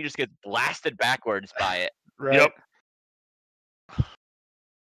also he just gets blasted backwards by it. Right. Yep.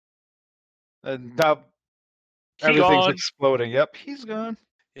 And now He everything's gone. exploding. Yep, he's gone.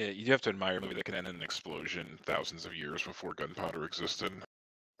 Yeah, you do have to admire a movie that can end in an explosion thousands of years before gunpowder existed.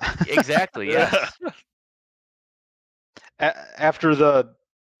 Exactly. Yes. After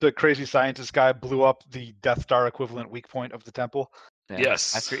the crazy scientist guy blew up the Death Star equivalent weak point of the temple. Yeah.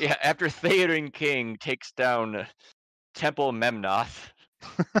 Yes. After Theoden King takes down Temple Memnoth.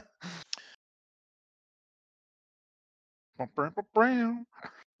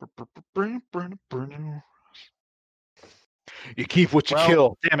 You keep what you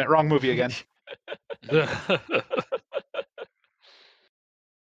kill. Damn it, wrong movie again.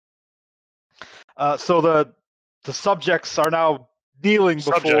 So the subjects are now kneeling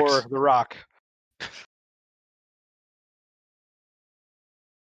before the Rock.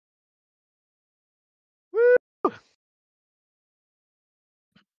 Woo!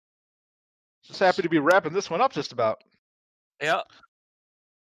 Just happy to be wrapping this one up just about. Yeah.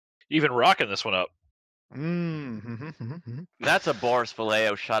 Even rocking this one up. Mm-hmm. That's a Boris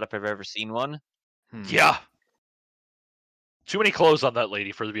Vallejo shot if I've ever seen one. Yeah. Too many clothes on that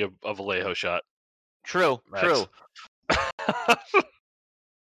lady for it to be a Vallejo shot. True. Max.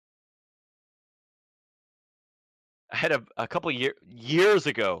 I had a couple years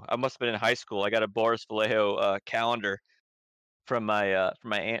ago. I must have been in high school. I got a Boris Vallejo calendar from my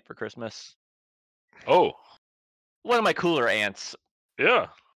aunt for Christmas. Oh. One of my cooler aunts. Yeah.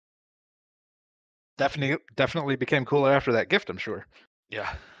 Definitely became cooler after that gift, I'm sure.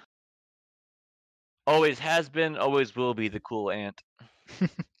 Yeah. Always has been, always will be the cool aunt.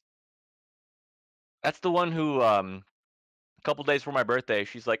 That's the one who a couple days before my birthday,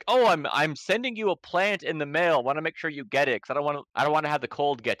 she's like, "Oh, I'm sending you a plant in the mail. Want to make sure you get it because I don't want to have the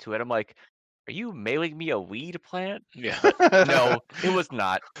cold get to it." I'm like, "Are you mailing me a weed plant?" Yeah. No, it was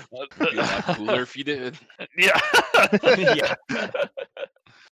not. It'd be a lot cooler if you did. Yeah. Yeah.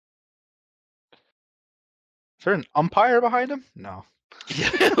 Is there an umpire behind him? No. Yeah,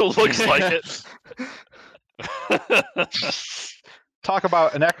 it looks like it. Talk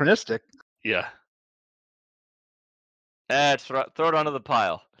about anachronistic. Yeah. Throw it onto the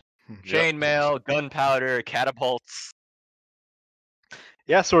pile. Chainmail, gunpowder, catapults.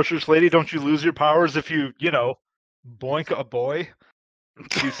 Yeah, sorceress lady, don't you lose your powers if you boink a boy?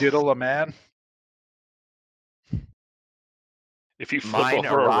 You diddle a man? If you flip Mine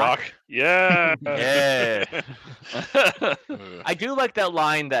over a a rock? rock, yeah. Yeah. Ugh. I do like that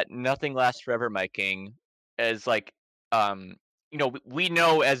line that nothing lasts forever, my king. As like, we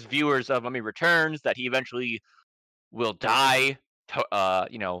know as viewers of Mummy Returns that he eventually will die,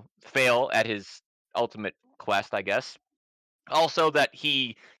 fail at his ultimate quest, I guess. Also, that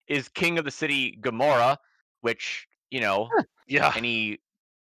he is king of the city Gomorrah, which Yeah, any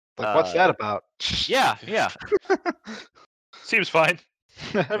Like, what's that uh, about? yeah. seems fine.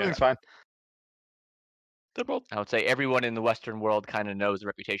 Everything's fine. They're both. I would say everyone in the Western world kind of knows the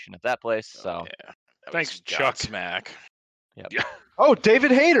reputation of that place. So Yeah. That Thanks, was Chuck. Godsmack. Oh,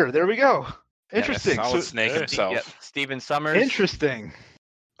 David Hayter. There we go. Yeah, Interesting. Solid So, Snake Hey. himself. Yep, Stephen Summers. interesting.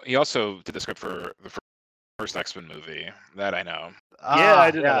 He also did the script for the first X-Men movie. That I know. Yeah,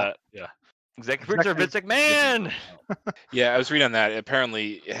 I did know that. Yeah. Executive producer Vince McMahon. Yeah, I was reading on that.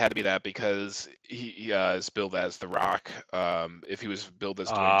 Apparently, it had to be that because he is billed as The Rock. If he was billed as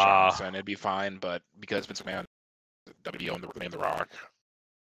Dwayne Johnson, it'd be fine. But because Vince McMahon, WB owned the name The Rock,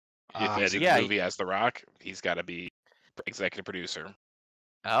 if he's in the movie as The Rock, he's got to be executive producer.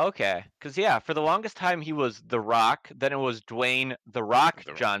 Okay, because for the longest time he was The Rock, then it was Dwayne The Rock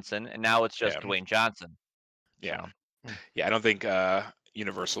Johnson, and now it's just Dwayne Johnson. Yeah, So. yeah. I don't think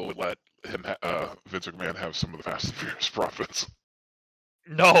Universal would let him, Vince McMahon, have some of the Fast and Furious profits.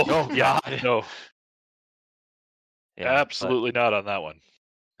 No. Oh, yeah. God. No. Yeah, Absolutely not on that one.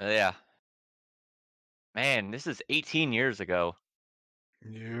 Yeah. Man, this is 18 years ago.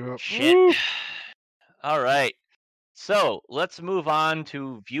 Yep. Shit. Woo. All right. So let's move on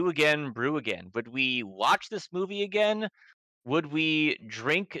to View Again, Brew Again. Would we watch this movie again? Would we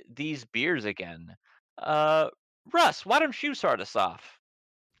drink these beers again? Russ, why don't you start us off?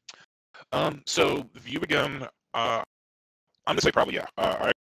 So View Again. I'm gonna say probably yeah.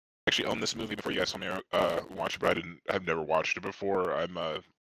 I actually own this movie before you guys told me watch it, but I've never watched it before. I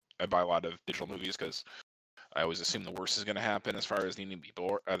buy a lot of digital movies because I always assume the worst is gonna happen as far as needing to be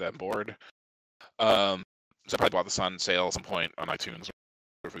bored. So I probably bought this on sale at some point on iTunes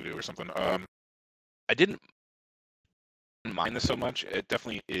or Voodoo or something. I didn't mind this so much. It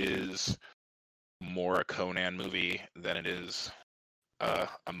definitely is more a Conan movie than it is a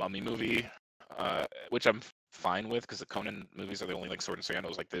Mummy movie, which I'm fine with because the Conan movies are the only like Sword and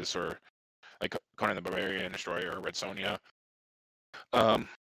Sandals like this or like Conan the Barbarian, Destroyer, or Red Sonja. But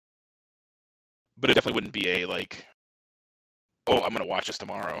it definitely wouldn't be a like, oh, I'm gonna watch this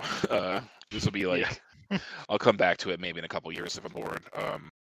tomorrow. This will be like, I'll come back to it maybe in a couple years if I'm bored.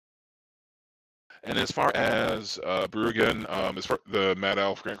 And as far as Brew Again, as far the Mad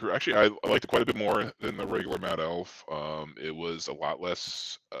Elf Grand Cru, actually I liked it quite a bit more than the regular Mad Elf. It was a lot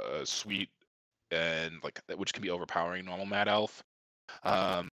less sweet and like which can be overpowering normal Mad Elf.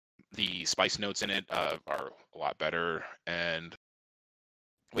 The spice notes in it are a lot better, and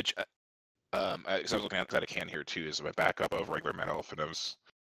which I was looking at a can here too is my backup of regular Mad Elf, and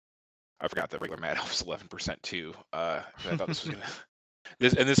I forgot that regular Mad Elf is 11% too. I thought this was gonna.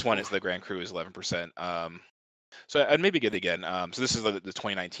 This one is the Grand Cru is 11%. So I'd maybe get it again. So this is the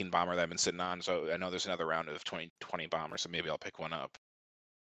 2019 bomber that I've been sitting on. So I know there's another round of 2020 bomber. So maybe I'll pick one up.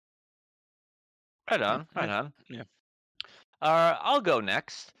 Right on. Yeah. I'll go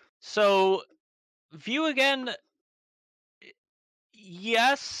next. So, View Again.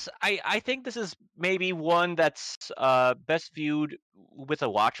 Yes, I think this is maybe one that's best viewed with a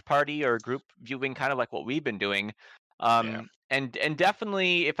watch party or a group viewing, kind of like what we've been doing. And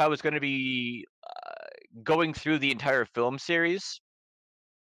definitely, if I was going to be going through the entire film series,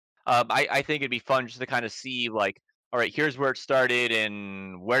 I think it'd be fun just to kind of see like, all right, here's where it started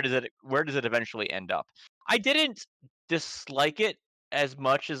and where does it eventually end up. I didn't dislike it as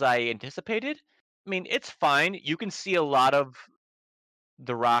much as I anticipated. I mean, it's fine. You can see a lot of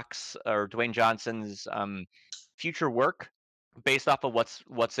The Rock's or Dwayne Johnson's future work based off of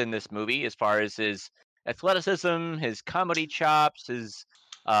what's in this movie, as far as his athleticism, his comedy chops, his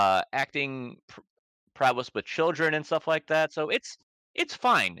acting prowess with children and stuff like that. So it's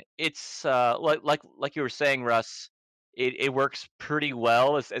fine. It's like you were saying, Russ. It works pretty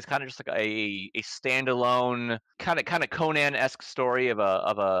well. It's kind of just like a standalone kind of Conan-esque story of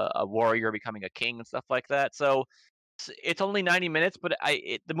a warrior becoming a king and stuff like that. So it's only 90 minutes, but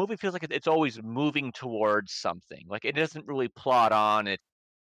the movie feels like it's always moving towards something. Like it doesn't really plot on.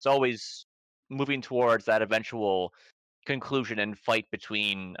 It's always moving towards that eventual conclusion and fight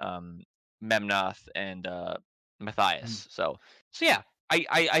between Memnoth and Matthias. So yeah,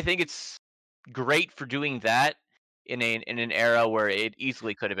 I think it's great for doing that in an era where it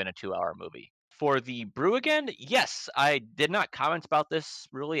easily could have been a 2-hour movie. For the Brew Again, yes, I did not comment about this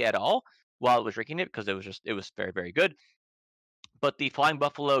really at all while I was drinking it because it was very, very good. but the Flying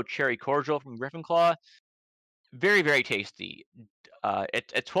Buffalo Cherry Cordial from Griffin Claw, very, very tasty.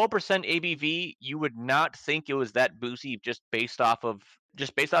 At 12% ABV, you would not think it was that boozy just based off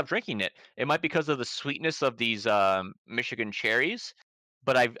drinking it. It might be because of the sweetness of these Michigan cherries,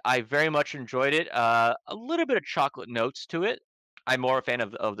 but I very much enjoyed it. A little bit of chocolate notes to it. I'm more a fan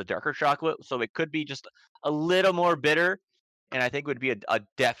of the darker chocolate, so it could be just a little more bitter, and I think would be a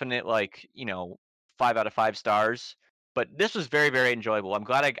definite 5 out of 5 stars. But this was very, very enjoyable. I'm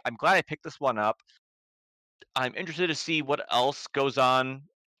glad I picked this one up. I'm interested to see what else goes on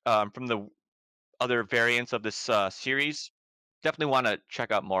from the other variants of this series. Definitely want to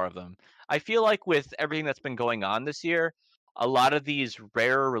check out more of them. I feel like with everything that's been going on this year, a lot of these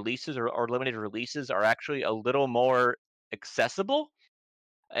rare releases or limited releases are actually a little more accessible.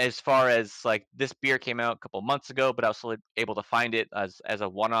 As far as like this beer came out a couple months ago, but I was still able to find it as a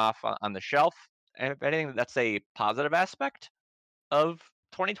one-off on the shelf. And if anything, that's a positive aspect of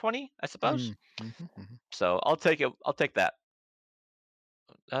 2020, I suppose. So I'll take it. I'll take that.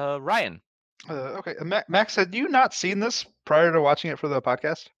 Ryan, Okay, Max, had you not seen this prior to watching it for the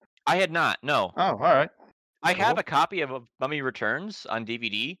podcast? I had not. No, Oh, all right. I have Cool. a copy of Mummy Returns on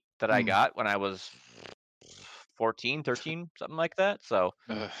DVD that I got when I was 14, 13, something like that. So,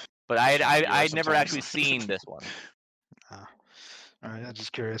 but I'd never actually seen this one. All right, I'm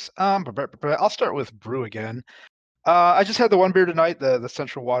just curious. But I'll start with Brew again. I just had the one beer tonight, the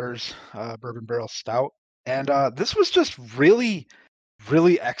Central Waters Bourbon Barrel Stout, and this was just really,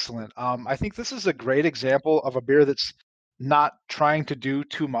 really excellent. I think this is a great example of a beer that's not trying to do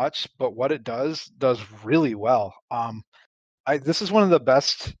too much, but what it does really well. This is one of the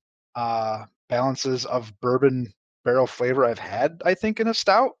best balances of bourbon barrel flavor I've had, I think, in a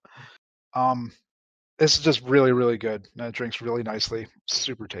stout. This is just really, really good. And it drinks really nicely.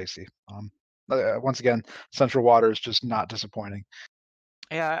 Super tasty. Once again, Central Water is just not disappointing.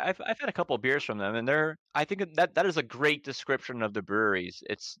 Yeah, I've had a couple of beers from them, and I think that is a great description of the breweries.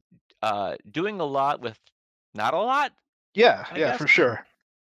 It's doing a lot with not a lot. Yeah, I guess. for sure.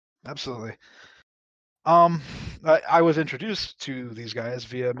 Absolutely. I was introduced to these guys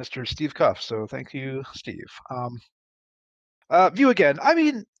via Mr. Steve Cuff, so thank you, Steve. View again. I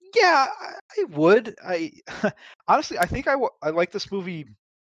mean, yeah, I would. I honestly, I think I like this movie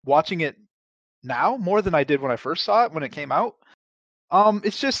watching it now more than I did when I first saw it when it came out.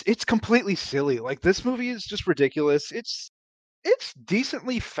 It's completely silly. Like this movie is just ridiculous. It's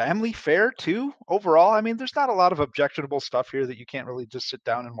decently family fare too overall. I mean, there's not a lot of objectionable stuff here that you can't really just sit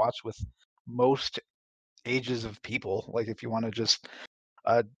down and watch with most ages of people. Like if you want to just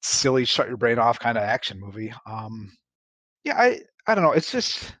a silly shut your brain off kind of action movie. Yeah, I don't know. It's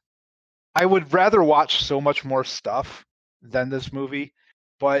just I would rather watch so much more stuff than this movie,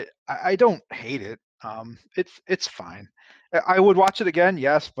 but I don't hate it. It's fine. I would watch it again,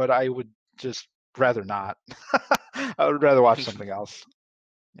 yes, but I would just rather not. I would rather watch something else.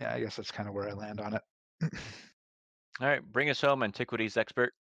 Yeah, I guess that's kind of where I land on it. All right, bring us home, antiquities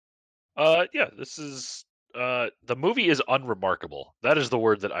expert. Yeah, this is the movie is unremarkable. That is the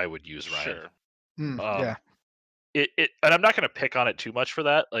word that I would use, Ryan. Sure. Yeah. It and I'm not going to pick on it too much for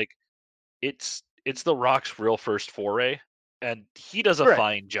that. Like, it's The Rock's real first foray, and he does a Right.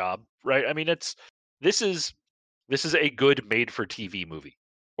 fine job, right? I mean, this is a good made-for-TV movie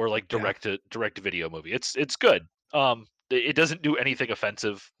or like direct to video movie. It's good. It doesn't do anything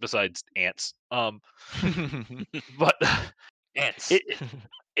offensive besides ants. But Ants.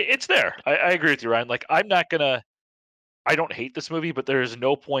 It's there. I agree with you, Ryan. Like, I don't hate this movie, but there is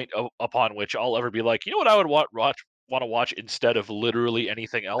no point upon which I'll ever be like, you know what I would want to watch instead of literally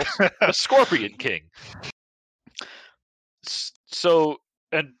anything else? The Scorpion King. So,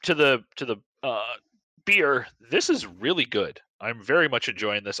 and to the beer, this is really good. I'm very much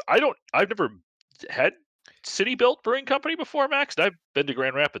enjoying this. I've never had City Built Brewing Company before, Max. And I've been to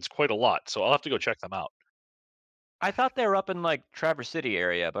Grand Rapids quite a lot, so I'll have to go check them out. I thought they were up in like Traverse City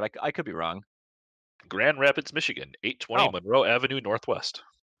area, but I could be wrong. Grand Rapids, Michigan, 820 Monroe Avenue Northwest.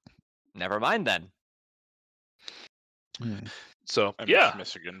 Never mind then. So I yeah,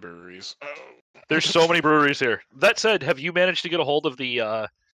 miss Michigan breweries. There's so many breweries here. That said, have you managed to get a hold of the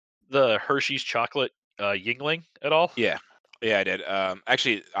Hershey's chocolate Yingling at all? Yeah, I did.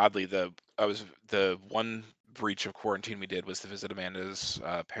 Actually, oddly, the one breach of quarantine we did was to visit Amanda's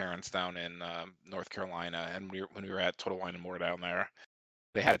parents down in North Carolina, and when we were at Total Wine and More down there,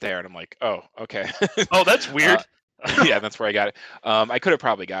 they had it there, and I'm like, oh, okay. Oh, that's weird. Yeah, that's where I got it. I could have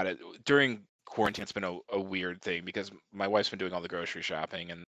probably got it during quarantine. It's been a weird thing because my wife's been doing all the grocery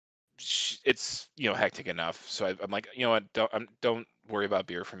shopping, and it's hectic enough. So I'm like, you know what, don't worry about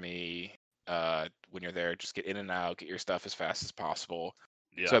beer for me. when you're there. Just get in and out, get your stuff as fast as possible.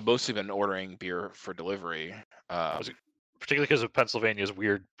 Yeah. So I've mostly been ordering beer for delivery. Particularly because of Pennsylvania's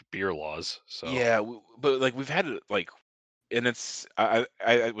weird beer laws. So Yeah, but like we've had like, and it's I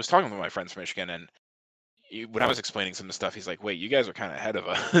was talking with my friends from Michigan, and when I was explaining some of the stuff, he's like, "Wait, you guys are kind of ahead of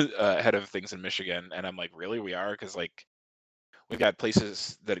ahead of things in Michigan," and I'm like, "Really? We are?" Because like we've got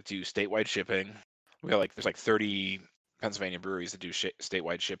places that do statewide shipping. We got like there's like 30 Pennsylvania breweries that do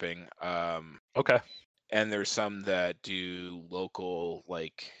statewide shipping. okay, And there's some that do local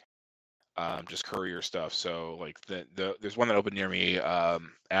like just courier stuff. So like there's one that opened near me,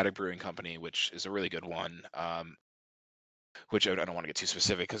 Attic Brewing Company, which is a really good one. Which I don't want to get too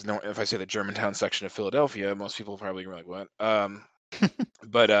specific because if I say the Germantown section of Philadelphia, most people probably are like, what?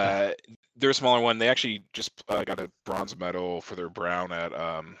 But they're a smaller one. They actually just got a bronze medal for their brown at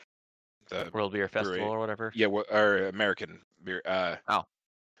the World Beer Festival brewery. or whatever. Yeah, or American beer.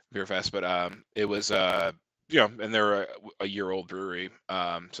 Beer Fest, but it was and they're a year-old brewery,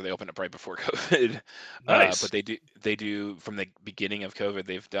 so they opened up right before COVID. nice. But they do from the beginning of COVID.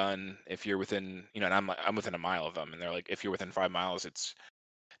 They've done, if you're within, and I'm within a mile of them, and they're like, if you're within 5 miles, it's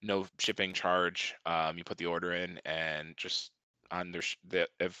no shipping charge. You put the order in, and just on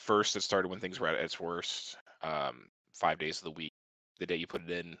at first it started when things were at its worst. 5 days of the week, the day you put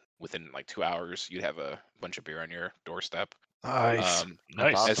it in, within like 2 hours, you'd have a bunch of beer on your doorstep. Nice.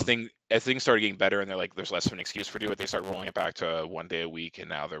 Nice. awesome. As things started getting better, and they're like, there's less of an excuse for doing it, they start rolling it back to 1 day a week, and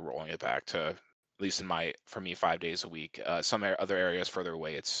now they're rolling it back to, at least for me, 5 days a week. Some other areas further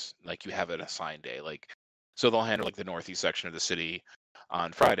away, it's like you have an assigned day. Like, so they'll handle like the northeast section of the city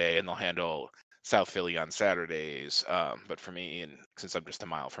on Friday, and they'll handle South Philly on Saturdays. But for me, and since I'm just a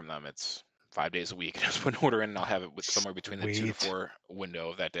mile from them, it's 5 days a week. I just put an order in, and I'll have it with somewhere between the 2 to Sweet. 4 window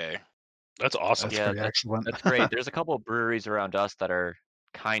of that day. That's awesome. That's Yeah, pretty excellent. That's great. There's a couple of breweries around us that are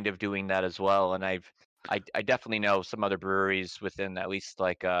kind of doing that as well, and I definitely know some other breweries within at least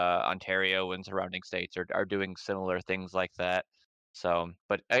like Ontario and surrounding states are doing similar things like that. So,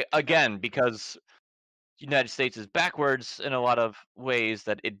 but again, because United States is backwards in a lot of ways,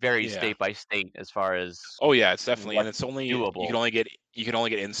 that it varies Yeah. state by state as far as Oh yeah, it's definitely, and what's it's only doable. you can only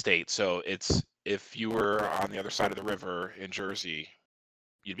get in state. So it's, if you were on the other side of the river in Jersey,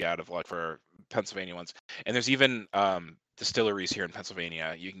 you'd be out of luck for Pennsylvania ones. And there's even distilleries here in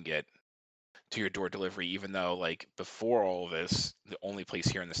Pennsylvania you can get to your door delivery, even though like before all of this, the only place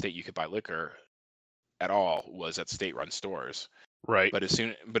here in the state you could buy liquor at all was at state-run stores. Right. But as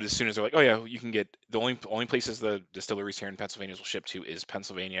soon as they're like, oh yeah, you can get, the only places the distilleries here in Pennsylvania will ship to is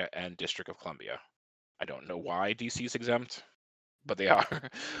Pennsylvania and District of Columbia. I don't know why DC is exempt, but they are.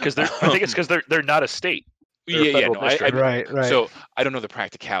 Because I think it's because they're not a state. They're a Yeah, federal no, district. Right. So I don't know the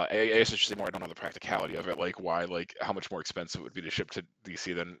practicality. I guess I should say more. I don't know the practicality of it, like why, like how much more expensive it would be to ship to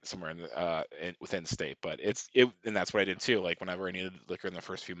DC than somewhere in the within state. But and that's what I did too. Like whenever I needed liquor in the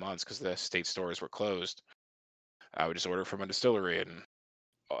first few months because the state stores were closed, I would just order from a distillery, and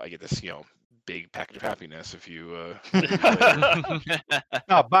I get this, big package of happiness if you.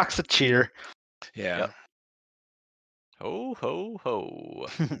 Oh, box of cheer. Yeah. Yep. Ho ho ho.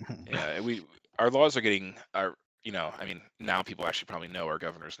 Yeah, our laws are getting I mean, now people actually probably know our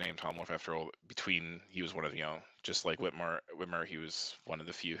governor's name, Tom Wolf. After all, he was one of just like Whitmer, he was one of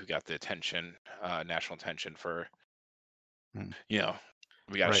the few who got the attention, national attention for, we got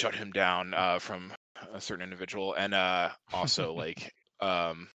to Right. shut him down from a certain individual, and also like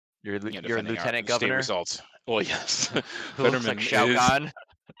Your defending lieutenant our state governor results. Well, yes, who looks like Shao Fetterman Kahn.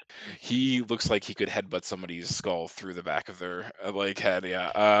 he looks like he could headbutt somebody's skull through the back of their head.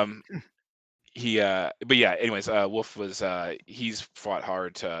 Yeah. But yeah. Anyways, Wolf was he's fought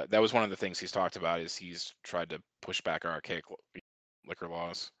hard to. That was one of the things he's talked about, is he's tried to push back our archaic liquor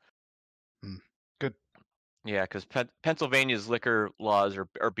laws. Good. Yeah, because Pennsylvania's liquor laws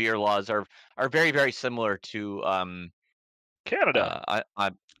or beer laws are very very similar to Canada.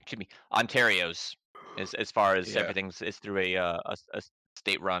 excuse me, Ontario's, as far as Yeah. everything's is through a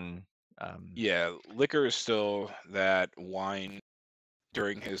state run. Yeah, liquor is still that. Wine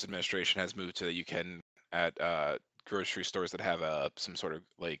during his administration has moved to that you can at grocery stores that have some sort of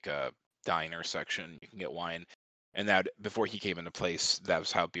like diner section, you can get wine. And that before he came into place, that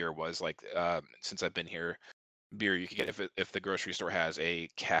was how beer was. Like since I've been here, beer you can get if the grocery store has a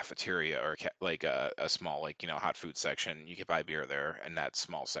cafeteria or like a small hot food section, you can buy beer there in that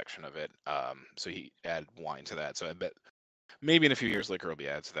small section of it. So he added wine to that. So I bet maybe in a few years liquor will be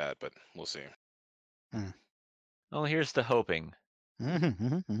added to that, but we'll see. Well, here's the hoping.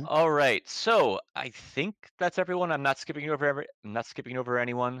 Mhm. All right, so I think that's everyone. I'm not skipping over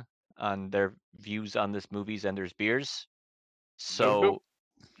anyone on their views on this movies and there's beers. So Nope.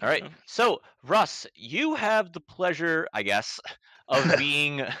 All right. Yeah. So, Russ, you have the pleasure, I guess, of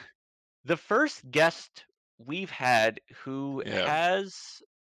being the first guest we've had who Yeah. has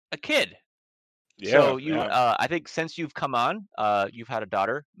a kid. Yeah. So you, Yeah. I think, since you've come on, you've had a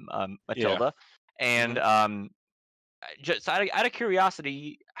daughter, Yeah. Matilda, and just out of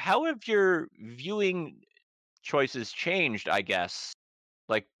curiosity, how have your viewing choices changed? I guess,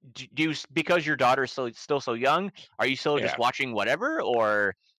 like, do you, because your daughter's still so young, are you still just Yeah. watching whatever,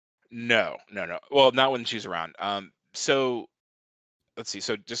 or No. Well, not when she's around. So let's see.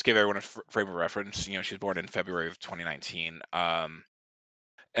 So just give everyone a frame of reference. You know, she was born in February of 2019.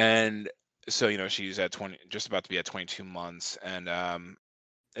 And so she's at 20, just about to be at 22 months, and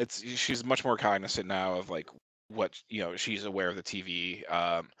she's much more cognizant now of like what she's aware of the TV.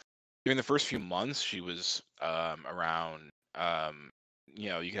 During the first few months, she was around.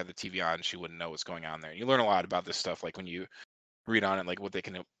 You could have the TV on, she wouldn't know what's going on there. You learn a lot about this stuff, like when you read on it, like what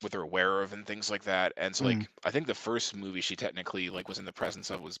they're aware of and things like that. And so, like, I think the first movie she technically like was in the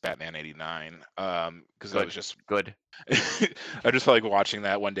presence of was Batman '89. Because I was just good? I just felt like watching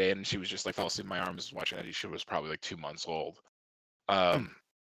that one day, and she was just like fell asleep in my arms watching that. She was probably like 2 months old. Starts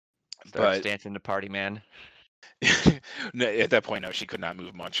But dancing to Party Man. no, at that point, no, she could not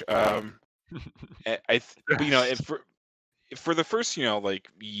move much. For the first, like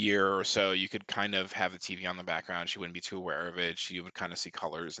year or so, you could kind of have the TV on the background. She wouldn't be too aware of it. She would kind of see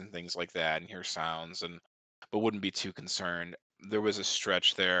colors and things like that and hear sounds, but wouldn't be too concerned. There was a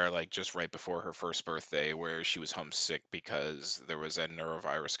stretch there, like just right before her first birthday, where she was homesick because there was a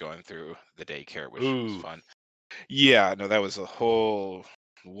neurovirus going through the daycare, which was Ooh. fun. Yeah, no, that was a whole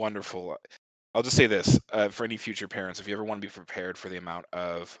wonderful. I'll just say this, for any future parents, if you ever want to be prepared for the amount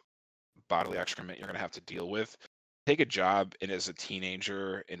of bodily excrement you're going to have to deal with, take a job as a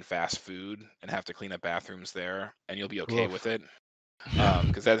teenager in fast food and have to clean up bathrooms there, and you'll be okay Oof. with it.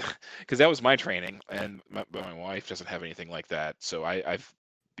 Because that was my training, and my wife doesn't have anything like that. So I've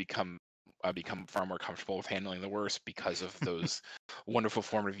become far more comfortable with handling the worst because of those wonderful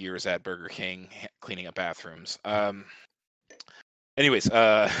formative years at Burger King cleaning up bathrooms. Anyways,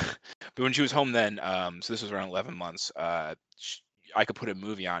 but when she was home then, so this was around 11 months, I could put a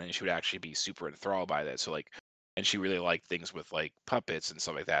movie on and she would actually be super enthralled by that. So like, and she really liked things with like puppets and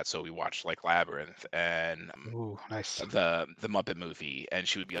stuff like that. So we watched like Labyrinth and Ooh, nice. the Muppet movie, and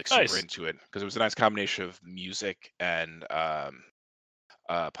she would be like super Nice. into it because it was a nice combination of music and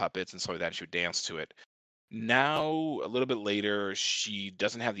puppets and stuff like that. And she would dance to it. Now, a little bit later, she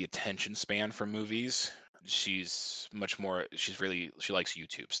doesn't have the attention span for movies. She's much more. She likes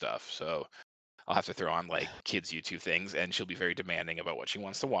YouTube stuff. So I'll have to throw on like kids YouTube things, and she'll be very demanding about what she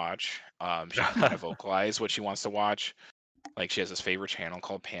wants to watch. She can kind of vocalize what she wants to watch. Like she has this favorite channel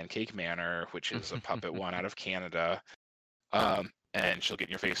called Pancake Manor, which is a puppet one out of Canada. And she'll get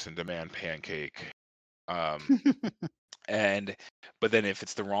in your face and demand pancake. But then if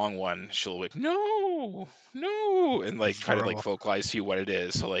it's the wrong one, she'll like no, and like That's try to like adorable. vocalize to you what it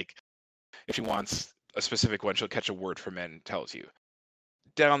is. So like if she wants a specific one, she'll catch a word from it and tell it to you.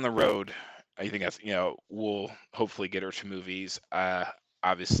 Down the road, I think that's we'll hopefully get her to movies.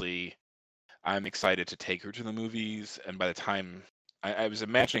 Obviously, I'm excited to take her to the movies, and by the time I was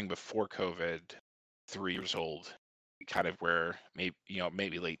imagining before COVID, 3 years old, kind of where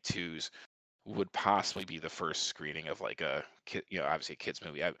maybe late twos would possibly be the first screening of like a kid, obviously a kids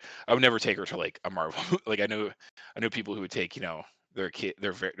movie. I would never take her to like a Marvel. Like I know people who would take their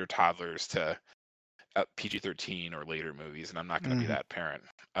toddlers to PG-13 or later movies, and I'm not going to be that parent.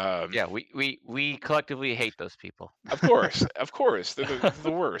 Yeah, we collectively hate those people. Of course, they're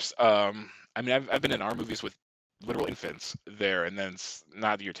the worst. I mean, I've been in our movies with literal infants there, and then it's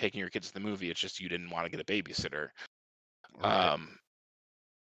not that you're taking your kids to the movie; it's just you didn't want to get a babysitter. Right.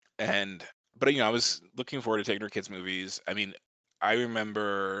 But I was looking forward to taking her kids movies. I mean, I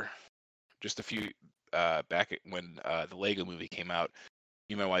remember just a few back when the Lego movie came out.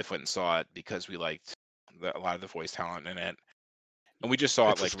 Me and my wife went and saw it because we liked a lot of the voice talent in it, and we just saw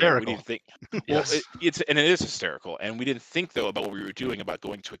It's it like we hysterical. didn't think. Yes. Well, it is hysterical, and we didn't think though about what we were doing about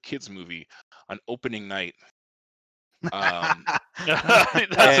going to a kids movie on opening night. I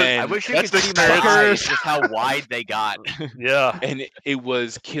wish you could that's see my experience. eyes, just how wide they got. Yeah. And it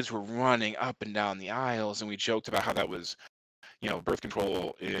was kids were running up and down the aisles, and we joked about how that was, birth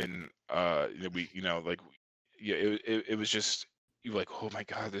control in it was just you were like, oh my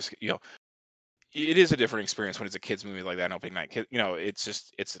god, this it is a different experience when it's a kids movie like that on opening night. It's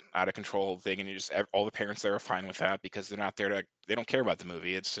an out of control thing, and all the parents there are fine with that because they're not there they don't care about the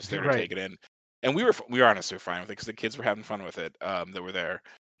movie. It's just there to Right. take it in. And we were honestly fine with it because the kids were having fun with it. That were there.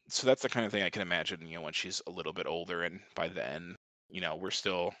 So that's the kind of thing I can imagine. When she's a little bit older, and by then we're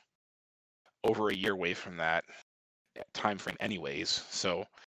still over a year away from that time frame anyways. So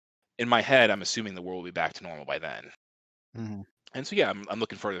in my head, I'm assuming the world will be back to normal by then. Mhm. And so, yeah, I'm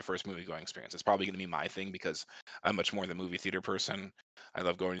looking forward to the first movie going experience. It's probably going to be my thing because I'm much more the movie theater person. I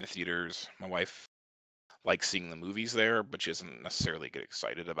love going to theaters. My wife likes seeing the movies there, but she doesn't necessarily get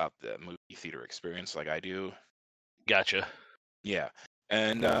excited about the movie theater experience like I do. Gotcha. Yeah.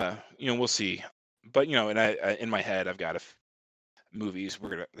 And, we'll see. But, and I in my head, I've got movies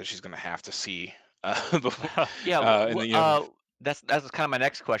that she's going to have to see. Before, Yeah, and then, that's kind of my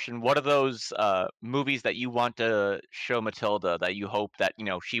next question. What are those movies that you want to show Matilda that you hope that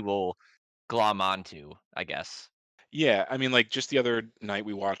she will glom onto? I guess. yeah, I mean, like just the other night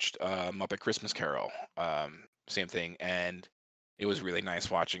we watched Muppet Christmas Carol. Same thing, and it was really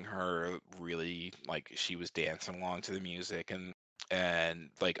nice watching her. Really, like she was dancing along to the music, and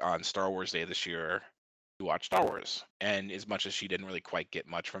like on Star Wars Day this year, we watched Star Wars. And as much as she didn't really quite get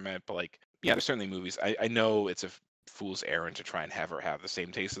much from it, but like, yeah, there's certainly movies. I know it's a fool's errand to try and have her have the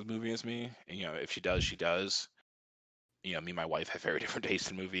same taste of the movie as me. And if she does, she does. Me and my wife have very different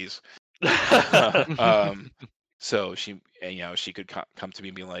tastes in movies. um, so she could come to me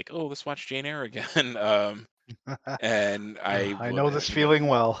and be like, "Oh, let's watch Jane Eyre again." And I I would, know this feeling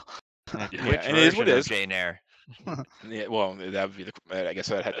well. Which and it is what version it of is. Jane Eyre? Yeah, well, that would be I guess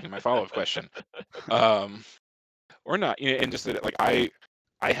that had to be my follow-up question. Or not, and just that, like I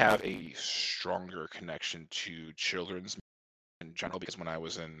have a stronger connection to children's in general because when I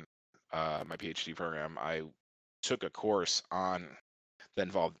was in my PhD program, I took a course that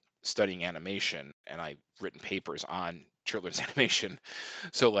involved studying animation, and I've written papers on children's animation.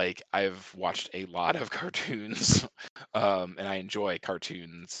 So like I've watched a lot of cartoons, and I enjoy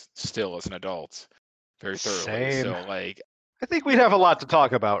cartoons still as an adult very thoroughly. Same. So like, I think we'd have a lot to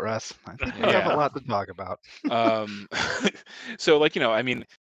talk about, Russ. I think we have a Yeah. lot to talk about. so like I mean,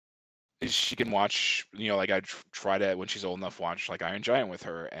 she can watch, like I try to when she's old enough watch like Iron Giant with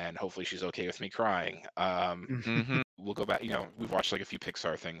her, and hopefully she's okay with me crying. Mm-hmm. We'll go back. We've watched like a few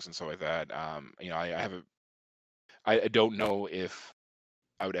Pixar things and stuff like that. I don't know if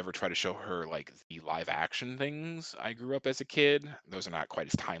I would ever try to show her like the live action things I grew up as a kid. Those are not quite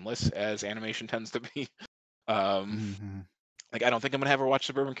as timeless as animation tends to be. Mhm. Like I don't think I'm gonna have her watch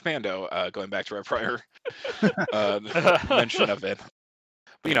Suburban Commando. Going back to our prior mention of it.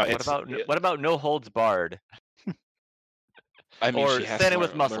 But What about No Holds Barred I mean, or she has to Santa with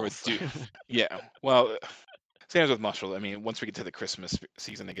learn Muscles? yeah. Well, Santa's with muscle. I mean, once we get to the Christmas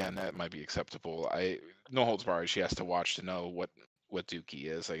season again, that might be acceptable. No holds barred. She has to watch to know what Dookie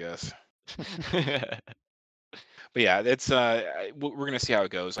is, I guess. But yeah, it's we're gonna see how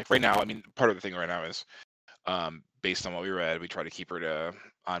it goes. Like right now, I mean, part of the thing right now is based on what we read, we try to keep her to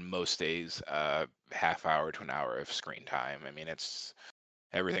on most days half hour to an hour of screen time. I mean, it's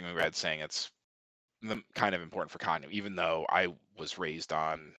everything we read saying it's kind of important for continuity, even though I was raised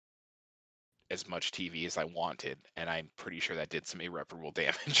on as much TV as I wanted, and I'm pretty sure that did some irreparable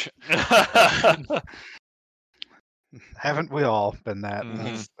damage. Haven't we all been that?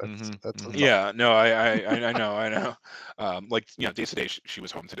 Mhm, That's mhm. Yeah, no, I know. Like Day to Day, she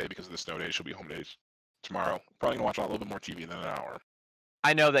was home today because of the snow day. She'll be home today tomorrow. Probably gonna watch a little bit more TV than an hour.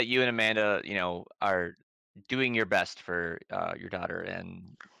 I know that you and Amanda, are doing your best for your daughter, and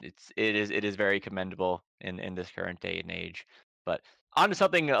it is very commendable in this current day and age. But on to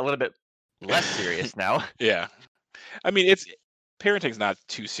something a little bit less serious now. Yeah, I mean parenting's not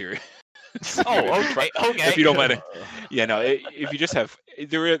too serious. Oh, If you don't mind it, Uh, yeah, no. If you just have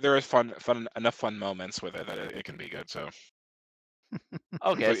there are enough fun moments with it that it can be good. So,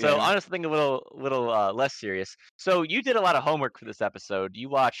 Okay, but so yeah, on to something a little less serious. So you did a lot of homework for this episode. You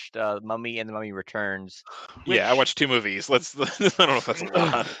watched Mummy and the Mummy Returns, yeah, I which, watched 2 movies. I don't know if that's a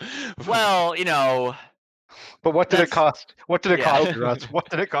lot. well, but what did it that's cost? What did it yeah. cost you, Russ? What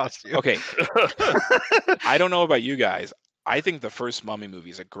did it cost you? Okay, I don't know about you guys. I think the first Mummy movie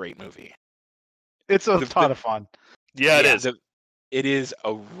is a great movie. It's a The- ton the- of fun. Yeah, it Yeah. is. It is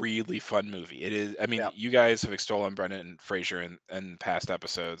a really fun movie. It is. I mean, Yeah. you guys have extolled Brendan Fraser in past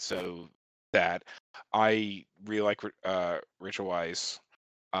episodes, so that I really like Rachel Weisz.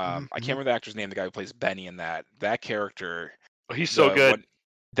 I can't Mhm. remember the actor's name. The guy who plays Benny in that character. He's so The good. one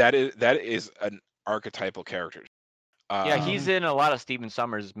that is an archetypal character. Yeah, he's Um, in a lot of Stephen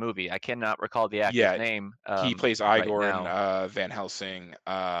Sommers' movie. I cannot recall the actor's yeah, name he plays right Igor in now. Van Helsing.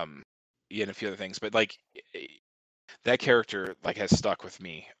 And a few other things, but like that character like has stuck with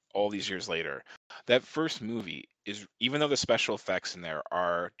me all these years later. That first movie is, even though the special effects in there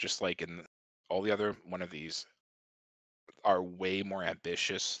are just like in all the other one of these, are way more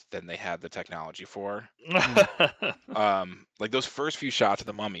ambitious than they had the technology for. Like those first few shots of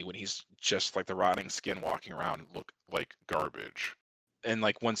the mummy when he's just like the rotting skin walking around look like garbage. And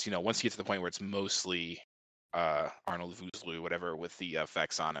like once you get to the point where it's mostly Arnold Vosloo, whatever, with the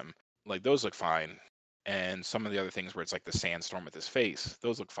effects on him, like those look fine. And some of the other things where it's like the sandstorm with his face,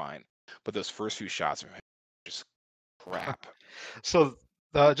 those look fine. But those first few shots are just crap. So,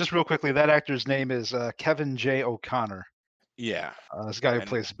 just real quickly, that actor's name is Kevin J. O'Connor. Yeah. This guy who And-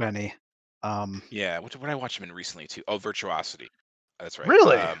 plays Benny. Yeah, what did I watch him in recently too? Oh, Virtuosity. That's right.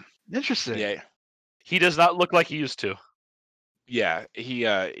 Really? Interesting. Yeah, He does not look like he used to. yeah.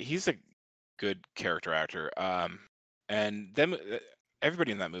 He's a good character actor. And them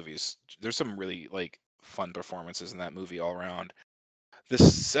everybody in that movie there's some really like fun performances in that movie all around. The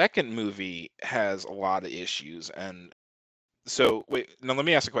second movie has a lot of issues, and so wait, now let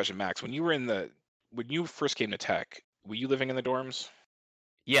me ask a question, Max. When you first came to Tech, were you living in the dorms?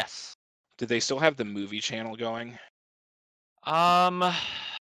 Yes. Did they still have the movie channel going?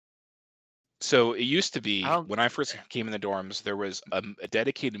 So it used to be when I first came in the dorms, there was a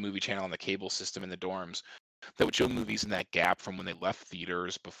dedicated movie channel on the cable system in the dorms that would show movies in that gap from when they left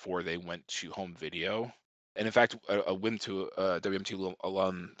theaters before they went to home video. And in fact, a WM2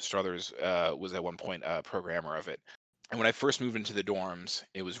 alum, Struthers, was at one point a programmer of it. And when I first moved into the dorms,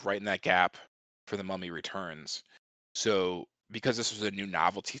 it was right in that gap for The Mummy Returns. So because this was a new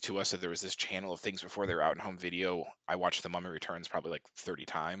novelty to us, that there was this channel of things before they were out in home video, I watched The Mummy Returns probably like 30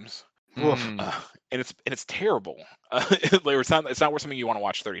 times. Oof. And it's terrible. It's not worth something you want to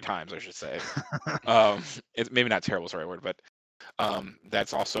watch 30 times, I should say. It's maybe not terrible is the right word, but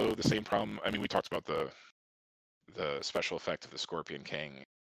that's also the same problem. I mean, we talked about the special effect of the Scorpion King.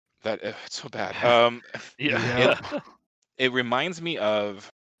 That it's so bad. It reminds me of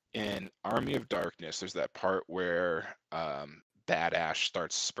in Army of Darkness. There's that part where bad ash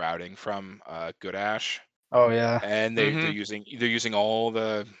starts sprouting from good ash. Oh yeah. And they're using all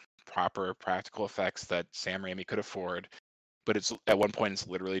the proper practical effects that Sam Raimi could afford, but it's at one point it's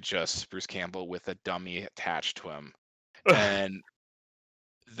literally just Bruce Campbell with a dummy attached to him. And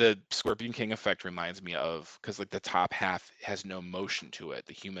the Scorpion King effect reminds me of, because like the top half has no motion to it,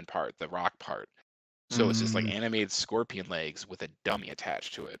 the human part, the rock part. So it's just like animated scorpion legs with a dummy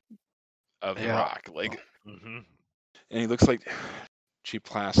attached to it of the rock. Like and he looks like cheap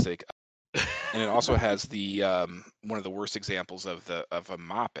plastic. And it also has the one of the worst examples of a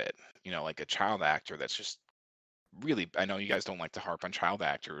moppet, like a child actor that's just really, I know you guys don't like to harp on child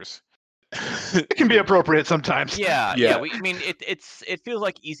actors. It can be appropriate sometimes. Yeah. I mean, it feels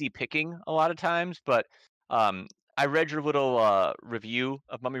like easy picking a lot of times, but I read your little review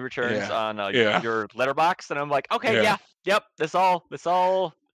of Mummy Returns on your letterbox, and I'm like, okay, yep, this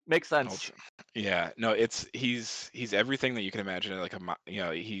all makes sense. Yeah, no, he's everything that you can imagine. Like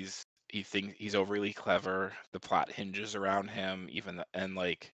he thinks he's overly clever. The plot hinges around him, and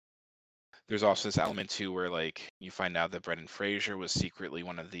like there's also this element too where like you find out that Brendan Fraser was secretly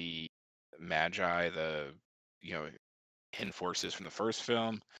one of the Magi, the hidden forces from the first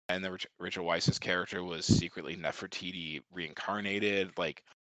film, and then Rachel Weisz's character was secretly Nefertiti reincarnated. Like,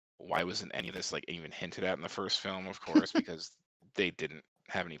 why wasn't any of this like even hinted at in the first film? Of course, because they didn't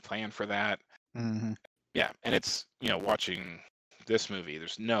have any plan for that. Yeah, and it's watching this movie,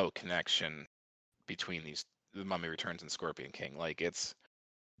 there's no connection between the Mummy Returns and Scorpion King. Like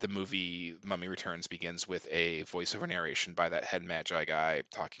the movie Mummy Returns begins with a voiceover narration by that head Magi guy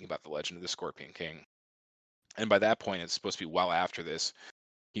talking about the legend of the Scorpion King. And by that point, it's supposed to be well after this.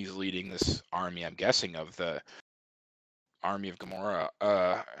 He's leading this army, I'm guessing, of the army of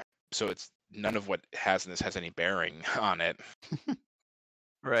Gamora. So it's none of what has in this has any bearing on it.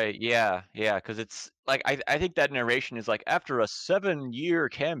 Right, yeah, because it's like I think that narration is like after a 7-year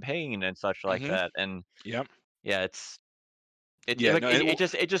campaign and such like that, and Yep. yeah,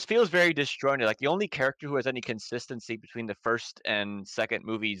 it just feels very disjointed. Like the only character who has any consistency between the first and second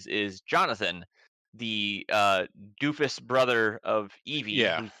movies is Jonathan, the doofus brother of Evie,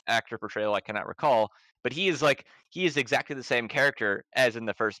 whose actor portrayal I cannot recall, but he is exactly the same character as in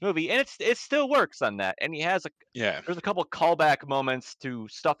the first movie, and it still works on that. And he has there's a couple callback moments to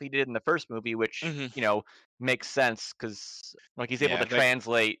stuff he did in the first movie, which makes sense because like he's able to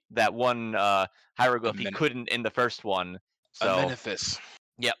translate that one hieroglyph he couldn't in the first one. So Amenephis.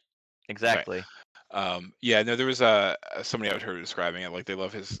 Yep, exactly. Right. No, there was somebody I heard describing it like they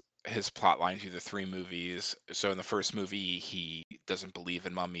love his plot line through the 3 movies. So in the first movie, he doesn't believe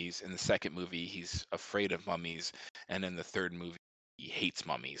in mummies. In the second movie, he's afraid of mummies, and in the third movie, he hates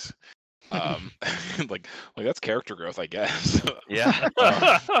mummies. Like that's character growth, I guess. Yeah.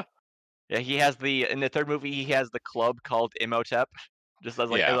 Yeah, he has in the third movie he has the club called Imhotep, just as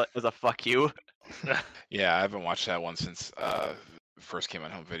like Yeah. as a fuck you. Yeah, I haven't watched that one since first came on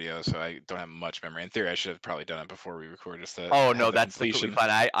home video, so I don't have much memory. In theory, I should have probably done it before we recorded, just to Oh have no, the that's completely completion.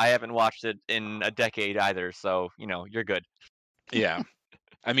 fine. I haven't watched it in a decade either, so you're good. Yeah,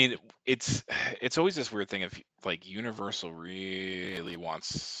 I mean, it's always this weird thing of like Universal really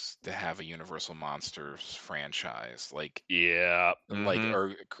wants to have a Universal Monsters franchise, like Yeah. Mhm.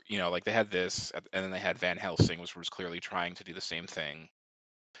 or like they had this, and then they had Van Helsing, which was clearly trying to do the same thing.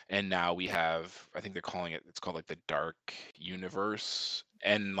 And now we have, I think they're calling it's called like the Dark Universe,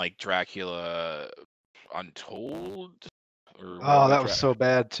 and like Dracula Untold, or Oh, whatever. that was so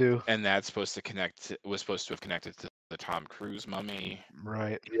bad too. And that's supposed to was supposed to have connected to the Tom Cruise Mummy.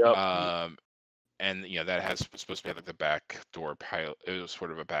 Right. Yep. And that has supposed to be like the backdoor pilot. It was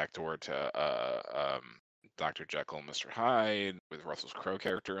sort of a backdoor to Dr. Jekyll and Mr. Hyde with Russell Crowe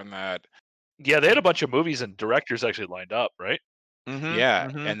character in that. Yeah, they had a bunch of movies and directors actually lined up, right? Mhm. Yeah,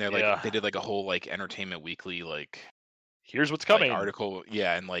 Mhm. and they're like Yeah. they did like a whole like Entertainment Weekly like Here's what's like, coming. article.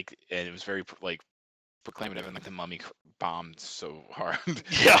 Yeah, and it was very like proclamative, and like the Mummy bombed so hard.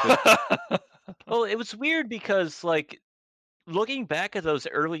 Yeah. Well, it was weird because like looking back at those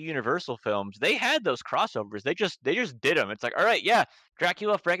early Universal films, they had those crossovers. They just did them. It's like, all right, yeah,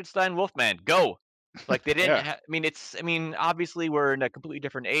 Dracula, Frankenstein, Wolfman, go. Like they didn't. Yeah. I mean, obviously we're in a completely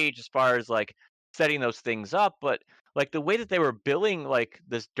different age as far as like setting those things up, but like the way that they were billing like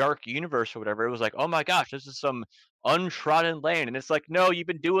this dark universe or whatever, it was like, oh my gosh, this is some untrodden land, and it's like, no, you've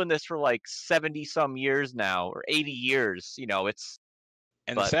been doing this for like 70 some years now or 80 years. It's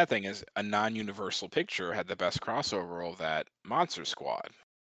And the but sad thing is, a non-Universal picture had the best crossover of that, Monster Squad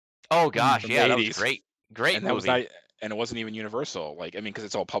oh gosh, from the yeah, that was 80s. great And that was movie. not, and it wasn't even Universal. Like, I mean, because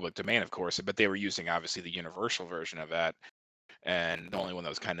it's all public domain, of course, but they were using obviously the Universal version of that. And the only one that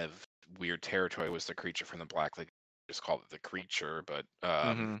was kind of weird territory was the Creature from the Black Lagoon. Just called it the Creature, but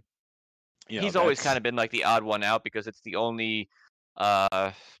Hmm. you know, He's always kind that's of been like the odd one out because it's the only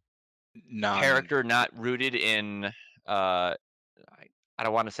uh non. character not rooted in I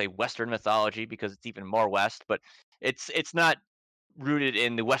don't want to say Western mythology because it's even more West, but it's not rooted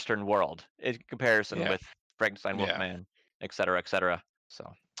in the Western world in comparison Yeah, with Frankenstein, yeah, Wolfman, et cetera, et cetera. So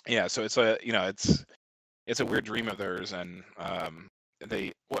yeah. So it's it's a weird dream of theirs, and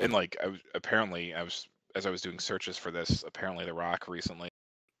they well, and like I was as I was doing searches for this, apparently The Rock recently,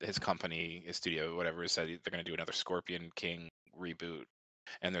 his company, his studio, whatever, said they're going to do another Scorpion King reboot.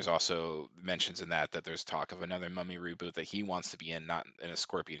 And there's also mentions in that there's talk of another Mummy reboot that he wants to be in, not in a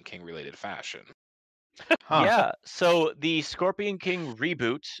Scorpion King related fashion. Huh. yeah, so the Scorpion King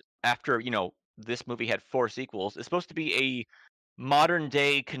reboot after this movie had 4 sequels is supposed to be a modern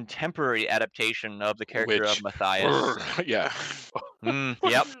day contemporary adaptation of the character of Which, Matthias. yeah,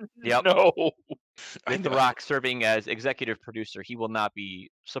 Yep. No. I With The know. Rock serving as executive producer, he will not be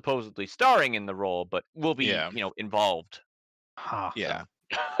supposedly starring in the role, but will be, Yeah, involved. Huh. yeah.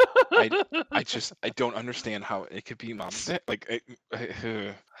 I don't understand how it could be Mom. Like,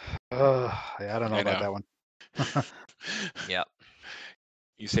 Yeah, I don't know I about know. that one. Yep.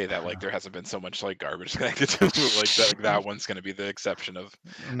 You say that like there hasn't been so much like garbage connected to it, like that one's going to be the exception of.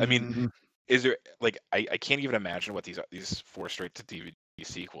 I mean, Mhm. is there like I can't even imagine what these 4 straight to DVD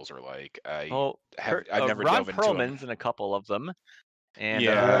sequels are like. Well, I've never Ron dove into them. Perlman's in a couple of them, and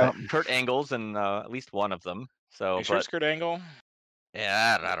Yeah, Kurt Angle's in at least one of them. So, you sure but it's Kurt Angle?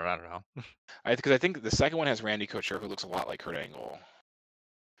 yeah, I don't know. Because I think the second one has Randy Couture, who looks a lot like Kurt Angle.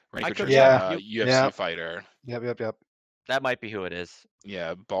 Randy I Couture's could, Yeah. a yep, UFC Yeah. fighter. Yep. that might be who it is.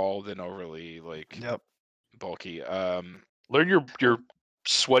 Yeah, bald and overly like Yep. bulky. Learn your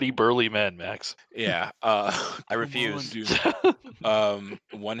sweaty burly men, Max. Yeah. I Come refuse. on, dude.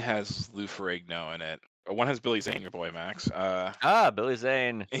 One has Lou Ferrigno in it. One has Billy Zane, your boy Max. Billy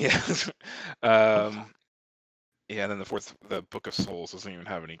Zane. Yeah. Yeah, and then the Book of Souls doesn't even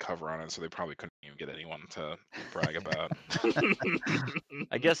have any cover on it, so they probably couldn't even get anyone to brag about.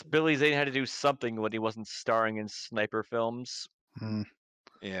 I guess Billy Zane had to do something when he wasn't starring in sniper films. Mm.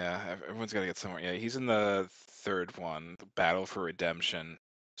 Yeah, everyone's got to get somewhere. Yeah, he's in the third one, the Battle for Redemption.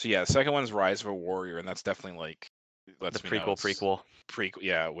 So yeah, the second one's Rise of a Warrior, and that's definitely like lets The me know prequel. prequel.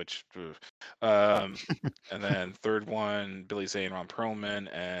 Yeah, which, and then third one, Billy Zane, Ron Perlman,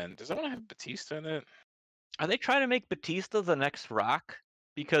 and does that one have Batista in it? Are they trying to make Batista the next Rock?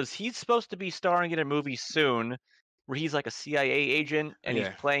 Because he's supposed to be starring in a movie soon where he's like a CIA agent and he's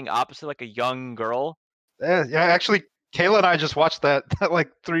Yeah. playing opposite like a young girl. Yeah, actually, Kayla and I just watched that like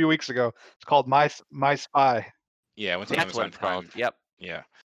 3 weeks ago. It's called My Spy. Yeah, went to That's what Amazon it's called. Prime. Yep. Yeah.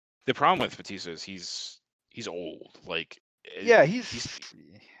 The problem with Batista is he's old. Like Yeah, He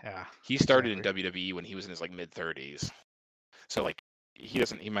started exactly. in WWE when he was in his like mid-30s. So like he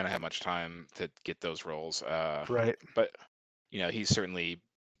might not have much time to get those roles. Right. But he's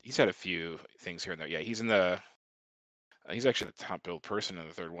had a few things here and there. Yeah, he's actually the top billed person in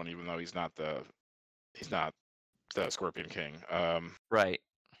the third one, even though he's not the Scorpion King. Right.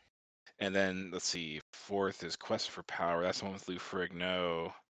 And then let's see, fourth is Quest for Power. That's the one with Lou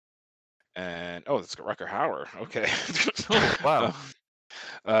Ferrigno. And it's Rutger Hauer. Okay. Oh, wow.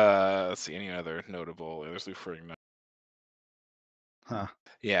 Let's see, any other notable? There's Lou Ferrigno. Huh.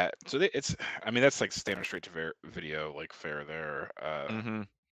 Yeah, so that's like standard straight to video like fare there. Mm-hmm.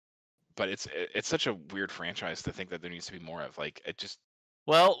 But it's such a weird franchise to think that there needs to be more of. Like it just.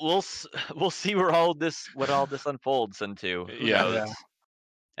 Well, we'll see what all this unfolds into. Who Yeah. knows?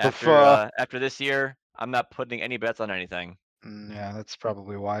 Yeah. After this year, I'm not putting any bets on anything. Yeah, that's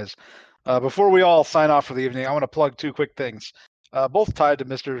probably wise. Before we all sign off for the evening, I want to plug two quick things, both tied to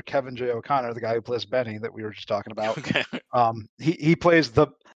Mr. Kevin J. O'Connor, the guy who plays Benny that we were just talking about. Okay. He plays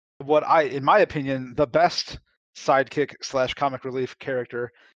in my opinion, the best sidekick / comic relief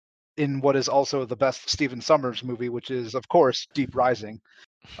character in what is also the best Stephen Sommers movie, which is, of course, Deep Rising.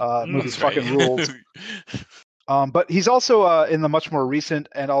 Movie That's fucking right. rules. But he's also in the much more recent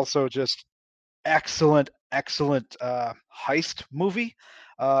and also just excellent heist movie,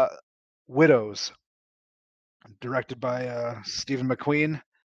 Widows, directed by Stephen McQueen.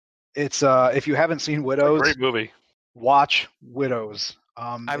 It's if you haven't seen It's a Widows, great movie. watch Widows.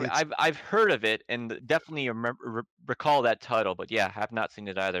 I've heard of it and definitely recall that title, but yeah, have not seen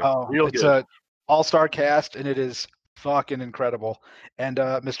it either. Real It's good. a all-star cast and it is fucking incredible. And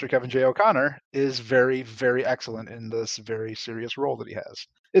Mr. Kevin J. O'Connor is very, very excellent in this very serious role that he has.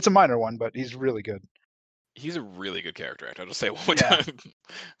 It's a minor one, but he's really good. He's a really good character actor. I'll just say it one more Yeah. time.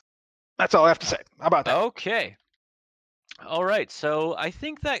 That's all I have to say. How about that? Okay. All right, so I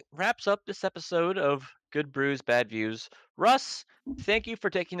think that wraps up this episode of Good Brews, Bad Views. Russ, thank you for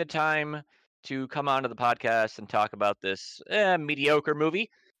taking the time to come onto the podcast and talk about this mediocre movie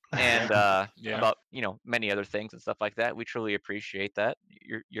and Yeah. about many other things and stuff like that. We truly appreciate that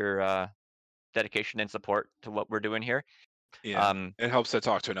your dedication and support to what we're doing here. Yeah. It helps to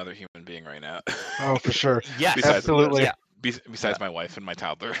talk to another human being right now. Oh, for sure. Yes, Absolutely. Yeah. Besides my wife and my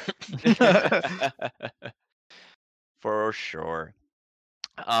toddler. For sure.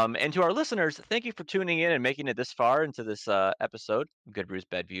 And to our listeners, thank you for tuning in and making it this far into this episode of Good Brews,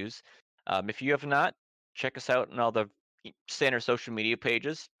 Bad Views. If you have not, check us out on all the standard social media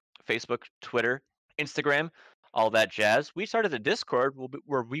pages, Facebook, Twitter, Instagram, all that jazz. We started a Discord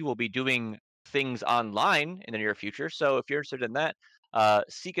where we will be doing things online in the near future. So if you're interested in that,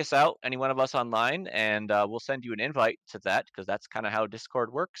 seek us out, any one of us online, and we'll send you an invite to that because that's kind of how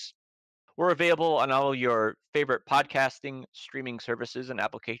Discord works. We're available on all your favorite podcasting, streaming services, and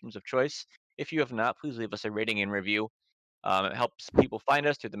applications of choice. If you have not, please leave us a rating and review. It helps people find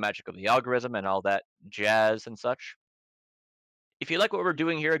us through the magic of the algorithm and all that jazz and such. If you like what we're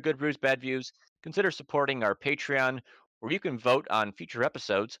doing here at Good Brews, Bad Views, consider supporting our Patreon, where you can vote on future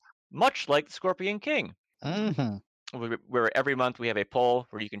episodes, much like the Scorpion King. Mm-hmm. Where every month we have a poll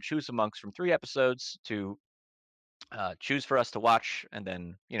where you can choose amongst from 3 episodes to choose for us to watch and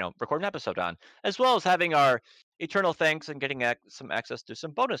then record an episode on, as well as having our eternal thanks and getting some access to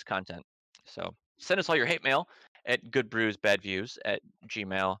some bonus content. So send us all your hate mail at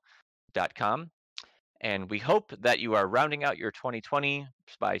goodbrewsbadviews@gmail.com, and we hope that you are rounding out your 2020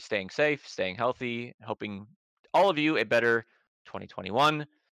 by staying safe, staying healthy, hoping all of you a better 2021.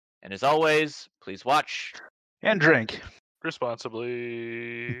 And as always, please watch And drink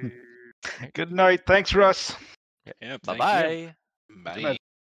Responsibly. Good night. Thanks, Russ. Yeah. Bye-bye. Bye.